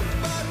whole.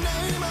 By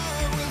name I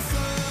will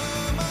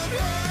summon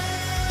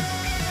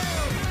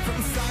him. From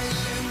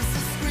silence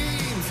to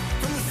screams,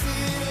 from the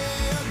city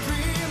of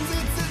dreams,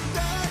 it's a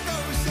dark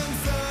ocean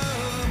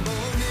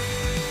ceremony.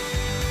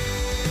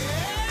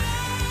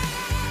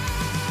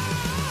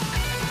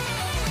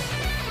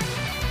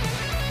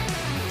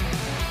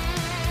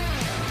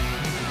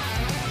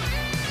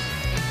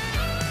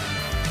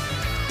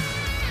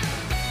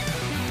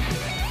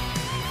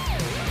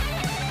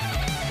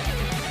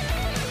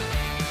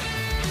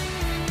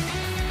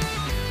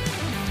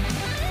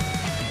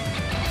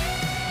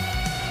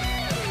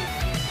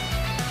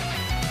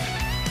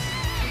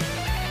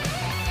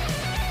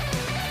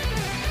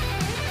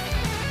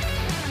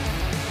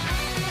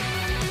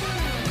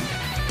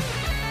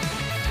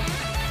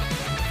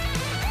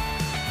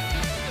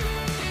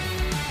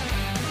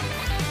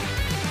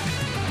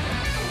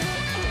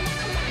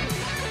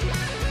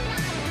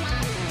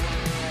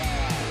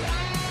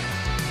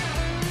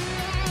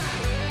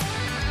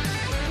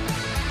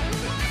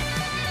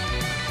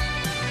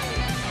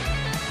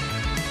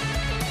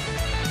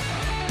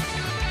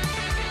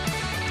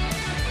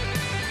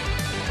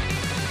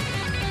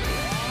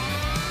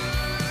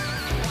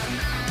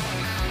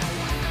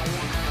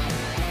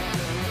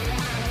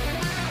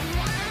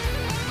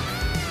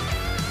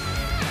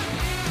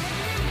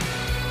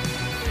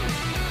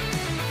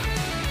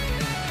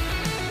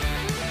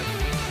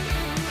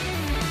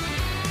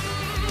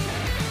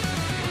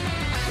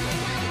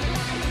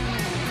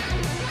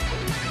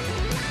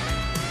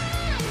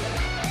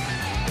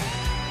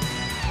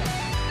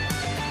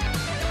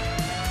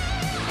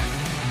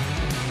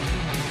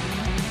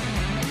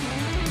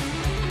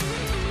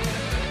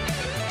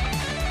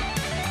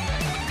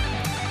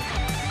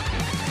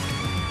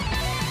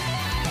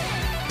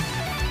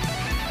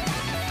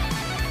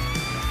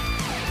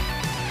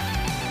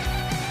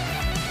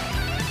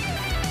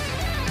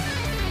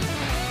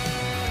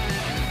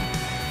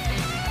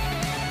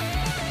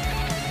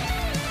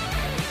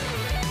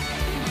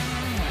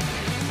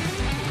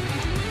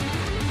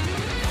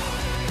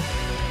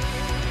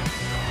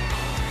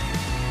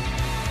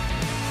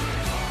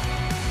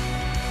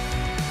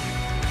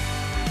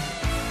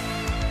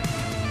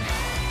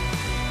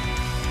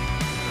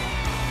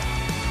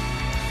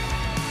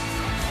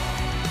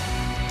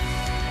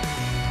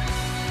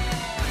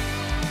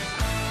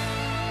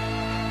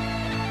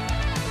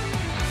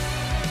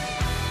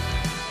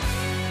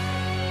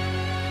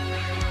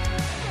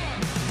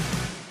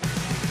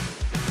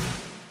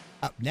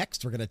 Up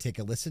next, we're going to take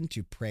a listen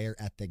to Prayer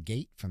at the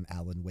Gate from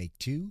Alan Wake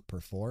 2,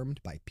 performed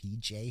by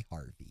PJ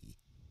Harvey.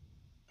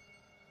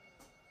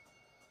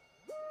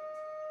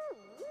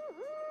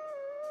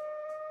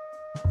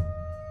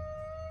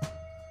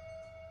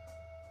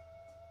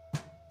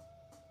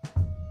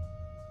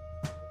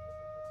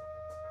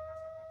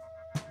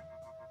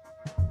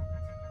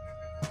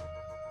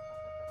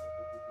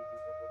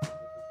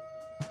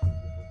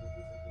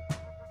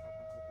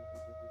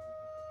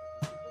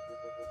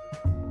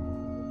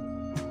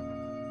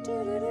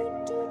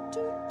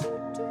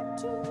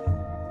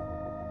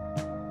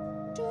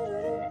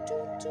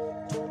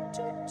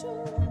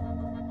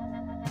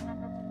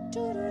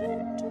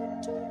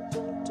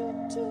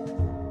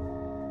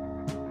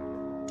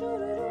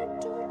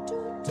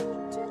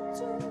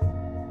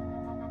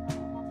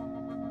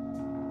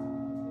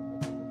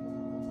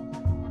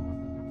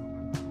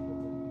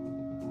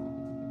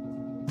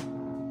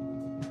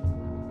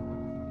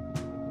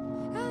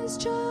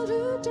 This child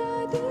who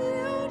died the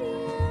old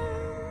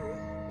year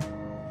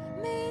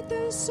made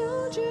the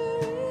soldier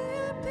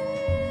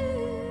reappear.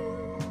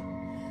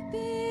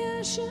 The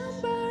ocean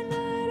burned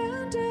night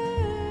and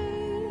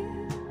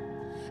day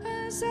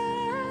as I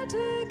had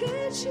to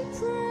get you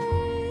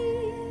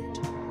prayed.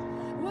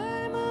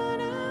 Why, man,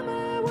 am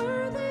I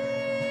worthy?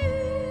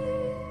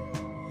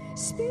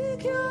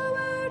 Speak your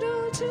word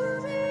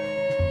unto me.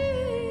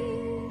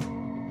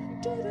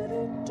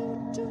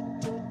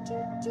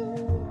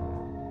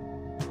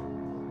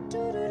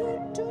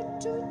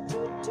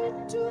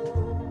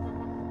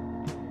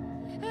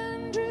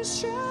 And just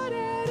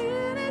shrouded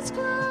in its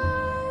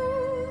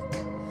cloak,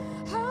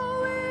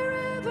 how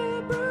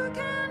wherever brook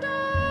and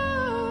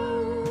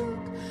oak,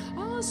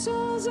 all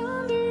souls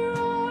under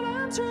all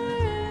and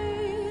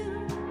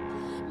train,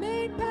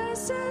 made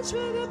passage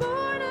for the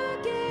born again.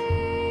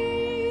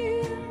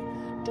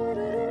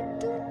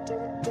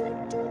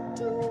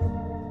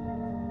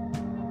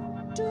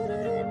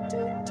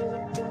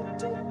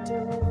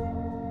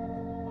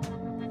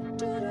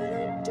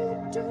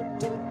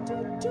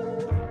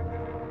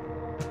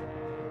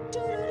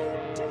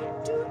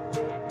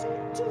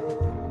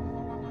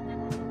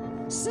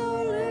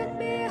 So look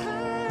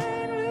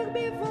behind, look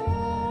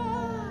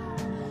before,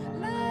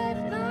 life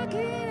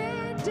knocking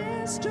at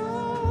death's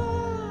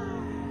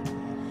door,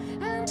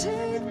 and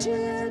take to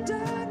your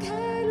dark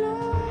head,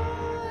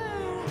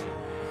 Lord,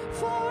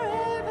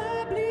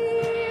 forever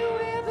bleed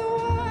with the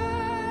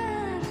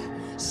word.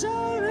 So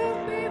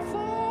look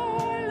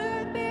before,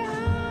 look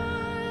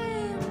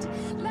behind,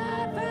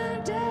 life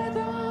and death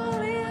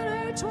all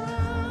intertwined,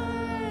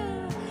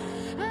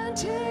 and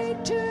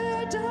take to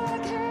your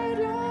dark head,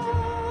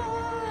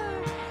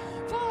 Lord,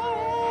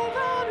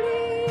 forever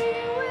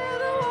bleed with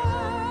the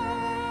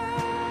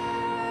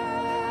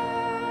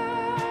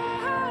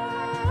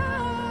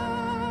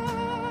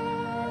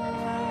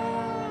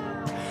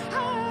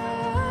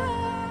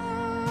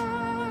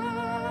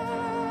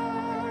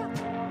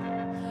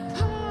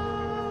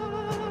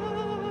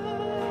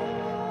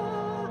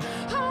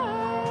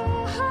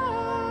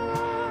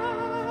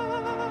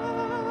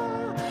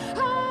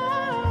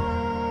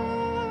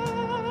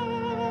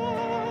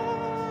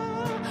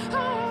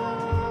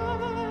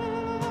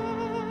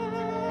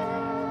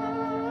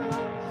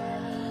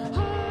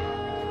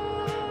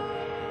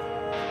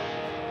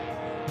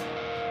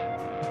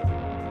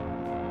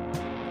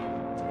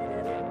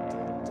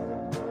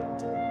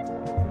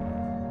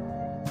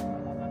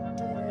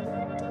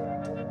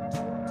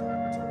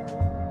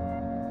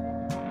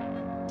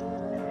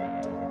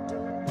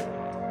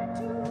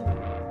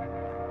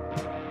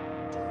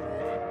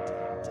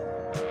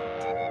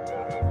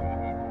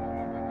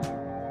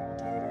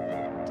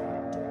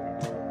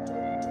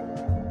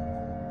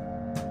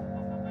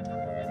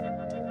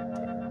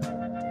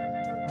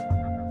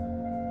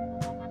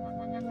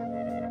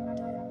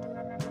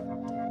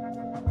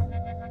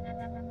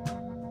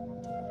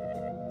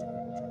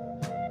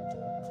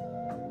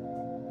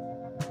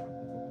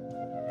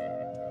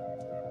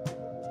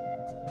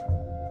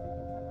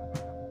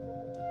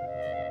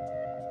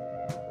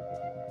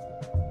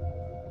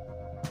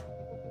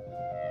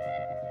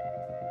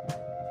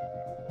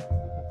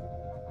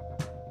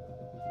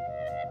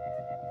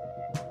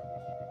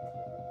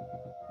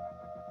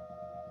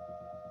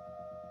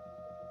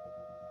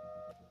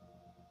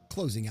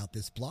Closing out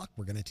this block,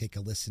 we're going to take a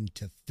listen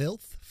to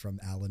Filth from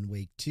Alan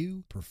Wake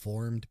 2,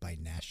 performed by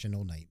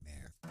National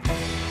Nightmare.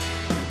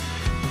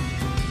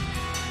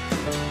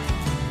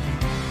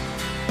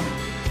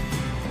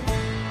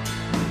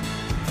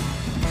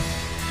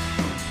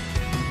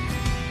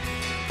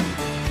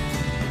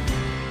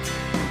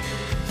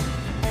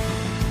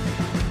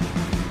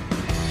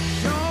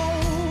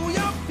 Show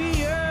your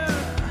fear,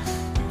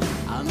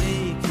 I'll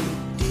make you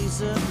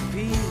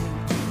disappear.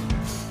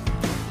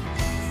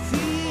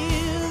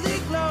 Feel the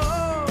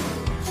glow,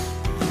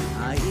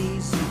 I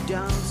ease you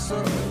down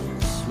so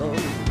slow.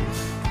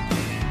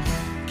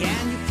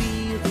 Can you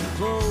feel the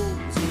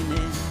closing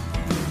in?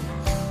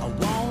 I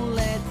won't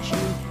let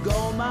you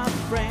go, my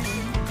friend,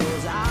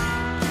 'cause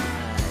I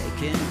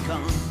can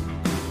come.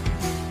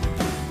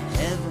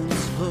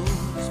 Heaven's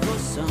closed for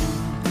some.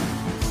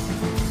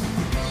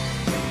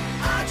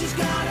 I just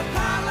gotta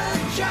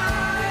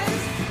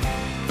apologize.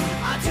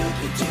 I took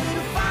you to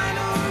the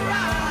final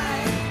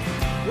ride,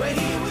 where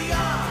here we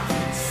are,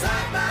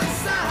 side by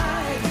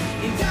side,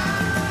 in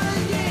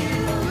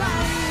dying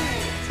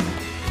light.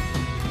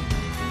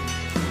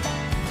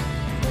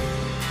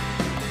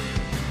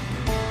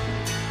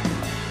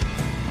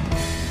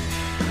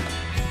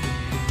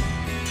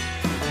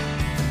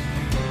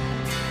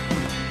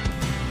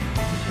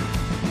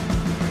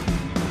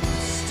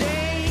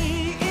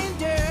 Stay in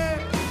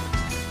dirt,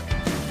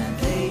 and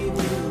they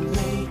will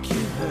make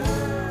you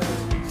hurt.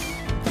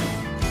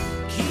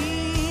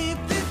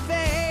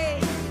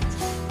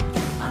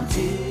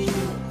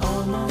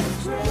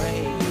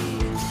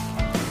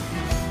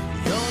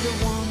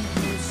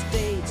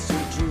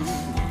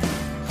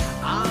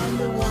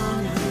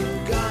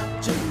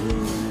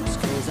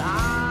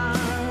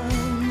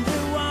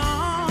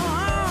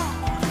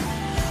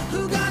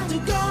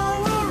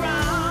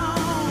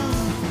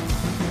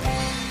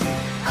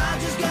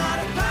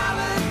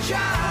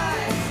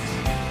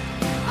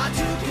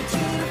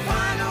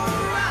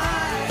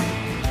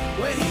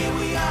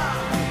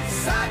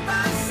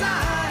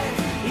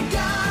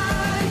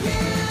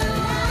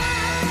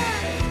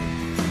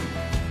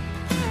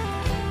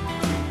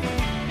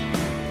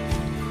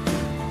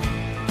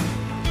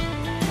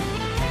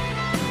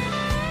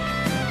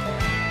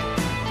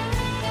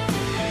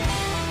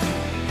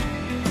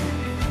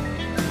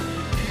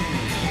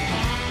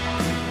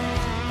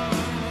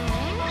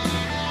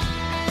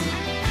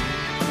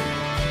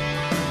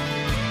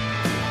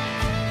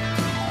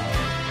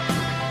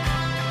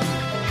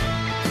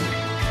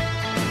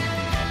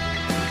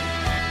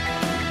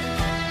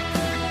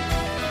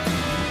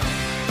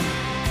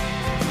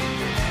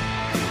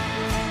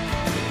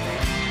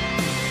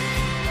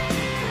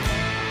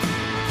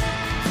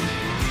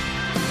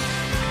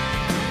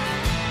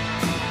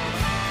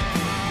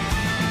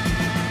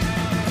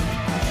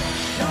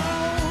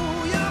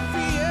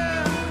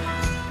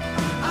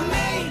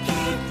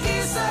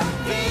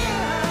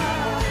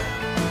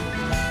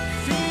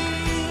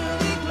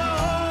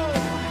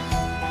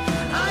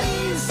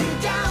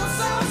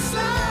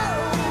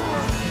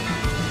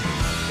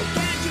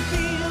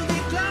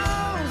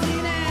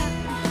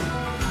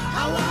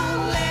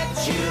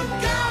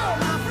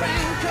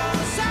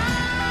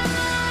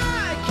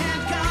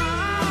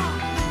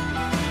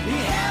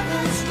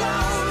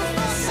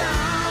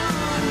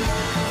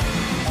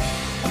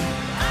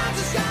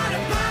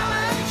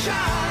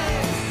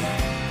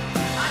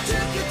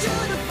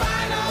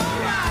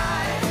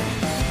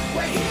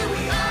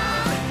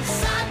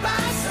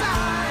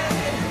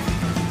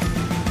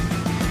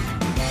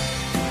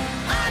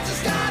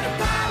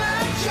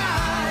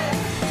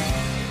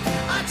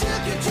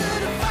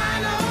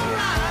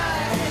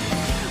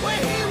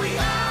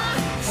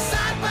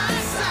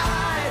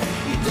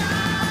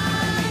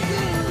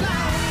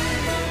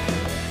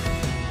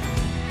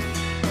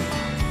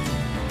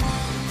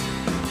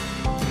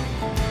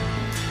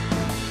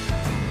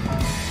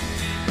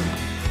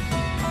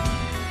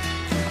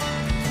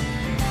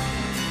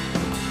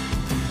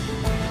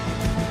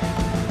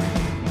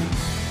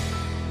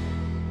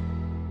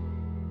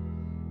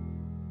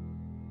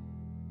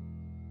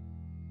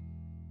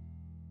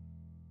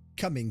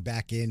 Coming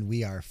back in,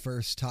 we are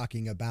first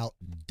talking about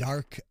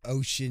Dark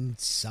Ocean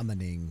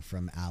Summoning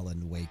from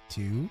Alan Wake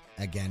 2,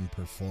 again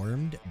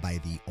performed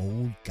by the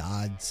Old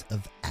Gods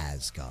of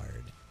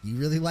Asgard. You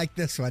really like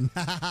this one.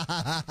 And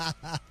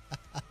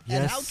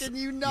how can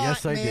you not,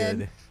 yes, I man?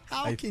 did.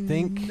 How I can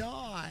think you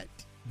not?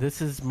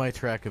 This is my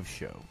track of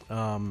show.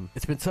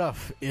 It's been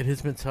tough. It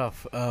has been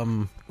tough.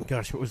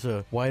 Gosh, what was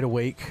a Wide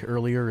Awake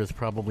earlier is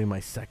probably my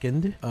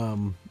second.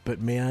 But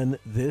man,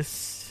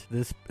 this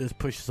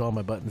pushes all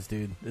my buttons,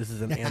 dude. This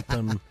is an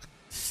anthem.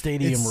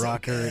 Stadium It's so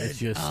rocker. good. It's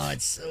just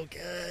it's so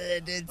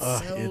good. It's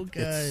so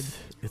good.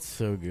 It's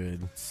so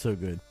good. It's so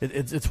good.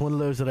 It's one of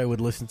those that I would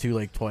listen to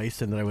like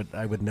twice, and then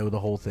I would know the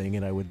whole thing,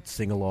 and I would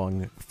sing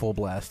along full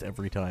blast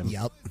every time.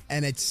 Yep.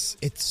 And it's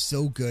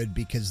so good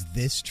because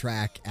this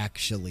track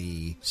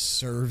actually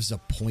serves a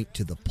point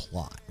to the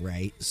plot,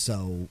 right?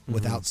 So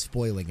without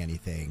spoiling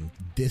anything,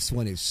 this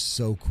one is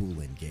so cool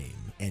in game.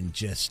 And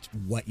just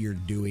what you're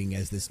doing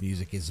as this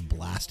music is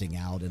blasting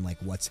out and like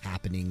what's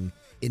happening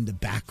in the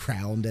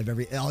background of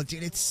oh,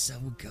 dude, it's so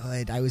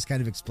good. I was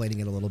kind of explaining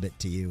it a little bit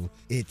to you.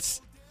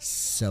 It's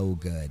so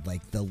good.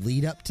 Like the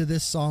lead up to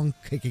this song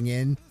kicking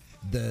in,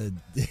 the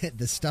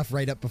stuff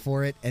right up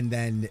before it, and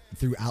then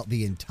throughout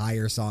the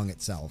entire song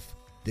itself.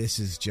 This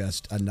is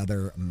just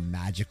another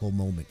magical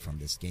moment from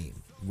this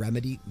game.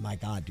 Remedy, my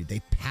God, dude,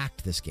 they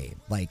packed this game.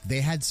 Like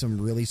they had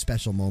some really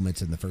special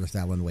moments in the first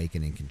Alan Wake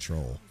and in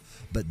Control.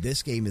 But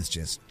this game is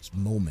just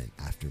moment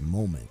after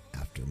moment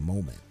after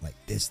moment. Like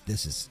this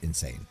is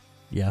insane.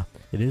 Yeah,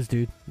 it is,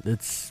 dude.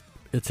 It's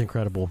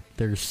incredible.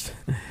 There's,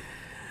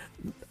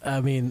 I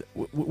mean,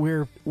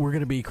 we're going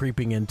to be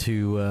creeping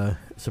into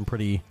some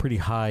pretty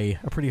high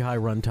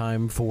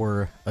runtime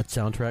for a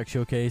soundtrack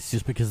showcase,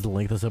 just because of the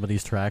length of some of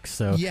these tracks.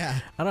 So Yeah.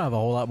 I don't have a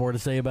whole lot more to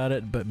say about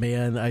it, but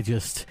man,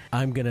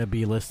 I'm going to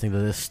be listening to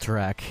this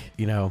track,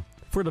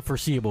 for the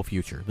foreseeable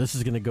future. This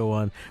is going to go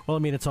on. Well, I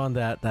mean, it's on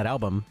that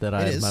album that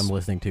I'm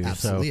listening to.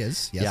 Absolutely so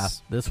is.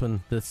 Yes. Yeah, this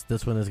one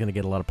is going to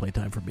get a lot of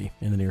playtime for me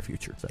in the near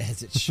future. So.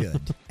 As it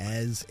should.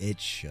 As it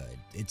should.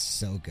 It's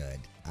so good.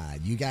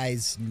 You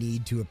guys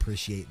need to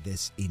appreciate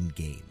this in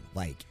game.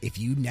 Like, if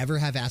you never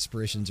have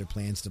aspirations or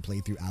plans to play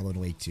through Alan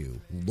Wake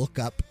 2, look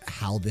up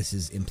how this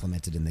is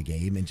implemented in the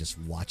game and just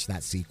watch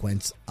that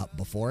sequence up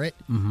before it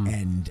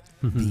and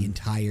the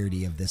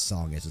entirety of this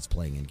song as it's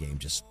playing in game.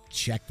 Just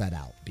check that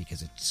out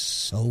because it's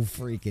so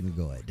freaking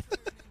good.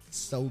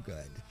 So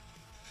good.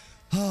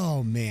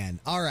 Oh, man.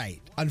 All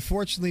right.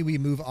 Unfortunately, we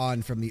move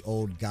on from the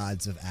Old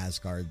Gods of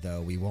Asgard,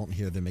 though. We won't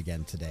hear them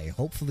again today.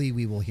 Hopefully,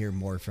 we will hear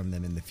more from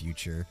them in the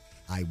future.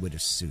 I would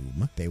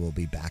assume they will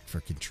be back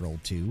for Control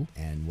 2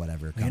 and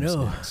whatever comes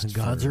next.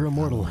 Gods for are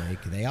immortal. Alan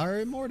Wake. They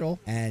are immortal.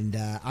 And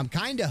I'm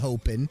kind of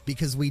hoping,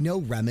 because we know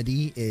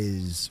Remedy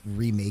is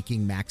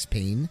remaking Max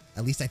Payne.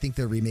 At least I think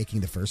they're remaking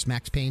the first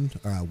Max Payne,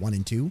 1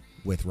 and 2,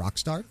 with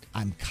Rockstar.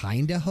 I'm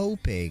kind of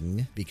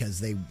hoping,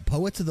 because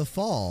Poets of the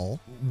Fall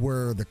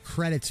were the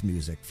credits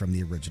music from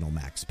the original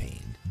Max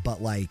Payne.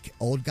 But like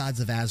Old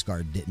Gods of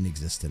Asgard didn't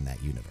exist in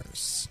that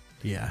universe.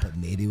 Yeah. But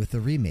maybe with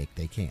the remake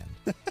they can.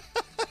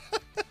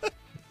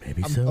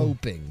 Maybe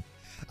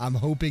I'm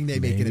hoping they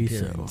make an Maybe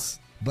appearance. so.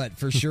 But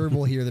for sure,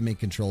 we'll hear them in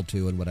Control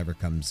 2 and whatever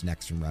comes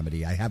next from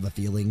Remedy. I have a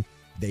feeling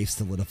they've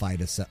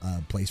solidified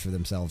a place for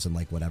themselves in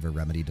like whatever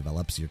Remedy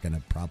develops. You're going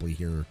to probably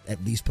hear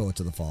at least Poets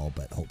of the Fall,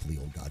 but hopefully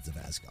Old Gods of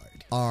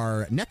Asgard.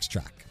 Our next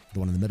track,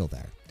 the one in the middle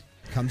there,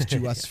 comes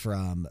to us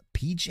from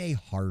PJ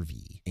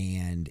Harvey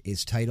and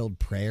is titled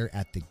Prayer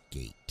at the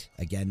Gate.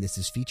 Again, this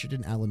is featured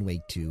in Alan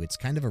Wake 2. It's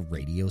kind of a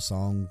radio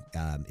song.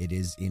 It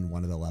is in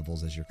one of the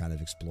levels as you're kind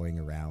of exploring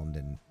around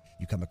and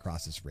you come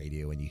across this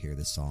radio and you hear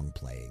this song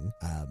playing.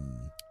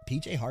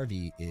 PJ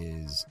Harvey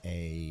is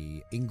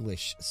a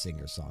English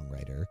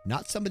singer-songwriter.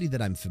 Not somebody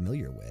that I'm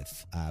familiar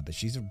with, but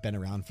she's been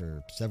around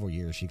for several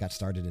years. She got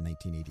started in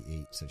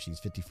 1988, so she's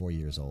 54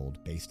 years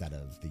old, based out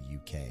of the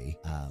UK.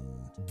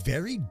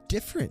 Very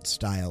different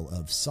style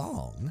of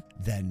song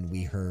than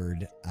we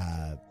heard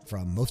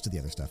from most of the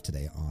other stuff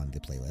today on the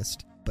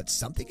playlist. But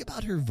something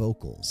about her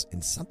vocals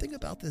and something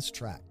about this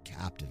track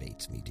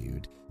captivates me,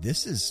 dude.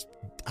 This is,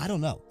 I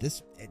don't know,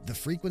 the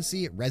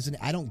frequency, it resonates.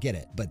 I don't get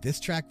it, but this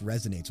track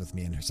resonates with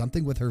me and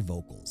something with her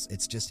vocals.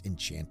 It's just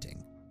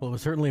enchanting. Well, it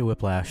was certainly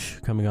Whiplash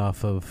coming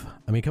off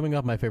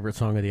my favorite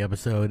song of the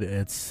episode.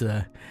 It's,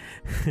 it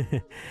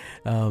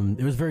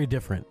was very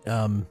different,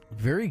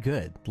 very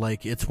good.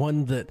 Like, it's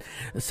one that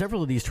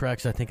several of these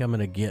tracks, I think I'm going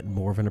to get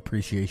more of an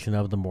appreciation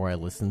of the more I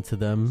listen to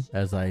them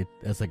as I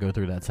go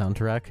through that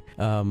soundtrack.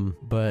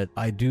 But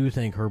I do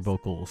think her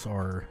vocals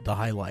are the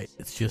highlight.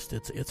 It's just,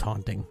 it's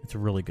haunting. It's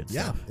really good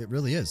stuff. Yeah, it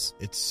really is.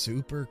 It's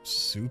super,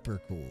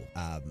 super cool.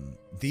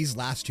 These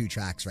last two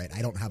tracks, right,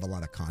 I don't have a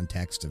lot of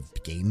context of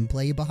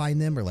gameplay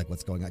behind them or like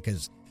what's going on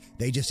because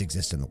they just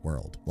exist in the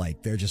world.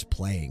 Like they're just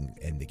playing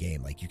in the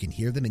game. Like you can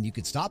hear them and you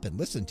can stop and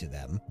listen to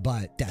them,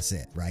 but that's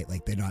it, right?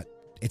 Like they're not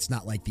it's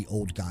not like the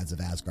old Gods of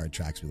Asgard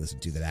tracks we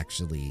listened to that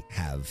actually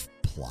have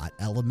plot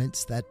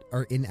elements that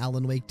are in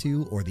Alan Wake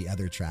 2, or the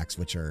other tracks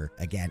which are,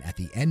 again, at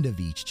the end of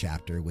each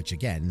chapter, which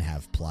again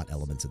have plot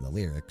elements in the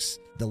lyrics.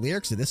 The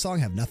lyrics of this song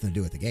have nothing to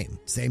do with the game.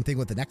 Same thing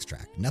with the next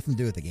track, nothing to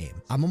do with the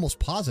game. I'm almost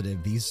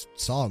positive these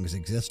songs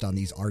exist on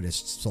these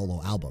artists'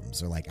 solo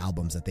albums, or like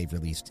albums that they've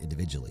released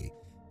individually.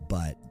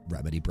 But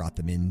Remedy brought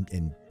them in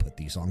and put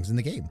these songs in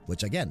the game,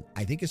 which again,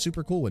 I think is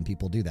super cool when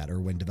people do that, or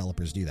when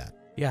developers do that.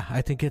 Yeah,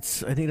 I think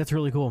that's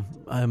really cool.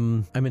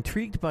 I'm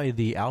intrigued by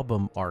the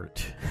album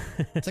art.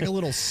 It's like a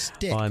little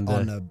stick on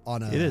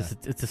a It is.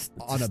 It's a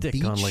stick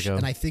beach, on like a.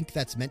 and I think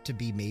that's meant to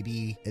be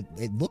maybe.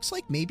 It looks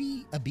like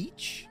maybe a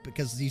beach,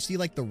 because you see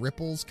like the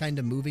ripples kind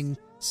of moving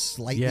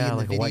slightly. Yeah, in the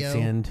like video. a white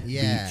sand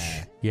Yeah.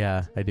 beach.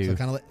 Yeah, I do. So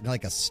kind of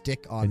like a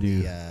stick on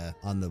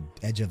the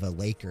edge of a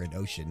lake or an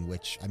ocean,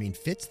 which I mean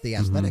fits the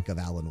aesthetic of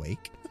Alan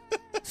Wake.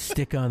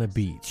 Stick on a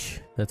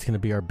beach. That's going to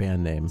be our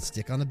band name.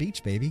 Stick on a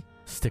beach, baby.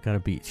 Stick on a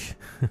beach.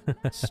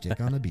 Stick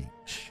on a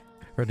beach.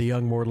 Or the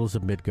Young Mortals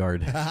of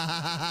Midgard.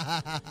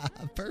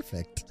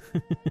 Perfect.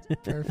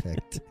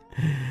 Perfect.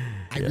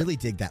 I really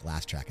dig that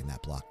last track in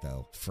that block,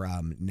 though.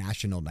 From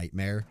National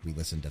Nightmare, we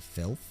listened to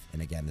Filth.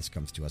 And again, this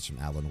comes to us from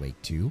Alan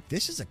Wake 2.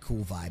 This is a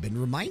cool vibe and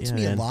reminds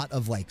me a lot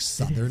of like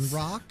Southern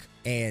rock,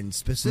 and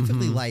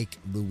specifically like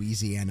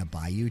Louisiana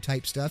Bayou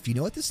type stuff. You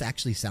know what this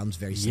actually sounds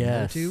very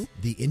similar to?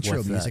 The intro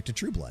What's music that? to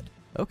True Blood.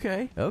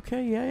 Okay,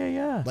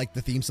 yeah. Like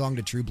the theme song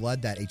to True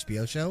Blood, that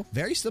HBO show.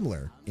 Very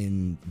similar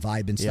in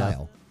vibe and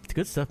style. It's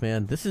good stuff,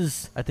 man. This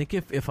is, I think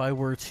if I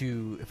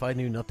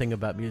knew nothing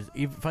about music,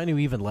 if I knew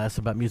even less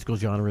about musical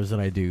genres than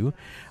I do,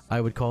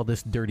 I would call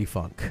this dirty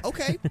funk.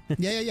 Okay.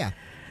 Yeah.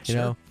 You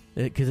know?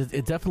 Because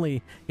it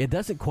definitely, it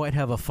doesn't quite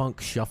have a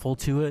funk shuffle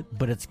to it,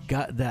 but it's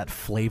got that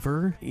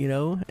flavor, you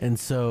know? And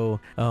so,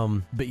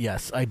 but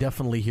yes, I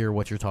definitely hear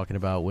what you're talking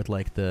about with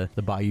like the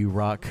Bayou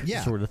rock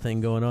sort of thing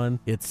going on.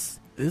 This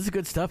is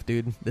good stuff,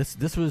 dude.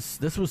 This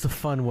was a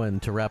fun one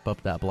to wrap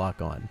up that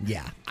block on.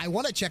 Yeah. I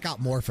want to check out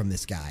more from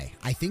this guy.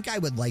 I think I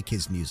would like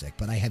his music,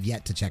 but I have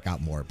yet to check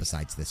out more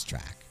besides this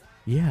track.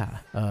 Yeah.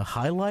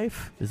 High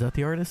Life? Is that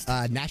the artist?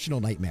 National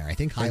Nightmare. I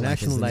think High Life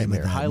National is the name of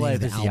Nightmare. the High name Life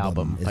of the is the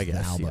album, I guess,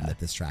 the album yeah. that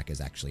this track is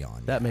actually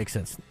on. That makes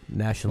sense.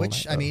 National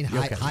Which, Life. I mean,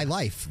 Okay. High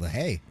Life.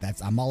 Hey,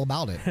 I'm all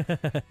about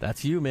it.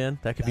 That's you, man.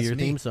 That could be your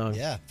me. theme song.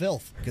 Yeah,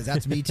 Filth, because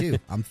that's me too.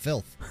 I'm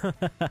Filth.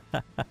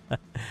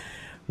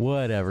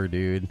 Whatever,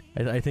 dude.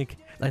 I think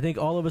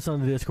all of us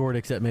on the Discord,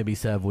 except maybe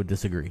Sev, would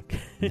disagree.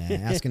 Nah,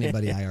 ask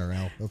anybody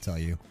IRL. They'll tell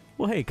you.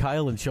 Well, hey,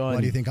 Kyle and Sean.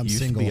 Why do you think I'm used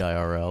single? To be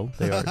IRL.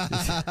 They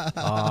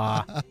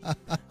are.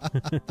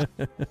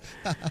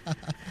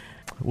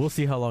 We'll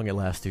see how long it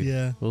lasts, dude.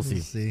 Yeah, we'll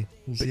see.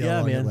 We'll But see how yeah,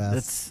 long it man,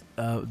 lasts.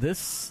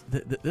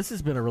 this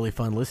has been a really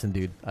fun listen,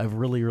 dude. I've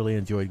really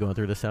enjoyed going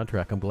through the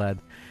soundtrack. I'm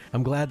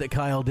glad that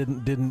Kyle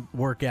didn't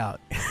work out.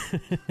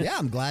 Yeah,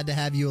 I'm glad to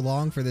have you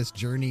along for this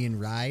journey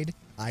and ride.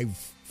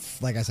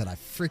 Like I said, I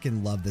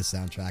freaking love this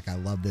soundtrack. I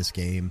love this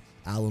game.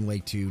 Alan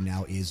Wake 2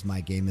 now is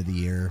my game of the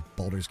year.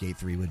 Baldur's Gate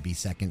 3 would be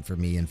second for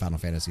me, and Final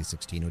Fantasy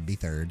 16 would be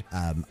third.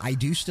 I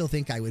do still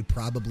think I would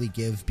probably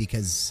give,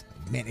 because,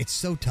 man, it's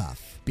so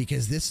tough.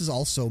 Because this is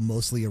also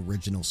mostly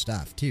original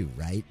stuff, too,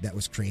 right? That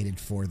was created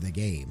for the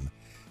game.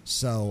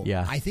 So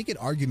yeah. I think an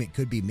argument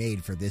could be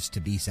made for this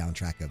to be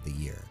soundtrack of the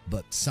year.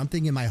 But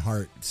something in my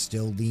heart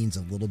still leans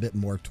a little bit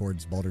more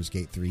towards Baldur's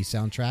Gate 3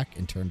 soundtrack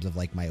in terms of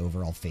like my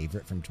overall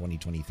favorite from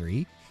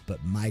 2023.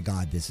 But my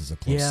God, this is a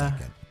close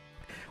second.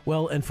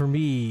 Well, and for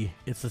me,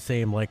 it's the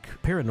same. Like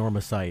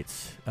Paranorma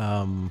Sites.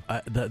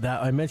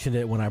 I mentioned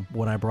it when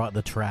I brought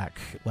the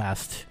track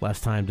last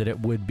time, that it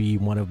would be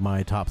one of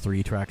my top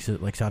 3 tracks,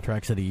 like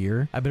soundtracks of the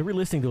year. I've been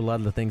re-listening to a lot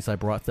of the things I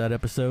brought to that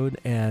episode,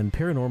 and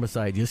Paranorma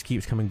Site just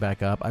keeps coming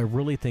back up. I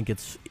really think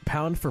it's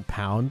pound for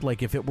pound.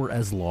 Like if it were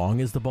as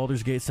long as the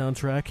Baldur's Gate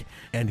soundtrack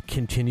and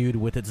continued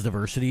with its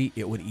diversity,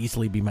 it would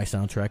easily be my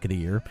soundtrack of the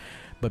year.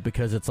 But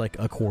because it's like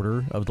a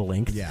quarter of the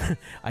length,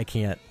 I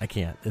can't.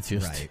 It's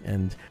just right.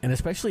 and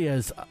especially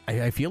as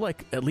I feel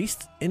like at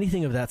least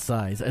anything of that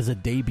size as a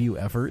debut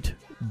effort,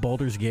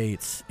 Baldur's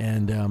Gates,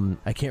 and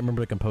I can't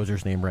remember the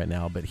composer's name right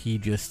now, but he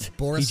just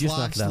knocked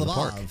it out of the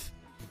park.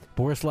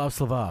 Borislav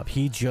Slavov.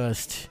 He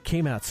just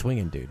came out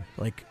swinging, dude.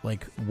 Like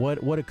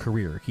what a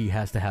career he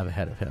has to have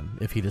ahead of him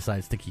if he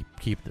decides to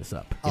keep this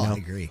up. You know? I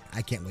agree.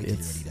 I can't wait to hear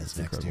what he does next,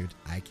 incredible. dude.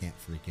 I can't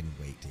freaking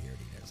wait to hear what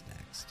he does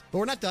next. But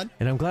we're not done.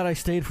 And I'm glad I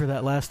stayed for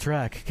that last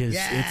track because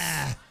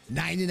it's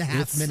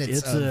 9.5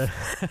 minutes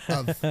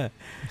of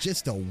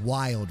just a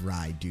wild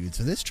ride, dude.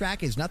 So this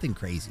track is nothing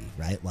crazy,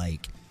 right?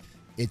 Like,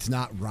 it's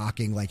not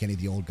rocking like any of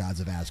the old Gods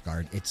of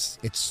Asgard. It's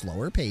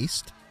slower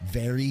paced,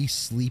 very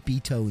sleepy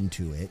tone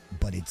to it,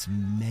 but it's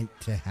meant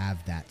to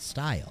have that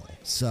style.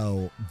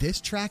 So this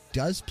track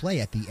does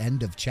play at the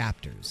end of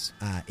chapters.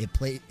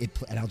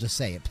 And I'll just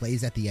say it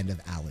plays at the end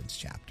of Alan's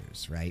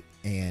chapters, right?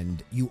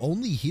 And you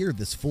only hear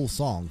this full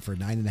song for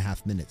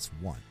 9.5 minutes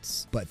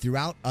once, but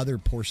throughout other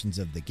portions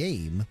of the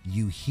game,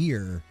 you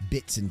hear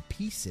bits and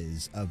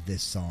pieces of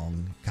this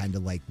song kind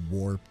of like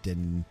warped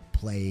and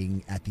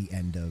playing at the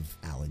end of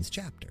Alan's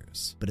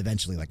chapters. But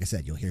eventually, like I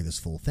said, you'll hear this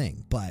full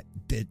thing. But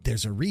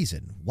there's a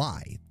reason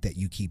why that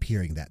you keep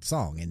hearing that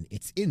song, and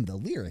it's in the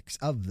lyrics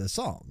of the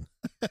song.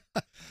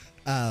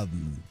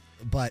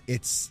 But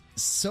it's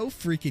so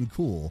freaking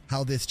cool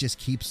how this just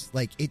keeps,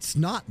 like, it's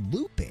not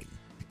looping.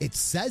 It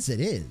says it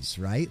is,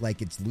 right?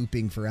 Like, it's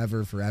looping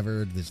forever,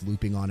 there's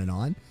looping on and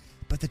on.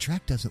 But the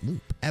track doesn't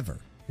loop, ever.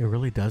 It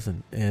really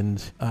doesn't.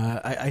 And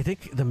I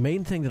think the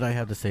main thing that I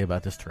have to say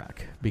about this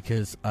track,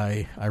 because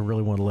I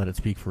really want to let it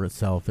speak for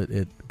itself,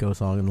 it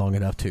goes on long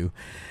enough to.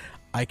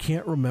 I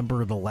can't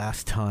remember the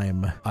last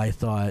time I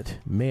thought,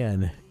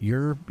 man,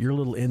 your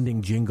little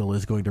ending jingle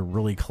is going to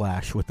really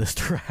clash with this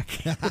track.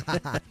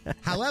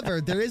 However,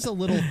 there is a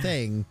little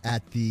thing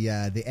at the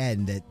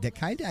end that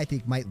kind of, I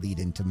think, might lead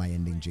into my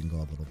ending jingle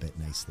a little bit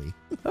nicely.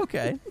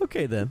 Okay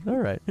then. All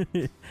right.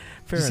 Fair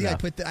You see,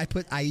 enough.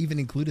 I even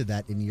included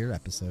that in your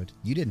episode.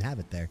 You didn't have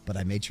it there, but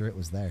I made sure it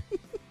was there.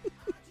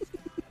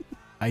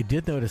 I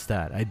did notice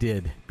that. I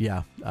did.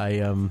 Yeah.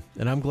 And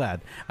I'm glad.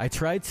 I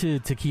tried to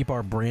keep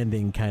our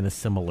branding kind of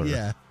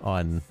similar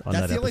on that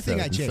That's the only episode.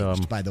 thing I And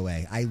changed, so, by the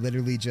way. I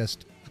literally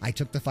I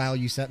took the file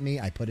you sent me,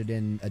 I put it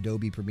in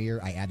Adobe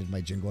Premiere, I added my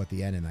jingle at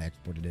the end, and I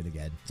exported it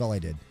again. That's all I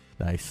did.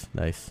 Nice.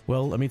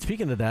 Well, I mean,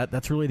 speaking of that,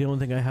 that's really the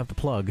only thing I have to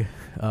plug.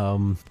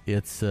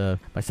 It's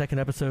my second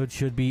episode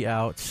should be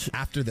out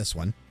After this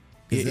one.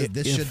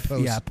 This should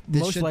post. Yeah,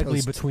 this most should likely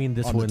post between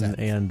this on the one 10th.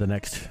 and the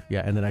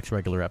next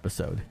regular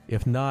episode.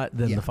 If not,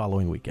 then the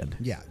following weekend.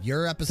 Yeah,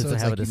 your episodes, Since I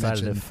like haven't you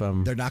decided mentioned,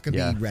 if they're not going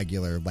to be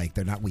regular, like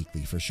they're not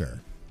weekly for sure.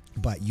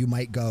 But you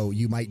might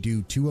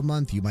do 2 a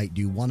month, you might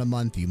do 1 a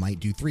month, you might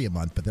do 3 a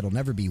month, but it'll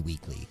never be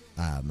weekly.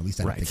 At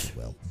least I don't think it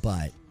will.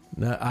 But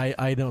No,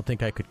 I don't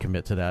think I could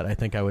commit to that. I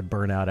think I would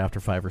burn out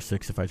after 5 or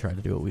 6 if I tried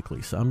to do it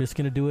weekly. So I'm just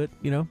going to do it,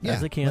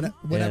 as I can.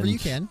 Whenever And you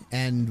can.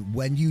 And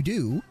when you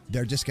do,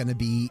 they're just going to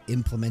be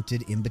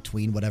implemented in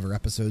between whatever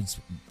episodes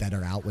that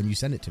are out when you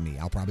send it to me.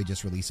 I'll probably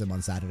just release them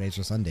on Saturdays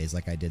or Sundays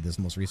like I did this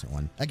most recent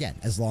one. Again,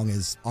 as long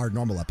as our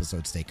normal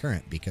episodes stay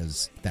current,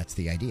 because that's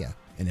the idea.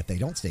 And if they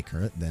don't stay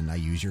current, then I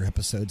use your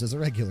episodes as a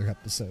regular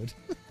episode.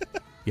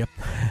 Yep,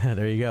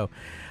 there you go.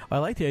 I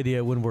like the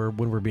idea when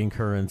we're being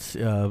current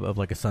of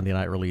like a Sunday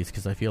night release,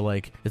 because I feel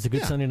like it's a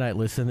good Sunday night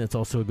listen. It's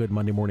also a good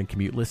Monday morning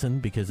commute listen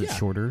because it's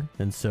shorter,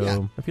 and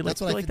so I feel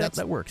like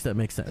that works. That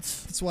makes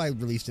sense. That's why I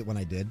released it when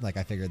I did. Like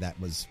I figured that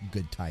was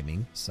good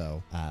timing.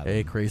 So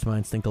hey, crazed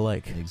minds think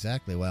alike.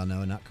 Exactly. Well,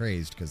 no, not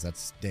crazed because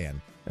that's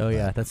Dan. Oh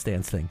yeah, that's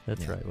Dan's thing.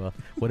 That's right. Well,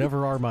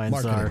 whatever our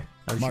minds are,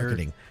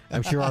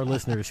 I'm sure our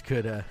listeners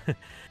could.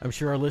 I'm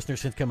sure our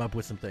listeners can come up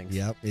with some things.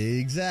 Yep,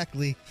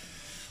 exactly.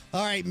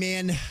 All right,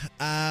 man.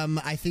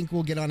 I think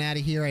we'll get on out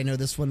of here. I know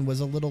this one was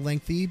a little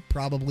lengthy,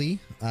 probably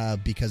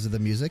because of the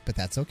music, but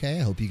that's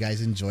okay. I hope you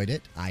guys enjoyed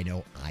it. I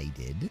know I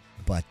did.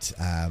 But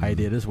I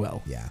did as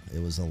well. Yeah,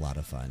 it was a lot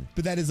of fun.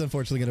 But that is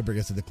unfortunately going to bring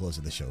us to the close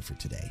of the show for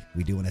today.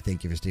 We do want to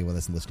thank you for staying with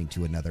us and listening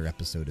to another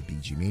episode of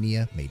BG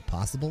Mania, made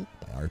possible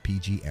by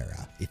RPG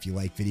Era. If you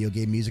like video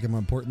game music, and more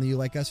importantly, you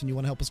like us and you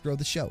want to help us grow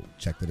the show,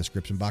 check the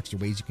description box for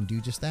ways you can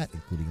do just that,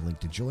 including a link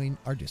to join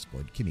our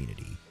Discord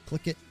community.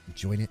 Click it,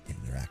 join it, and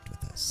interact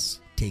with us.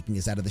 Taking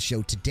us out of the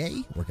show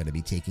today, we're going to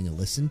be taking a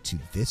listen to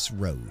This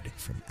Road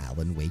from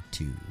Alan Wake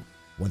 2.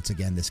 Once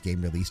again, this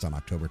game released on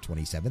October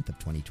 27th of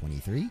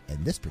 2023,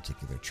 and this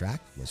particular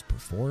track was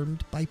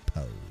performed by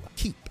Poe.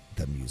 Keep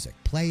the music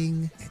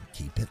playing and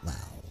keep it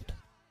loud.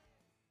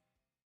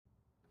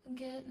 I'm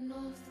getting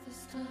off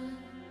this time.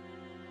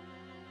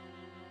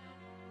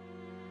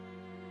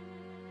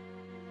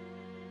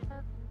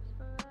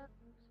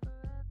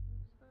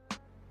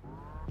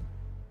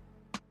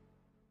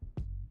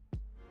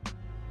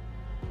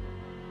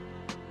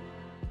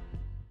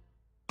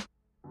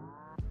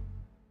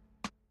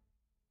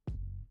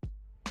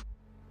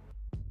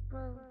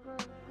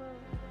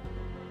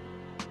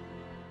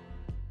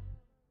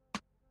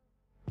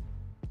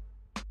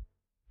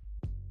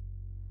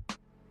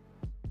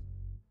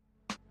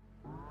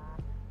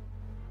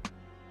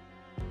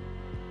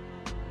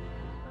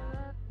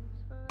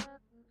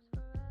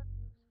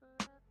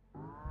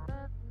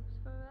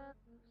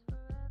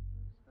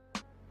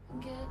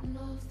 Getting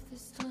off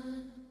this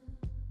time.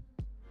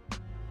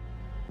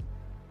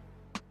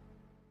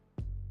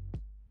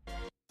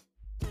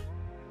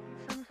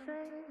 Some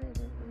say that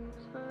it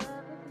lives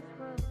forever, this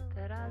road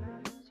that I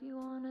lose you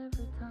on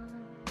every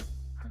time.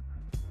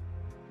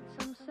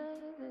 Some say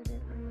that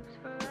it lives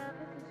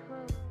forever, this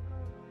road.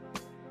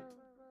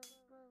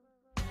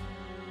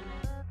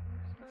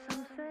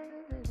 Some say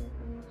that it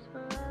lives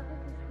forever,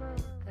 this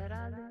road that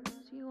I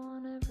lose you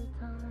on every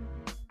time.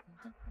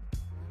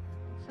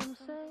 Some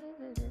say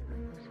that it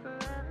lives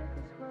forever,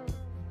 this road.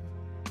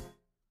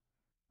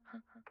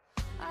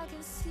 I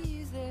can see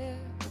you there,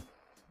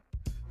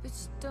 but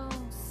you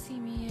don't see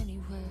me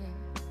anywhere.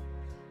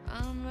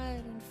 I'm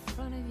right in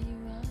front of you,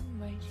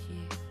 I'm right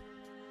here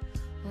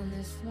on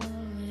this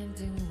long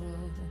ending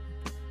road.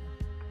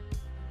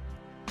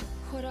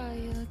 What are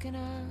you looking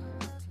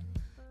at?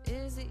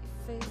 Is it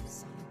your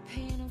face on a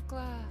pane of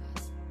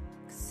glass?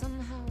 'Cause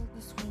somehow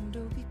this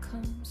window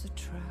becomes a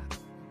trap.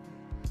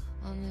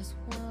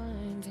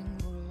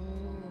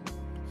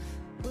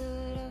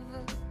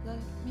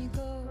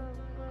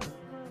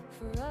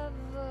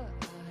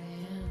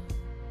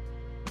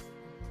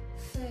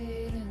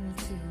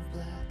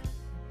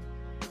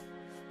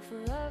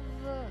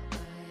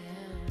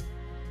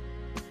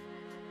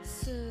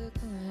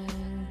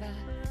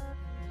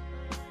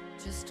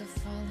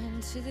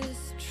 to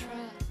this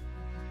trap,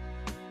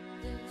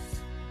 this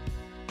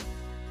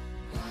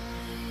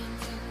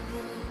winding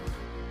road.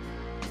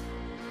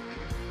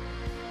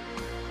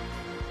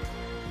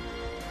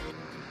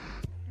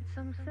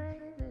 Some say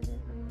that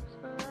it moves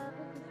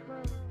forever, this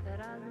road that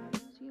I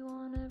lose you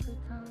on every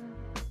time.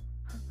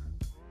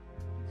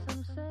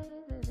 Some say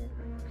that it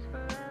moves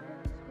forever,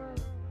 this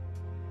road.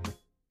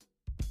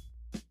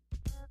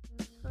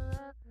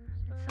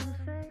 Some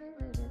say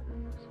that it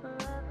moves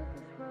forever,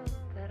 this road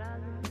that I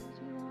lose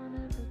you on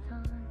every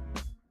time.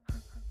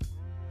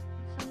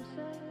 Some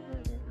say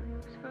that it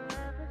moves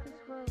forever,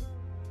 this road.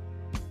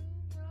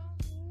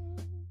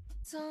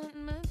 It's not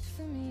meant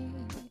for me,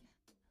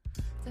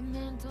 they're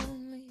meant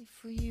only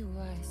for you,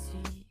 I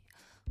see.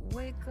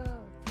 Wake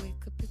up,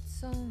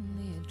 it's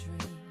only a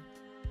dream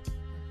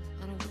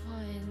on a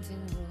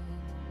winding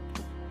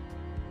road.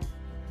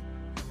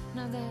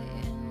 Now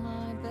that in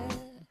my bed,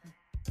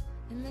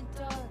 in the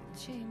dark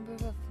chamber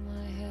of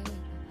my head,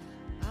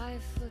 I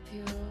flip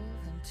you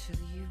over until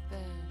you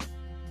bend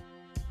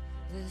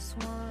this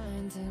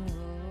winding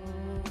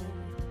road.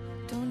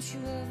 Don't you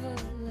ever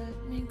let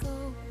me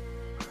go.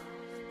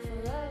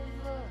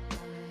 Forever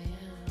I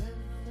am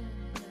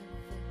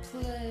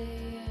play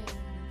and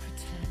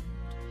pretend.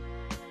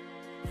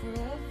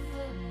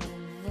 Forever,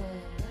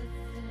 never,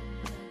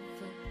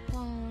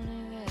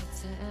 wanting it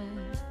to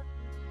end.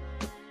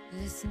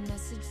 This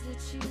message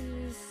that you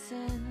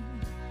send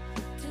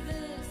to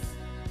this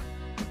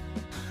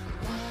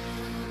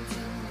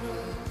winding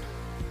road,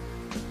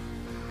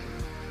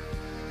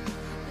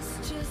 it's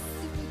just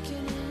the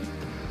beginning,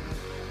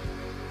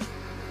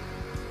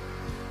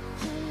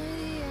 only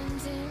the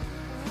ending,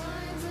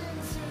 winding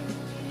through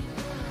me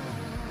now,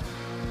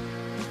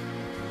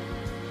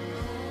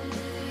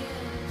 only the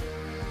end,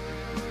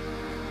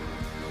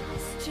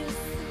 it's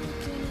just the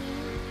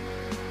beginning,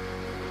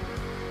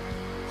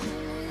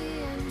 only the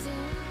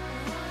ending,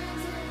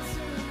 winding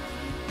through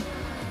me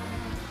now,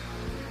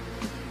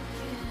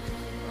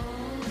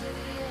 only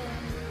the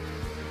end,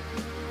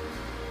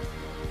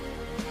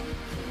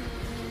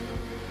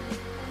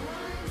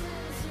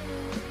 winding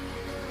through me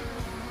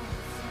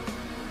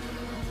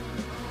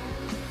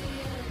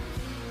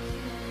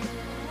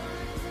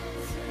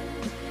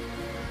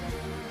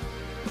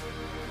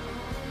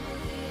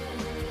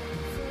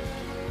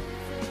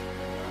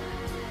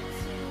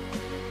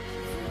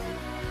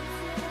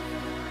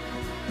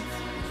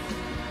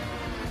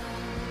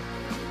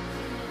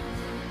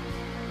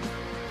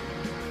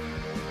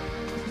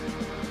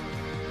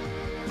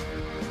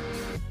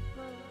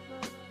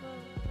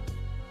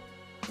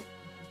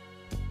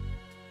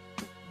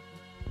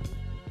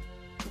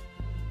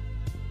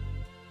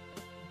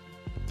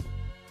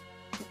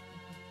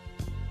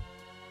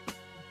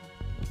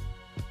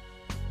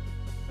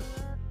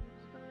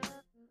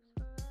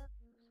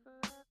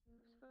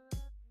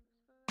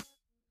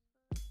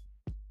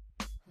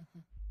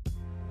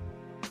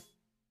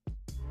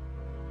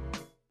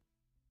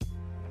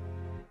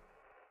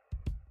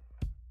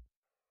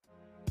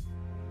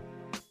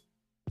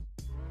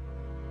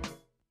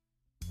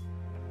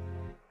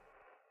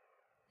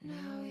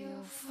now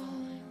you're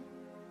falling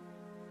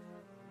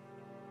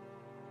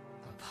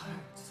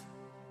apart.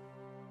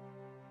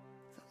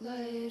 The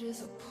light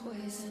is a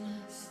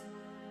poisonous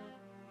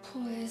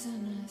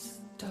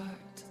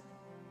dart,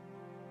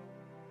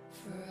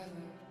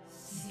 forever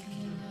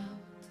seeking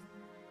out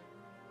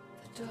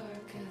the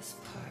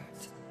darkest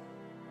part.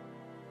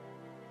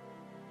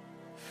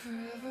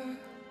 Forever,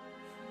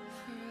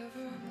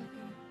 forever,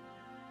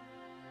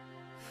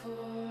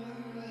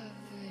 forever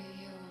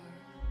your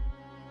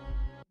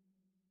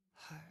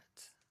heart.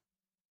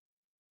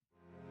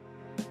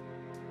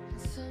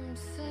 Some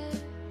say